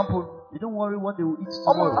 wiem nnoma mpo. they don't worry what they will eat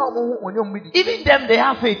ɔmo tomorrow. a ɔmo ho wɔne ɔmo di. Even them, they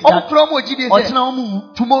have faith ɔmo that kura ɔmo gyidie sɛ. Ochina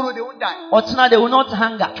omu, tomorrow they won't die. Ochina they will not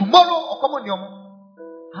hunger. tomorrow ɔkɔmɔ ni ɔmo.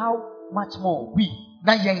 How much more we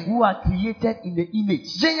na yɛn. who are created in the image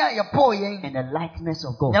yɛn a yɛbɔ yɛn. and the likeness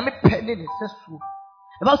of God. nyame pɛ ne ne sɛ so.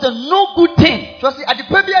 The Bible says, no good thing so ɔsi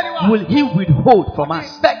adepa bi ani wa. will He withhold from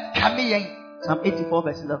us. bɛ kame yɛn. Psalm 84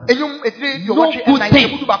 verse 11. enyim etiri No yɔwɔtwe good ɛnan thing.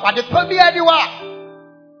 ebudu baako adepa bi ani wa.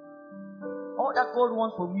 All that God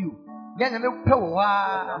wants from you, yɛn nyame pɛ wɔ hɔ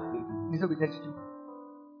a. have faith. ne sɛ ɔbɛnya gyidie.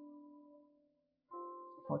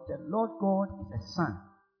 For the Lord God is a sun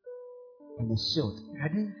and a shield.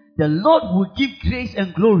 Awurade. The Lord will give grace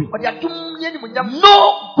and glory. ɔde adum ne animuonyam.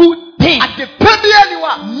 No good thing. adepa bi ani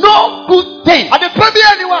wa. No good thing. adepa bi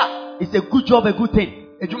ani wa. It's a good job, a good thing.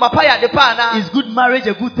 edwuma pa yɛ adepa ana. Is good marriage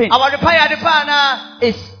a good thing? awɔde pa yɛ adepa ana.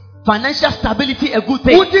 Is financial stability a good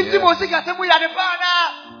thing? wotiti mo sika sɛ mo yɛ adepa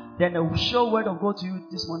ana. Then a sure word of God to you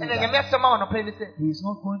this morning. ɛna That nyame asɛm a ɔnɔpɛ ne sɛ. He is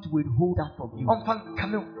not going to withhold that from you. ɔmfa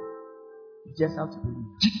nkame o. You just have to believe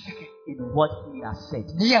gyidi kɛkɛ. in what He has said.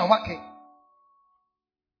 ne yɛ a wakɛ.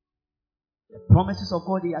 The promises of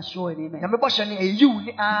God, they are sure and amen. nyame bɔhyɛ ne ɛyɛ yiw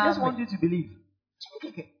ne I just want amen. you to believe.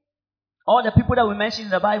 gyidi kɛkɛ. All the people that we mentioned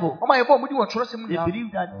in the Bible, ɔmo a yɛbɔ ɔmo di wɔ twerɛsɛm mu they nyinaa.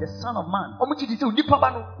 believe that the Son of Man ɔmo gyidi sɛ onipa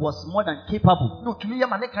ba no. was more than capable na otumi yɛ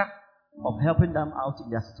ma ne kra. of helping them out in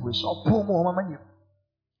their situation. ɔbɔ mu ɔmo ama nyɛ.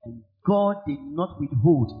 And God did not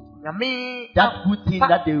withhold nyame. that good thing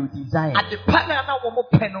that they would desire. adepa na wɔn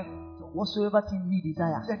pɛ no. So whatsoever thing He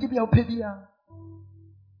desires, yɛde bi a ɔpɛ bi a.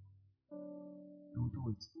 He will do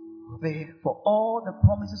it. ɔbɛyɛ. For all the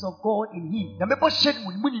promises of God in Him nyame bɔhyɛ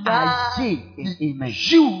ne mu are nyinaa. yea and amen.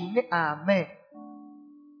 yiw ne amen.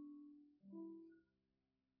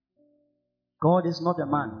 God is not a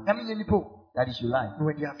man nyame nyɛ nipa o. that He should lie. na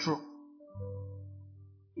wɔde atoro.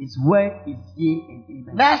 His word is yea and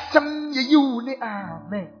amen. na asɛm yɛ yiw ne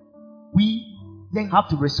amen. We have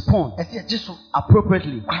to respond ɛsɛ yɛgye so.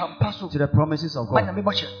 appropriately ahampa so. to the promises of ma God. nyame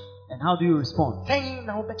bɔhyɛ. And how do you respond? sɛn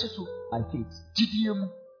na wobɛkye so. By faith. gyidie mu.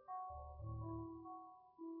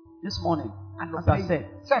 This morning, as anɔpɛ I yi. said,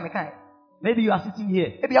 sɛ mekae. maybe you are sitting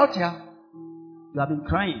here, ebi a wote ha. you have been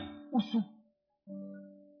crying. wosu.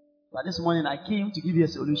 But this morning I came to give you a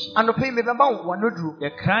solution. anɔpɛ yi mebɛma wo wɔnoduro.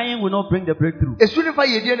 The crying will not bring the breakthrough. esu ne fa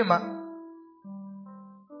yɛdie ne ma.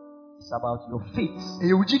 It's about your faith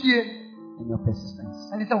ɛyɛ wo gyidie. and your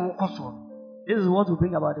persistence. ɛne sɛ wokɔ soɔ. This is what will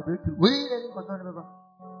bring about the breakthrough. wei na ne nkɔsɔ ne bɛba.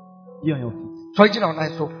 Be on your feet. sɔre gyina wo nan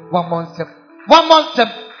so. wammɔ nsɛm. wammɔ nsɛm.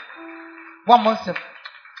 One more step.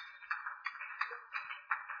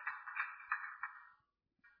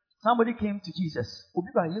 Somebody came to Jesus,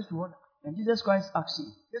 and Jesus Christ asked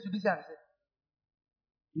him,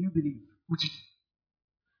 do you believe?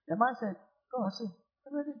 The man said, God,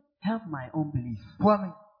 help my unbelief.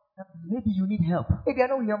 Maybe you need help.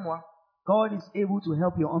 God is able to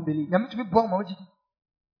help your unbelief. Do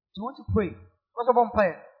you want to pray?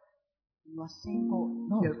 You are saying, God,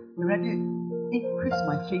 no, increase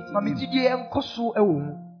my faith in you.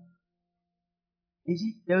 You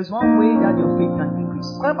see, there is one way that your faith can increase.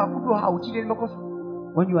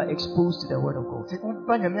 When you are exposed to the word of God.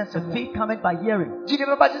 The faith cometh by hearing.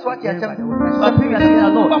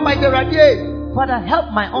 Father,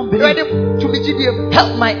 help my unbelief.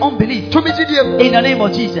 Help my unbelief. In the name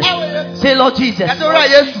of Jesus. Say, Lord Jesus,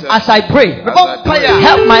 as I pray,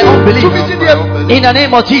 help my unbelief. In the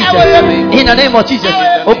name of Jesus. In the name of Jesus.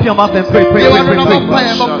 Open your mouth and pray. Pray.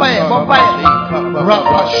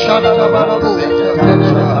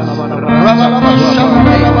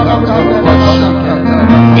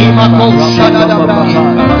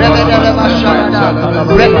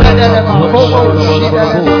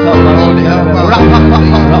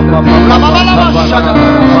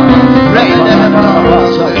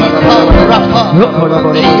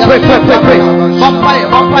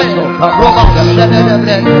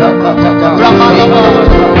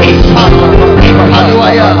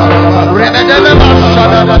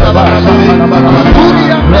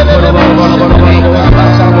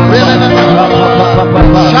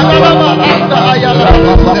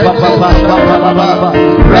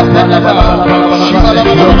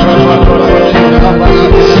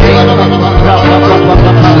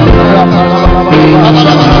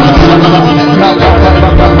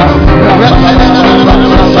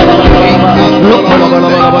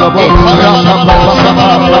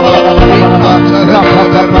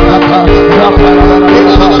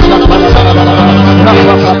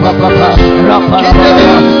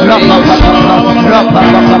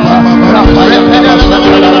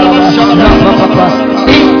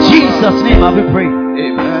 In Jesus' name I will pray.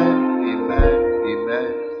 Amen.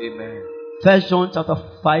 1 John chapter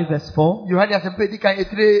 5 verse 4.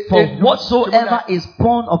 For whatsoever is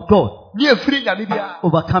born of God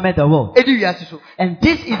overcometh the world. And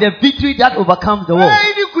this is the victory that overcomes the world,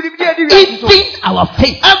 even our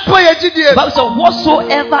faith. So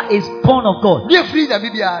whatsoever is born of God.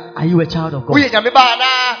 Are you a child of God?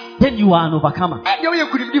 Then you are an overcomer.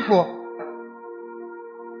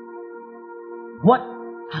 What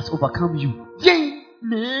has overcome you?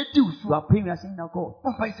 You are praying, you are saying, now God,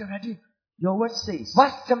 your word says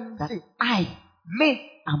that I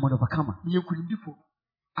am an overcomer.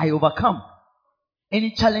 I overcome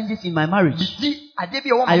any challenges in my marriage.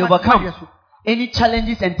 I overcome any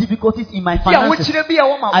challenges and difficulties in my finances.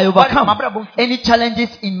 I overcome any challenges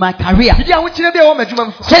in my career.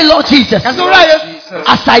 Say, Lord Jesus, as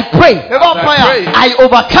I pray, I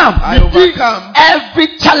overcome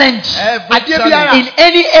every challenge in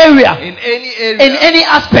any area, in any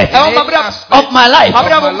aspect of my life.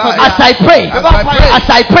 As I pray,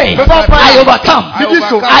 I overcome.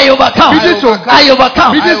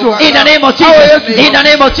 In the name of Jesus. In the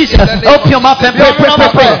name of Jesus. Open your mouth and pray.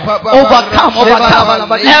 Overcome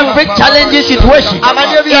every challenging situation in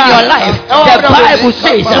your life. The Bible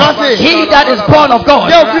says, he that is born of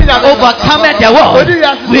God overcometh the world.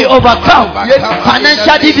 We overcome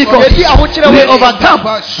financial difficulties. We overcome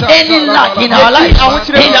any lack in our life.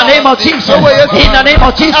 In the name of Jesus. In the name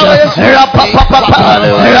of Jesus.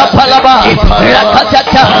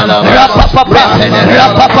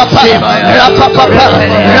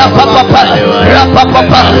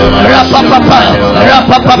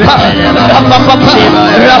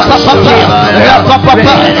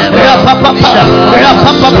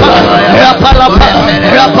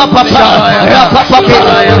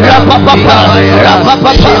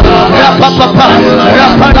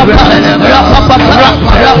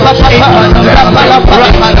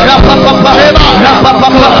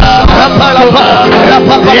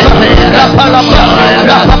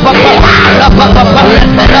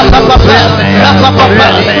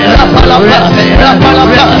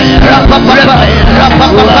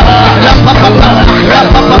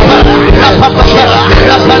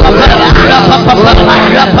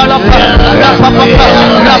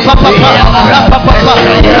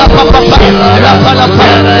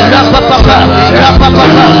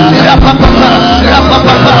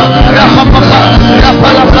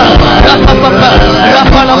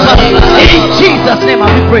 In Jesus' name I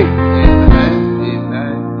pray.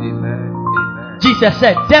 Jesus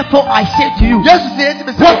said, therefore I say to you, Yes, say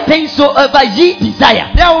it. what things soever ye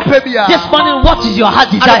desire. This morning, what is your heart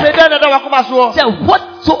desire? Say,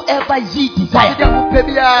 whatsoever ye desire.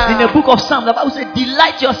 In the book of Psalms, the Bible says,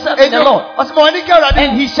 delight yourself in the Lord,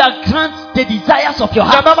 and he shall grant the desires of your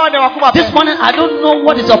heart. This morning, I don't know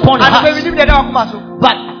what is upon your heart,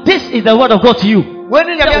 but this is the word of God to you.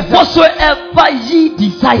 Whatsoever ye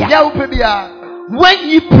desire, when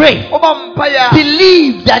ye pray,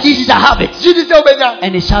 believe that ye shall have it,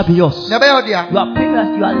 and it shall be yours. You are praying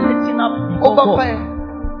that you are lifting up before God.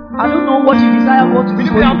 I don't know what you desire God to do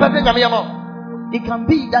for you. It can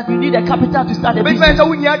be that you need a capital to start a business.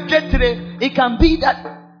 It can be that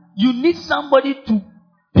you need somebody to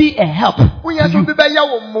be a help to you.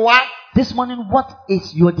 This morning, what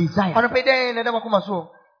is your desire?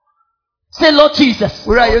 Say, Lord Jesus,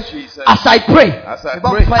 as I pray,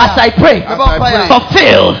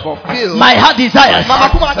 fulfill my heart desires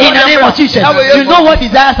in the name of Jesus. You know what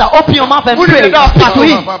desires are. Open your mouth and pray. Speak to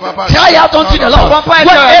him. Cry out unto the Lord.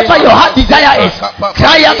 Whatever your heart desire is,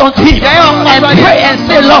 cry out unto him and pray and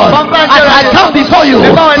say, Lord, as I come before you,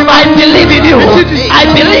 I believe in you. I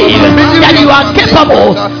believe that you are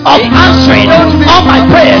capable of answering all my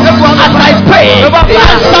prayers. As I pray,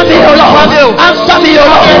 answer me, O Lord. Answer me, O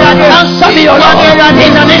Lord. Answer me, O Lord,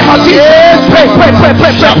 in the name of Jesus. Pray.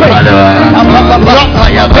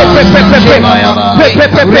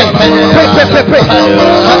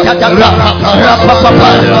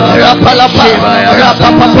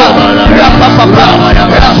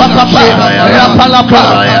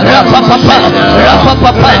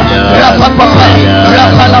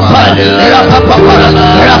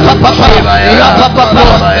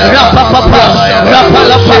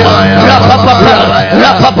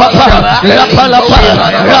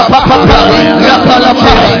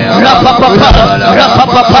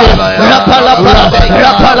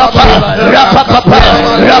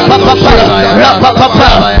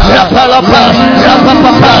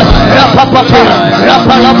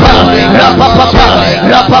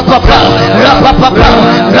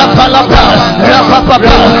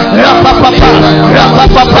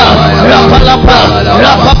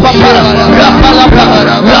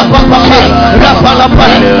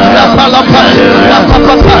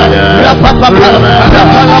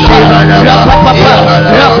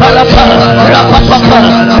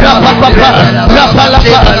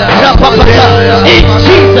 In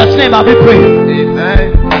Jesus' name I will pray.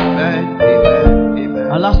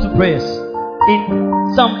 Amen. Our last two prayers.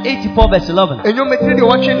 In Psalm 84 verse 11. The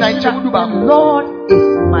Lord is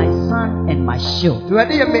my sun and my shield. You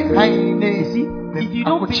see, if you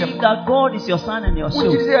don't believe that God is your sun and your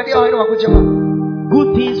shield,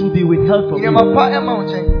 good things will be withheld from you.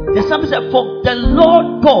 The psalmist said, for the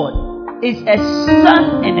Lord God is a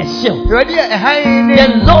sun and a shield. The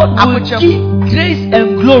Lord will give grace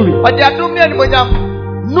and glory.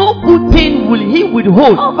 No good thing will he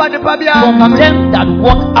withhold from them that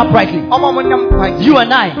walk uprightly. You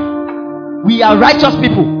and I, we are righteous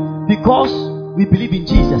people because we believe in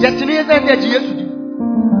Jesus.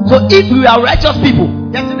 So if we are righteous people,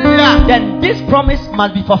 then this promise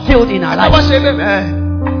must be fulfilled in our lives.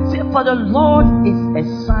 Say, for the Lord is a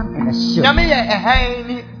sun and a shield.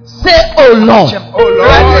 Say, oh Lord,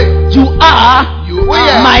 you are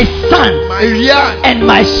my sun and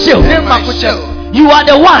my shield. You are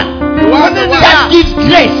the one that gives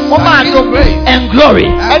grace and glory.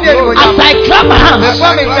 As I clap my hands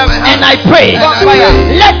and I pray,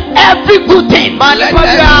 let every good thing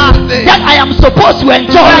that I am supposed to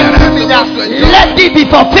enjoy, let it be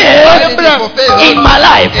fulfilled in my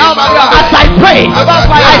life. As I pray,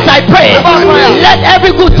 let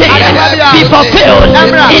every good thing be fulfilled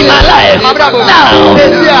in my life. Now.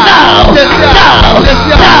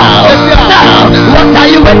 What are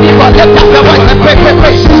you waiting for? Lift up your voice and pray.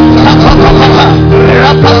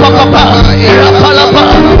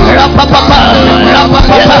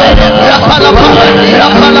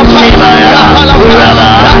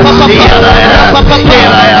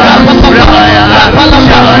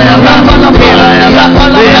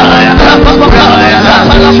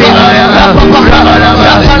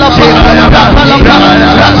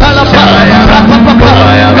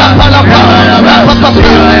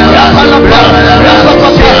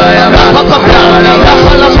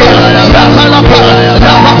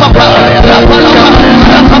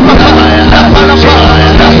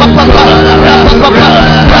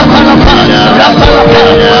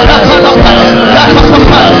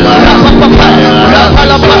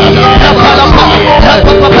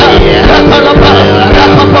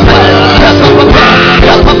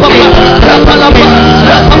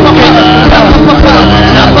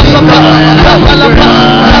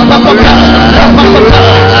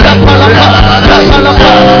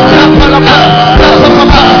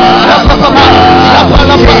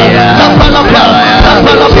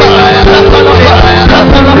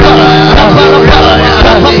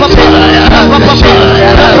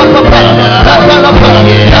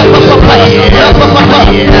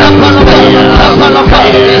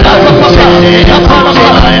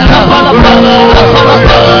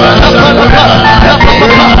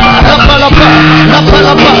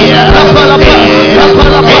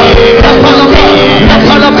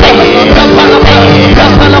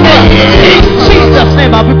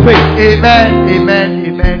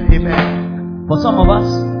 For some of us,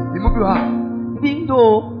 Emu bi ha. even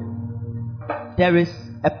though there is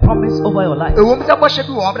a promise over your life, Ewo mi sɛ bɔhyɛ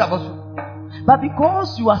bi wɔ ɔbɛda bɔ so. but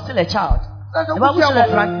because you are still a child, the Bible says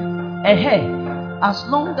that a hair, as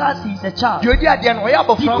long as he is a child, Deɛ odi adeɛ no ɔyɛ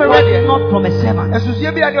abɔfra different adeɛ. not from a servant.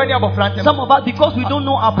 Ɛsusue bi adeɛ ɔne abɔfra ntɛm. Some of us, because we don't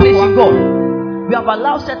know our place in God, we have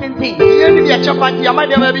allowed certain things Yɛn ni deɛ kyɛ fa nti ama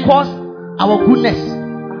deɛ bi. cause our goodness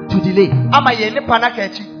to delay. Ama yɛn nipa n'aka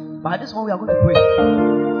akyi. But this one we are going to pray.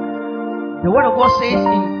 The word of God says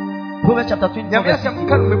in Proverbs chapter 20, Nyame asɛm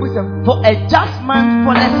ka no mebu sɛm. for a just man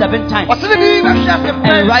falleth 7 times Ɔsene bi bɛhwɛ asɛm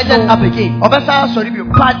and riseth up again, ɔbɛsa asɔre bio.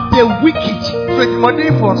 but the wicked So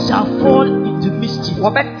etimodenfoɔ no shall fall into mischief.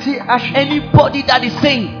 wɔbɛte ahwe. Anybody that is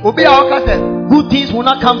saying Obi a ɔka sɛ good things will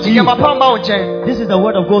not come to you, nneɛma pa mma wo nkyɛn. this is the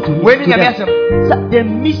word of God to you. Wei ni To nyame them. asɛm. So the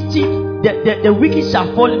mischief, the wicked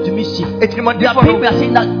shall fall into mischief. There are Etimodenfoɔ people no are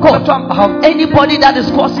saying that God, ɔbɛtɔ ahaw. anybody that is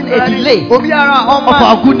causing a delay Obiara a of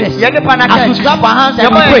our ɔma goodness, yɛn nipa n'aka as we akyi. clap our hands and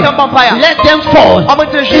we Yɛbɔ pray, yɛn nsɛm bɔ mpaeɛ. let them fall Ɔmo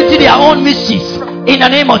te hwe. into their own mischiefs in the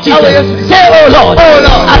name of Jesus. Yes. Say, oh Lord, Oh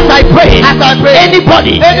Lord. as I pray,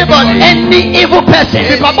 Anybody. any evil person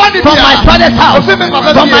The papa ni from tia. my father's house, Ofi mi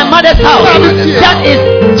papa from tia. my mother's house, Ofi mi tia. that is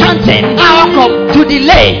chanting to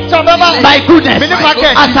delay Sɛ ɔbɛma my goodness, Me nipa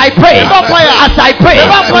kɛ. as I pray, Mebɔ mpaeɛ. as I pray,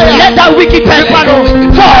 Mebɔ mpaeɛ. let that wicked person Nipa no.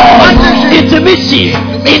 fall Ɔte into mischief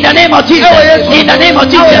in the name of Jesus. Ɛwɔ Yesu. In the name of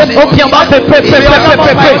Ɛwɔ Jesus, Yesu. open your mouth and pray, pray, pray, pray,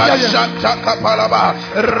 pray, pray.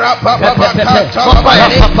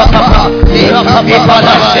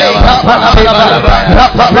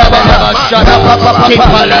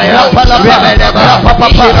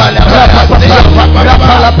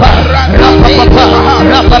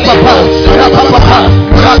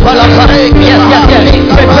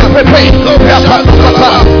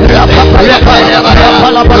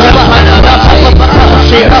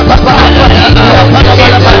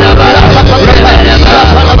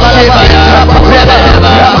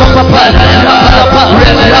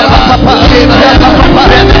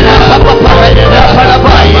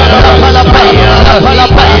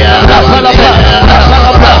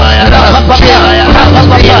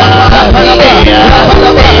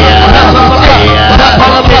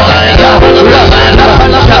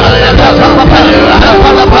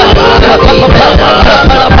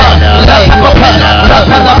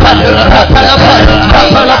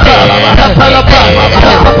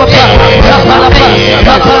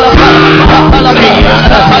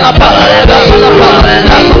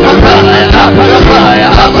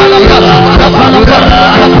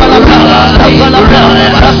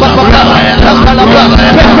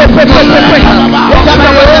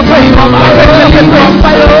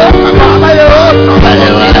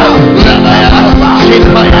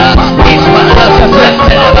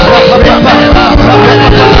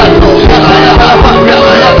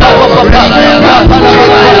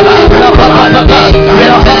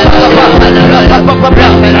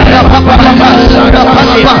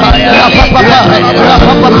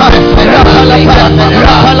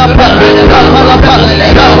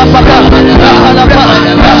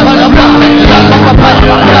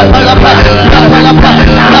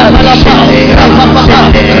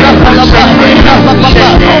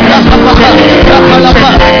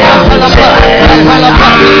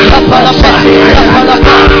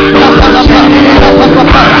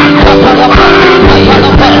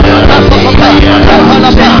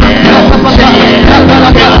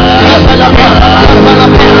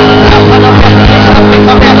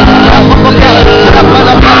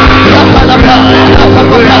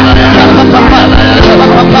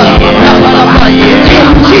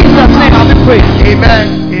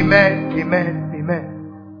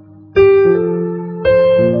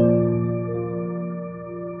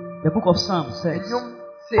 The book of Psalms says,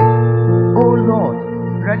 "Oh Lord,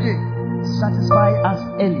 satisfy us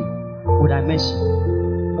early with thy mercy."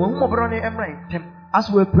 As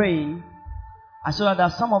we're praying, I saw that there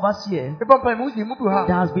are some of us here,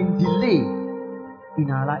 there has been delay in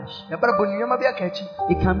our lives.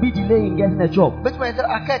 It can be delay in getting a job.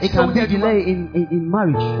 It can be delay in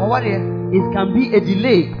marriage. It can be a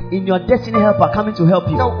delay in your destiny helper coming to help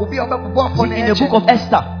you. See, in the book of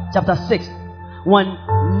Esther, chapter 6, when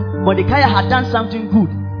Mordecai had done something good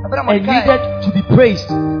and needed to be praised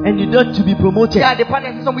and needed to be promoted,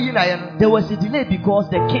 there was a delay because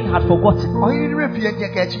the king had forgotten.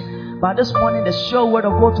 But this morning, the sure word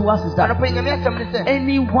of God to us is that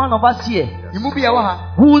any one of us here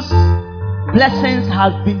whose blessings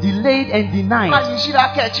has been delayed and denied,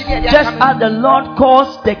 just as the Lord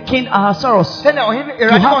caused the king Ahasuerus to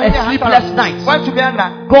have a sleepless night,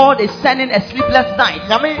 God is sending a sleepless night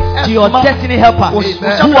to your destiny helpers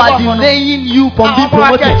who are delaying you from being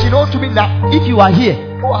promoted. If you are here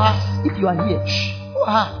If you are here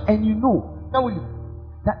and you know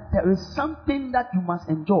that there is something that you must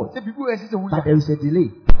enjoy, but there is a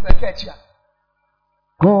delay,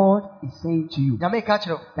 God is saying to you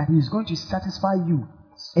that He is going to satisfy you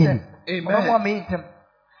early. Amen.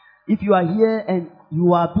 If you are here and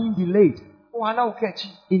you are being delayed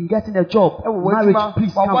in getting a job, marriage,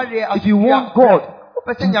 please come. If you want God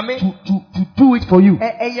to do it for you,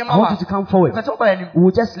 I want you to come forward. We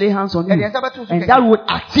will just lay hands on you, and that will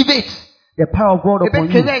activate the power of God upon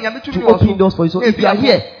you to open doors for you. So if you are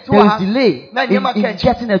here, there is delay in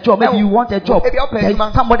getting a job. Maybe you want a job,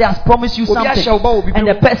 somebody has promised you something, and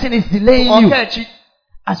the person is delaying you.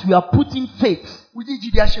 As we are putting faith,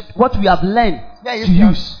 what we have learned to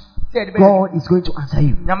use, God is going to answer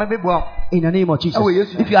you in the name of Jesus.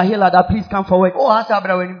 If you are here like that, please come forward.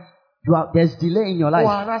 There's delay in your life. You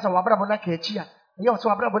are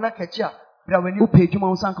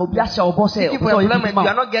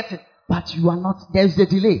not getting. But you are not. There's a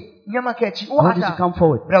delay. I want you to come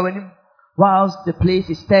forward. Whilst the place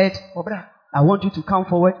is stirred, I want you to come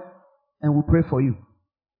forward and we'll pray for you.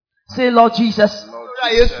 Say, Lord Jesus,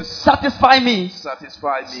 satisfy me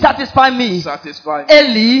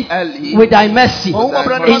early with thy mercy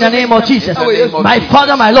in the name of Jesus. My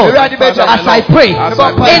Father, my Lord, as I pray,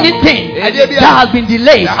 anything that has been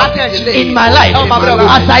delayed in my life,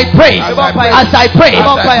 as I pray,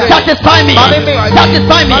 satisfy me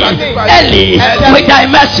early with thy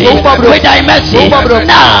mercy,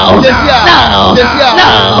 now.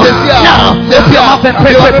 Lift your mouth and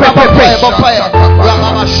pray.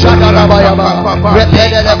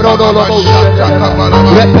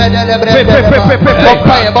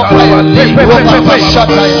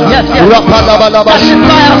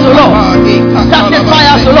 Satisfy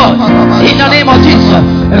us, Lord, in the name of Jesus.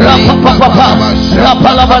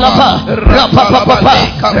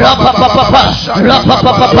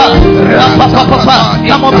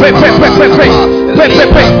 Come on, pray.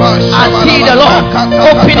 I see the Lord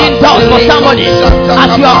opening doors for somebody.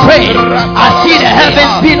 As you are praying, I see the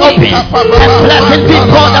heavens being opened and blessings being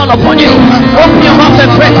poured down upon you. Open your mouth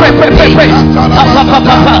and pray.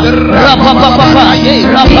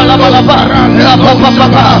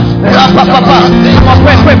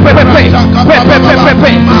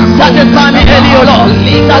 Satisfy me early, O Lord.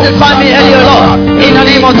 In the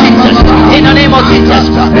name of Jesus.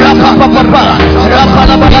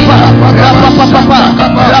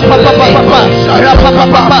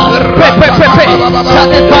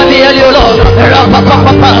 Satisfy me early, O Lord.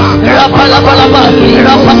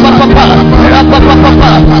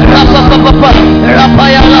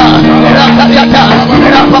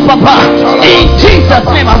 In Jesus'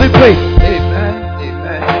 name I will pray. Amen.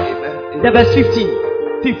 The verse 15.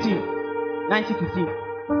 19:15.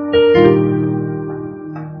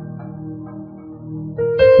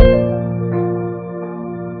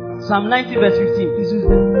 Psalm 90 verse 15. Please use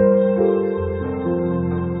them.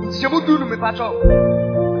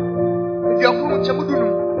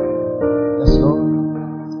 Yes, Lord.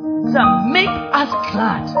 So make us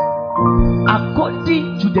glad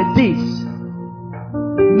according to the days.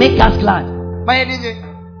 Make us glad.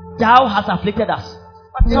 Thou hast afflicted us.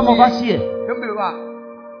 Some of us here,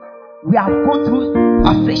 we have gone through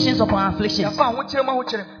afflictions upon afflictions,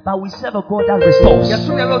 but we serve a God that restores.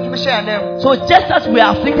 So just as we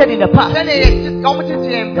are afflicted in the past,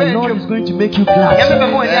 the Lord is going to make you glad.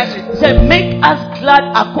 He said, make us glad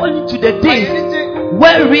according to the days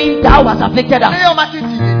wherein thou hast afflicted us.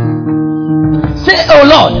 Say, oh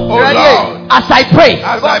Lord, as I pray,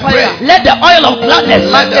 let the oil of gladness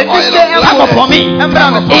come upon me.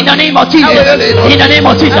 In the name of Jesus.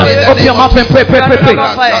 Open your mouth and pray. The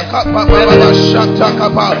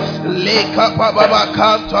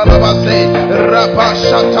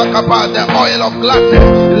oil of gladness.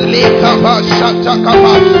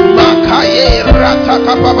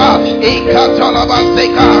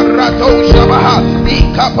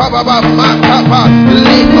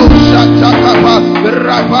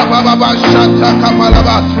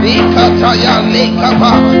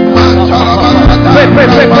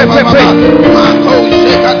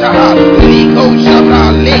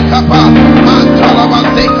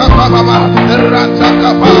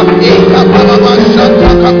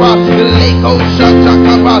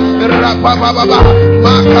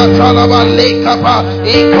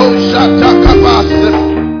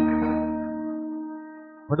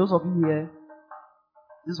 For those of you here,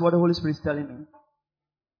 this is what the Holy Spirit is telling me.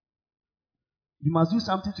 You must do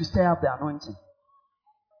something to stir up the anointing.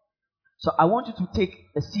 So I want you to take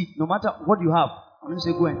a seed, no matter what you have. I'm going to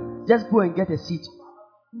say go and get a seed.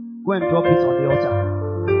 Go and drop it on the altar.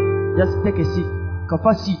 Just take a seed.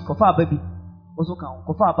 Kofa seed, kofa baby. also can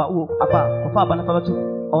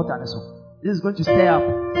altar. This is going to stir up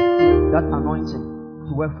that anointing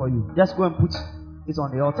to work for you. Just go and put it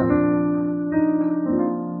on the altar.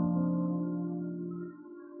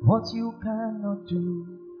 What you cannot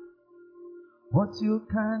do, what you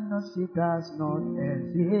cannot see does not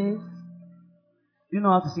exist. You know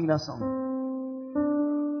how to sing that song?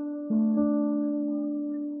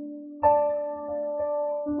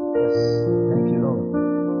 Yes. Thank you, Lord. In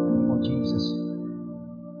the name of Jesus.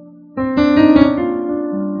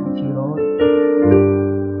 Thank you, Lord.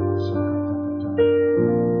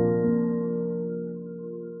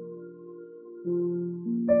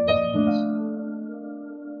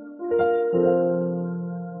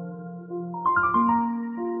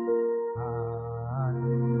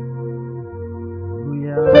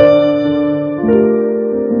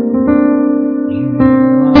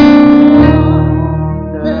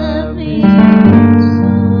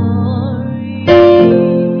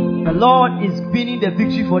 The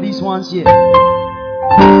victory for these ones here.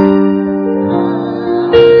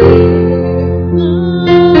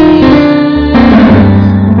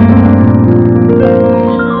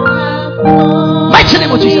 Mighty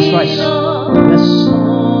name of Jesus Christ. Yes.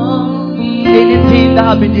 Anything that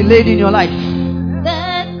has been delayed in your life, in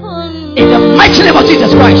the mighty name of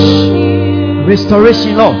Jesus Christ,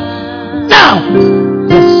 restoration, Lord. Now,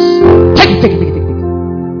 yes, take it.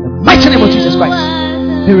 The mighty name of Jesus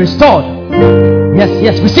Christ, be restored.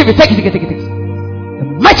 Yes, receive it. Take it. The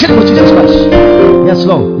mighty name of Jesus Christ. Yes,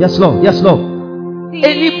 Lord.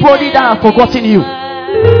 Anybody that has forgotten you,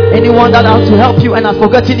 anyone that has to help you and has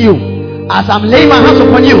forgotten you, as I'm laying my hands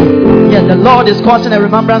upon you, yes, the Lord is causing a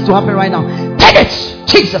remembrance to happen right now. Take it,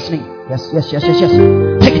 Jesus' name. Yes.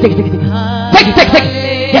 Take it. Take it.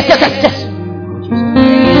 Yes.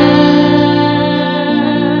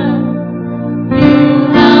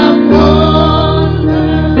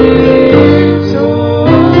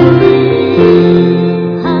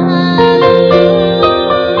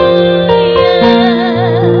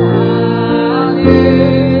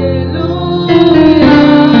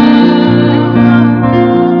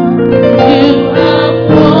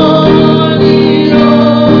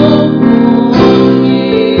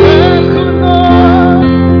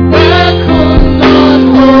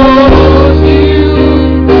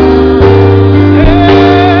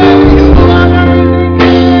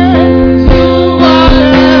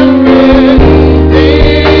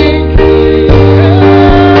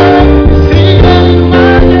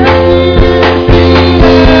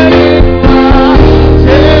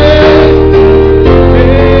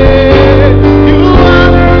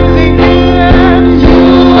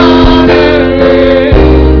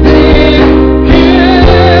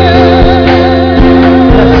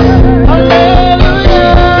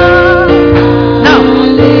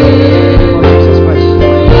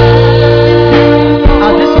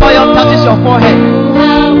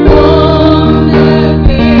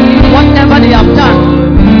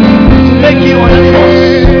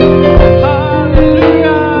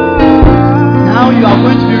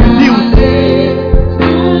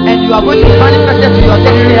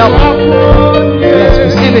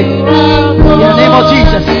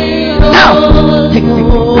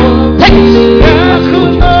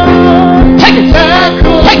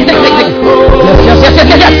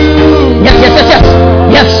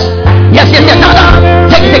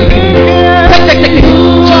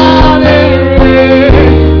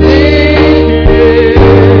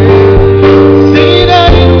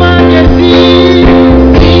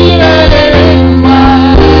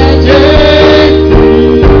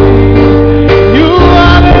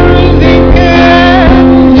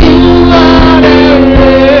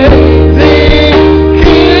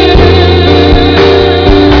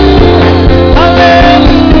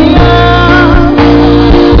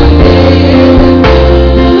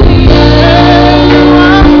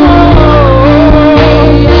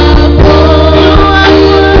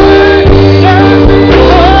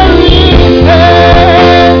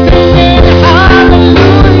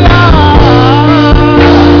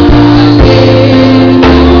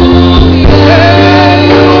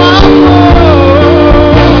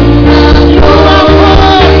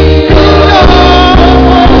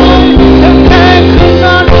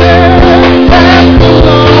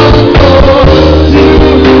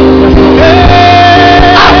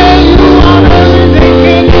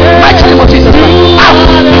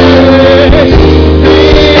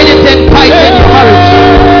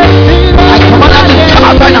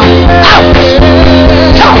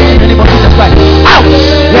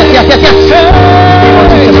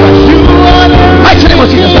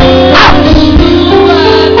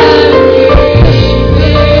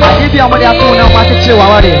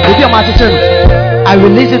 I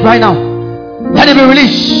release it right now. Let it be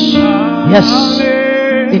released. Yes.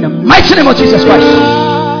 In the mighty name of Jesus Christ.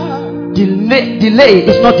 Delay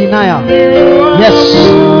is not denial. Yes.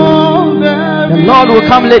 The Lord will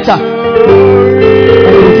come later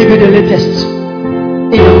and will give you the latest.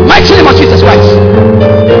 In the mighty name of Jesus Christ.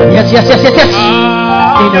 Yes.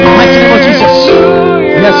 In the mighty name of Jesus.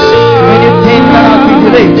 Yes. Anything that has been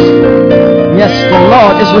delayed. Yes, the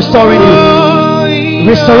Lord is restoring you.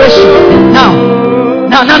 Restoration. Now.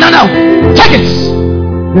 Take it.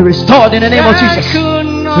 Be restored in the name of Jesus. Be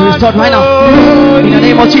restored right now. In the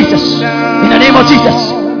name of Jesus. In the name of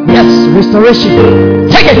Jesus. Yes, restoration.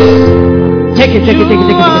 Take it. Take it.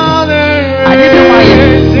 I need your fire.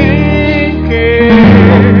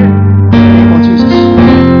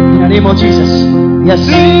 In the name of Jesus. Yes.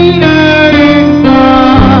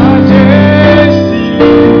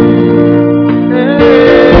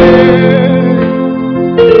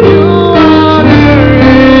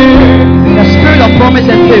 Promise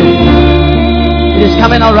and fail. It is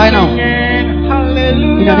coming out right now.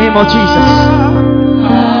 In the name of Jesus.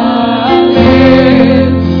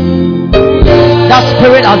 That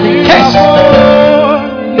spirit has been cursed.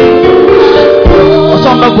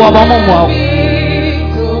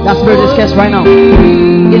 That spirit is cursed right now.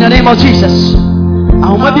 In the name of Jesus.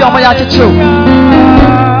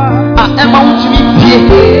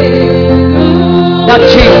 That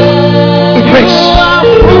chain, it breaks.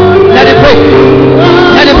 Let it break.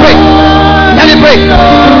 Let it break. Let it break.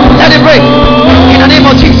 Let it break. In the name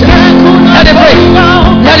of Jesus. Let it break.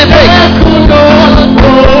 Let it break.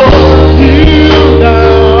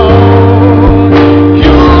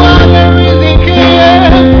 You are the risen King.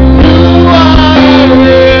 You are the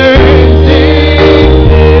risen King.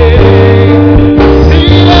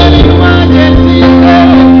 Seated in majesty.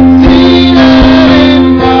 Seated in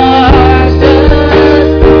majesty.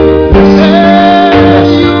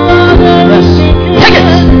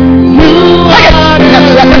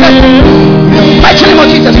 Mighty name of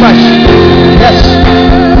Jesus Christ. Yes.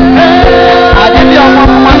 I give you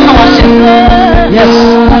one worship. Yes.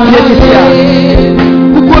 Yes, it's here.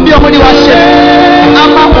 Who could be a money worship? Now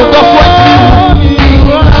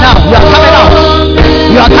you are coming out.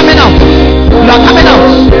 You are coming out. You are coming out.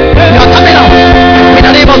 You are coming out. In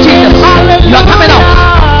the name of Jesus. You are coming out.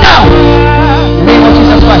 Now. In the name of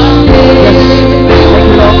Jesus Christ. Yes. Thank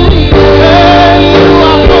you, Lord.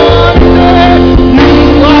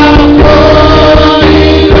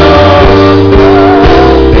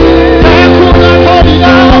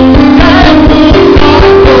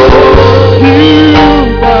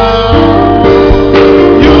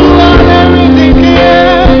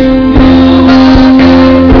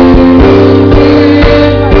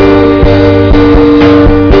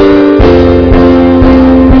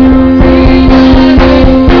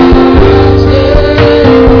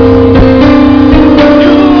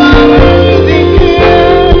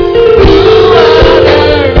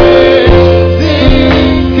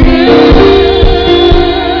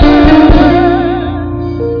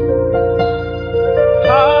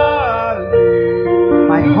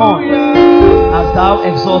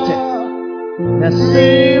 Exalted. Yes.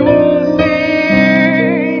 We will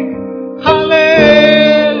sing hallelujah.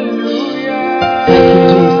 Thank you,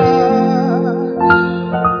 Jesus.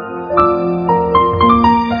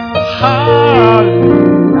 Hallelujah.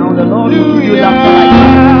 Now the Lord will give you laughter like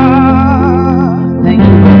that. Thank you,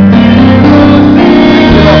 Lord.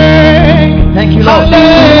 Thank you, Lord.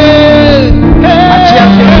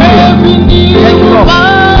 Thank you, Lord.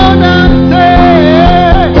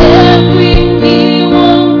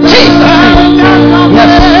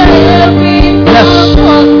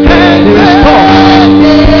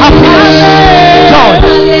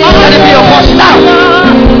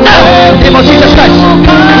 Jesus Christ.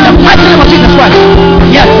 In the mighty name of Jesus Christ.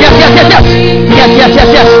 Yes. The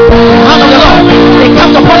hand of the Lord. It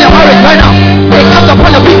comes upon your marriage right now. It comes upon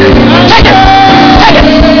your business. Take it. Yes.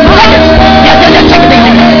 Take it.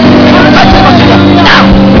 In the mighty name of Jesus. Now.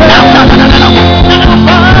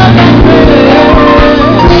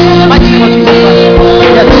 Mighty name of Jesus Christ.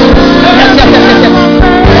 Yes.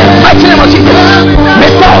 Mighty name of Jesus.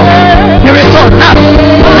 Restore. Be restored now.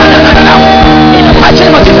 In the mighty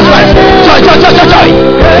name of Jesus Christ. Joy.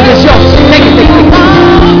 It is yours. Take it.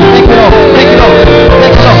 Thank you, Lord.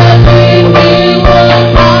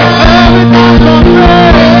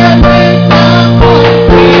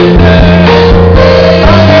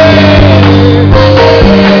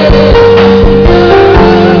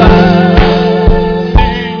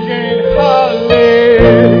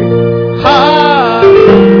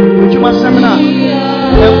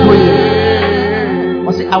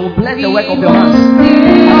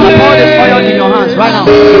 right now.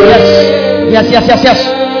 Yes.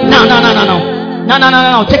 No.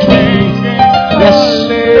 Take it easy. Yes.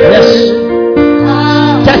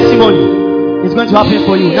 Testimony is going to happen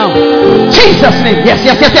for you now. Jesus' name. Yes.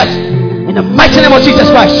 In the mighty name of Jesus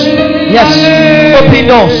Christ. Yes. Open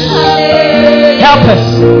doors. Helpers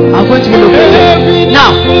are going to be located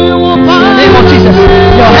now. In the name of Jesus.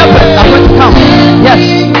 Your helpers are going to come. Yes.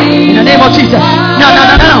 In the name of Jesus. No.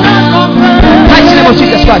 Mighty name of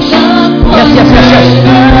Jesus Christ. Yes.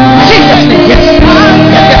 Jesus' name. Yes.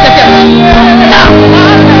 Now.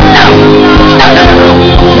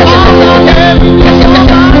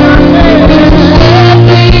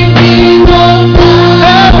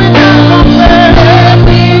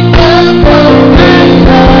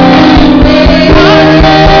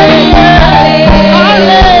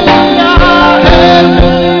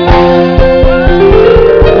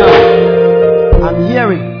 I'm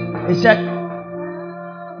hearing. He said,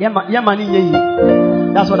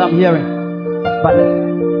 that's what I'm hearing. But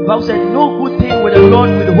the Bible said, no good thing will the Lord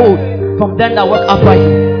withhold from them that work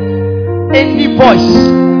uprightly. Any voice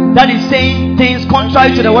that is saying things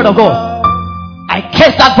contrary to the word of God, I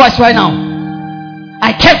curse that voice right now.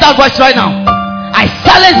 I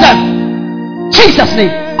silence them. Jesus'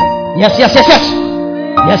 name. Yes. In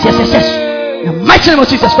the mighty name of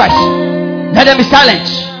Jesus Christ. Let them be silent.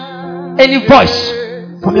 Any voice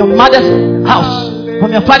from your mother's house,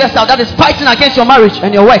 from your father's house that is fighting against your marriage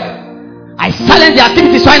and your work, I silence their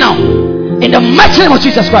activities right now. In the mighty name of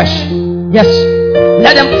Jesus Christ. Yes.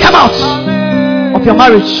 Let them come out of your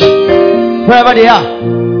marriage. Wherever they are.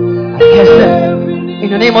 I curse them. In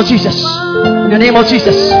the name of Jesus. In the name of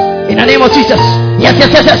Jesus. Yes.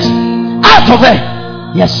 Out of there.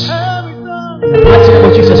 Yes. In the mighty name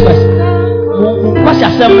of Jesus Christ. It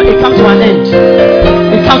comes to an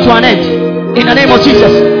end. In the name of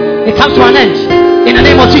Jesus. It comes to an end. In the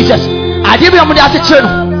name of Jesus. I give you a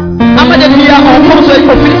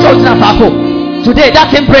today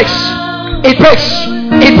that thing breaks. It breaks.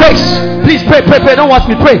 Please pray. Don't watch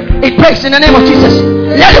me pray. It breaks in the name of Jesus.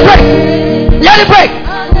 Let it break.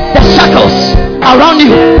 The shackles around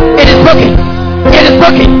you. It is broken.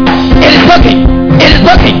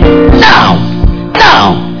 Now.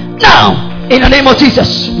 In the name of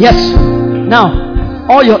Jesus. Yes. Now,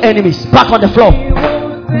 all your enemies back on the floor.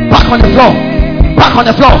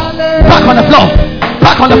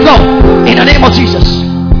 In the name of Jesus.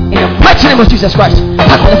 In the mighty name of Jesus Christ.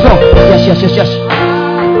 Back on the floor. Yes.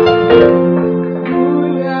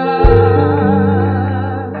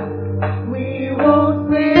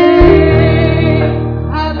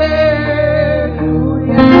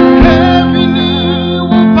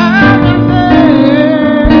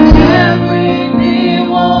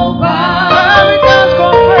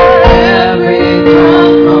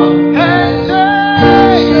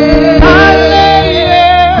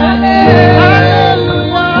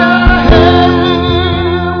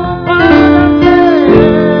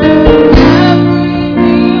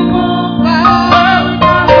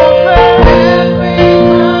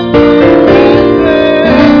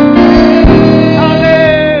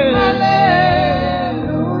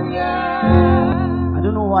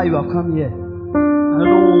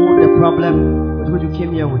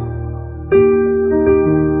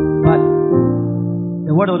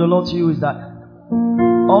 To you is that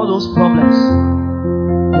all those problems,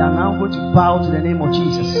 they are now going to bow to the name of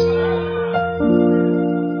Jesus.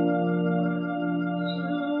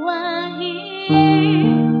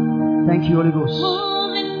 Thank you, Holy Ghost.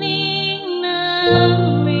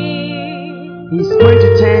 He's going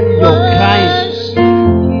to turn your crying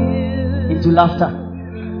into laughter.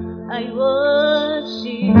 I worship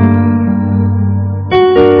you.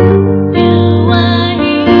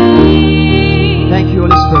 Thank you,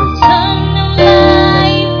 Holy Spirit.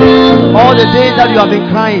 All the days that you have been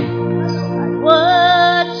crying,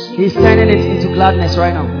 He's turning it into gladness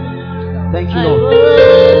right now. Thank you, Lord.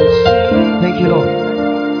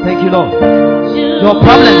 Your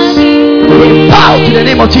problems, they bow to the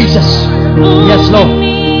name of Jesus. Yes, Lord.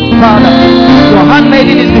 Father, your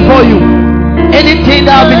handmaiden is before you. Anything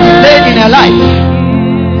that has been delayed in her life,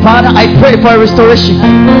 Father, I pray for a restoration.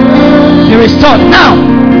 Be restored now.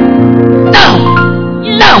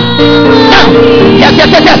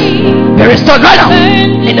 Yes. Be restored right now.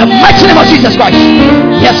 In the mighty name of Jesus Christ.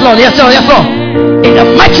 Yes, Lord. In the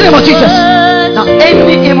mighty name of Jesus. Now,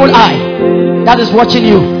 any evil eye that is watching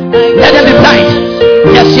you, let them be blind.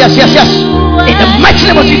 Yes. In the mighty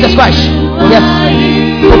name of Jesus Christ. Yes.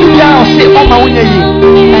 And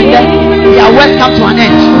then their work come to an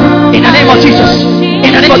end. In the name of Jesus.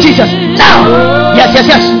 Now. Yes.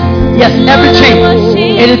 Every chain,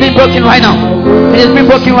 it is being broken right now.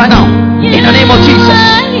 In the name of Jesus.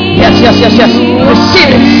 Yes.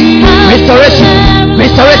 Receive it. Restoration.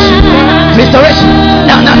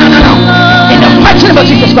 No. In the mighty name of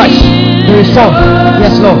Jesus Christ. Restore.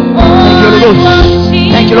 Yes, Lord. Thank you, Holy Ghost.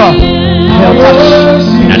 Thank you, Lord. For your touch.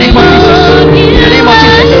 In the name of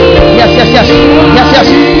Jesus. Yes.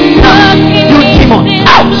 Now, you demon.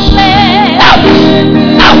 Out.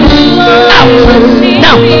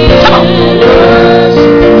 Now, come on.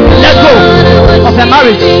 Let go of a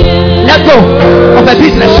marriage. Let go of a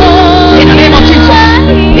business. In the name of Jesus.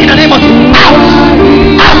 In the name of Jesus. Out.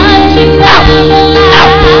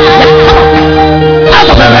 Yes, come on. Out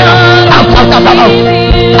of it right now.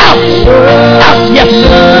 Out. Yes. In the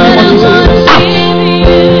name of Jesus. Out.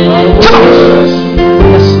 Come on.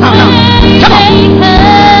 Yes. Now. Come on.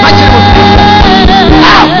 Mighty name of Jesus.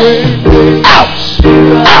 Out.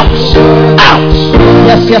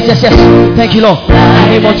 Yes. Thank you, Lord. In the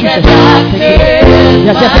name of Jesus. Thank you.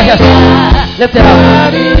 Yes. Lift it up.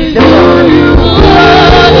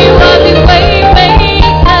 Lord, you are the way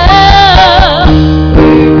maker.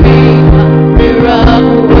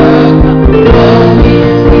 Miracle worker.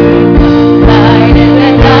 Light in the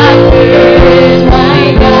darkness, my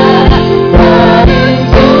God.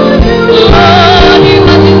 Lord, you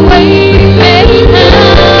are the way maker.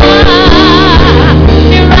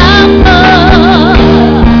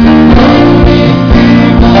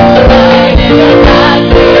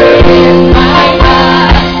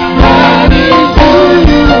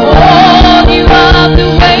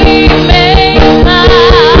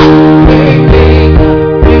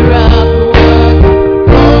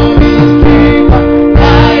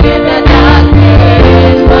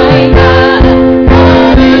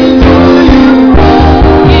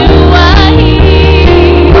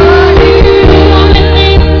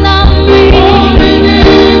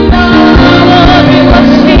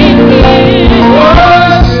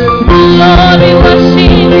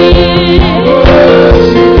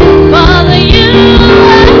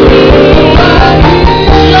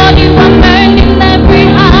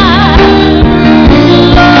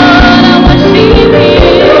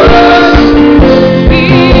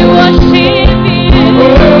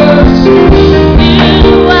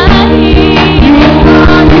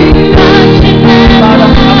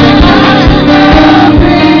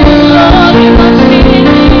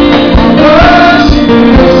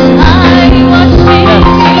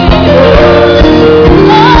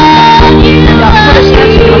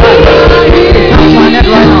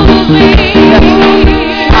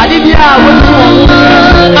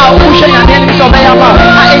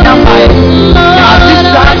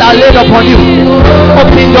 Upon you,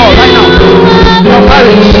 open door right now. Your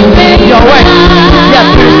marriage, your work, yes,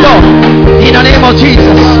 restore in the name of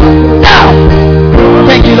Jesus. Now,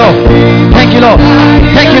 thank you, Lord. Yes.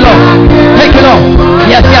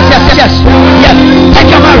 Take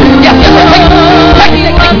your marriage. Yes.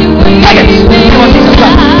 Take it. In the name of Jesus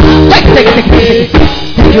Christ. Take it.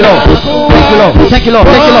 Thank you, Lord.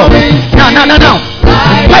 Now.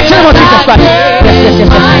 Right name of Jesus Christ. Yes.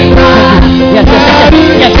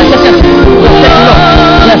 Yes. Thank you, Lord.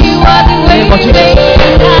 Yes. Name of Jesus.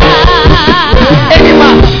 Any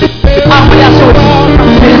man, after their soul,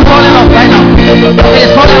 it is falling off right now. In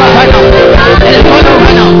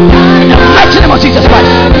the mighty name of Jesus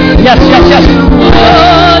Christ. Yes.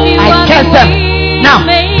 I cast them. Now,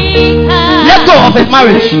 let go of his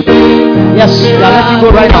marriage. Yes, they are letting go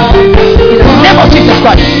right now. In the name of Jesus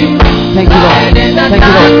Christ. Thank you, Lord.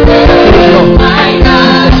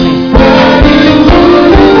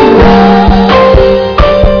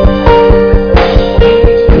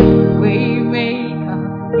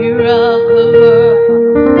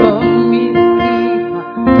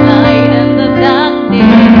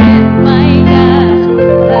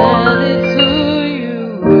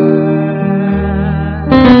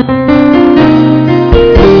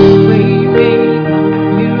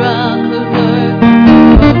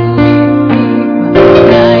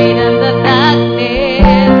 Light and the darkness.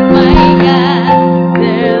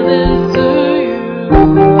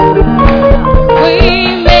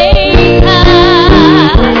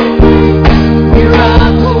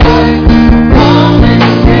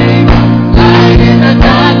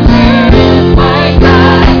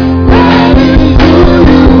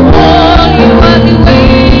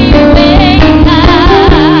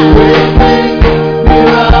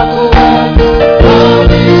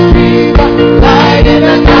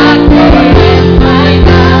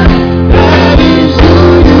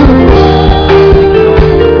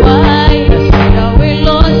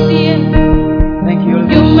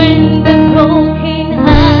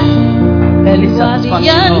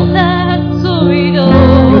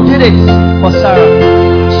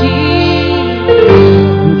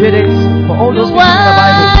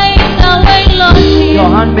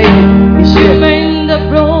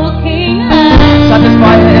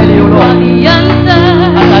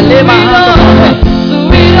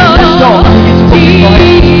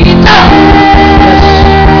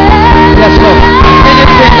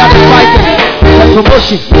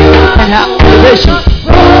 situation,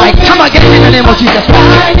 I come against it in the name of Jesus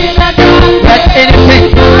Christ. Let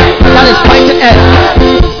anything that is fighting us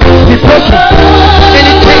be broken.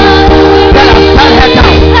 Anything that has tied her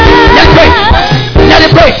down, let it break. Let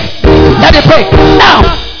it break. Let it break. Now.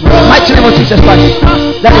 Mighty name of Jesus Christ.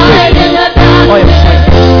 Let it break. Oh, yes.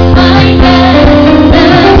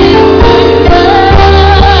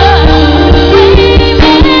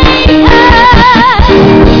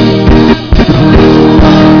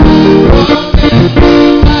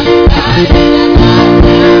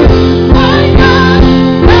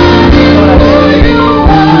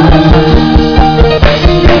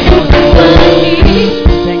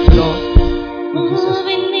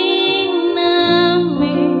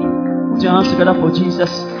 Together for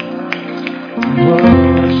Jesus.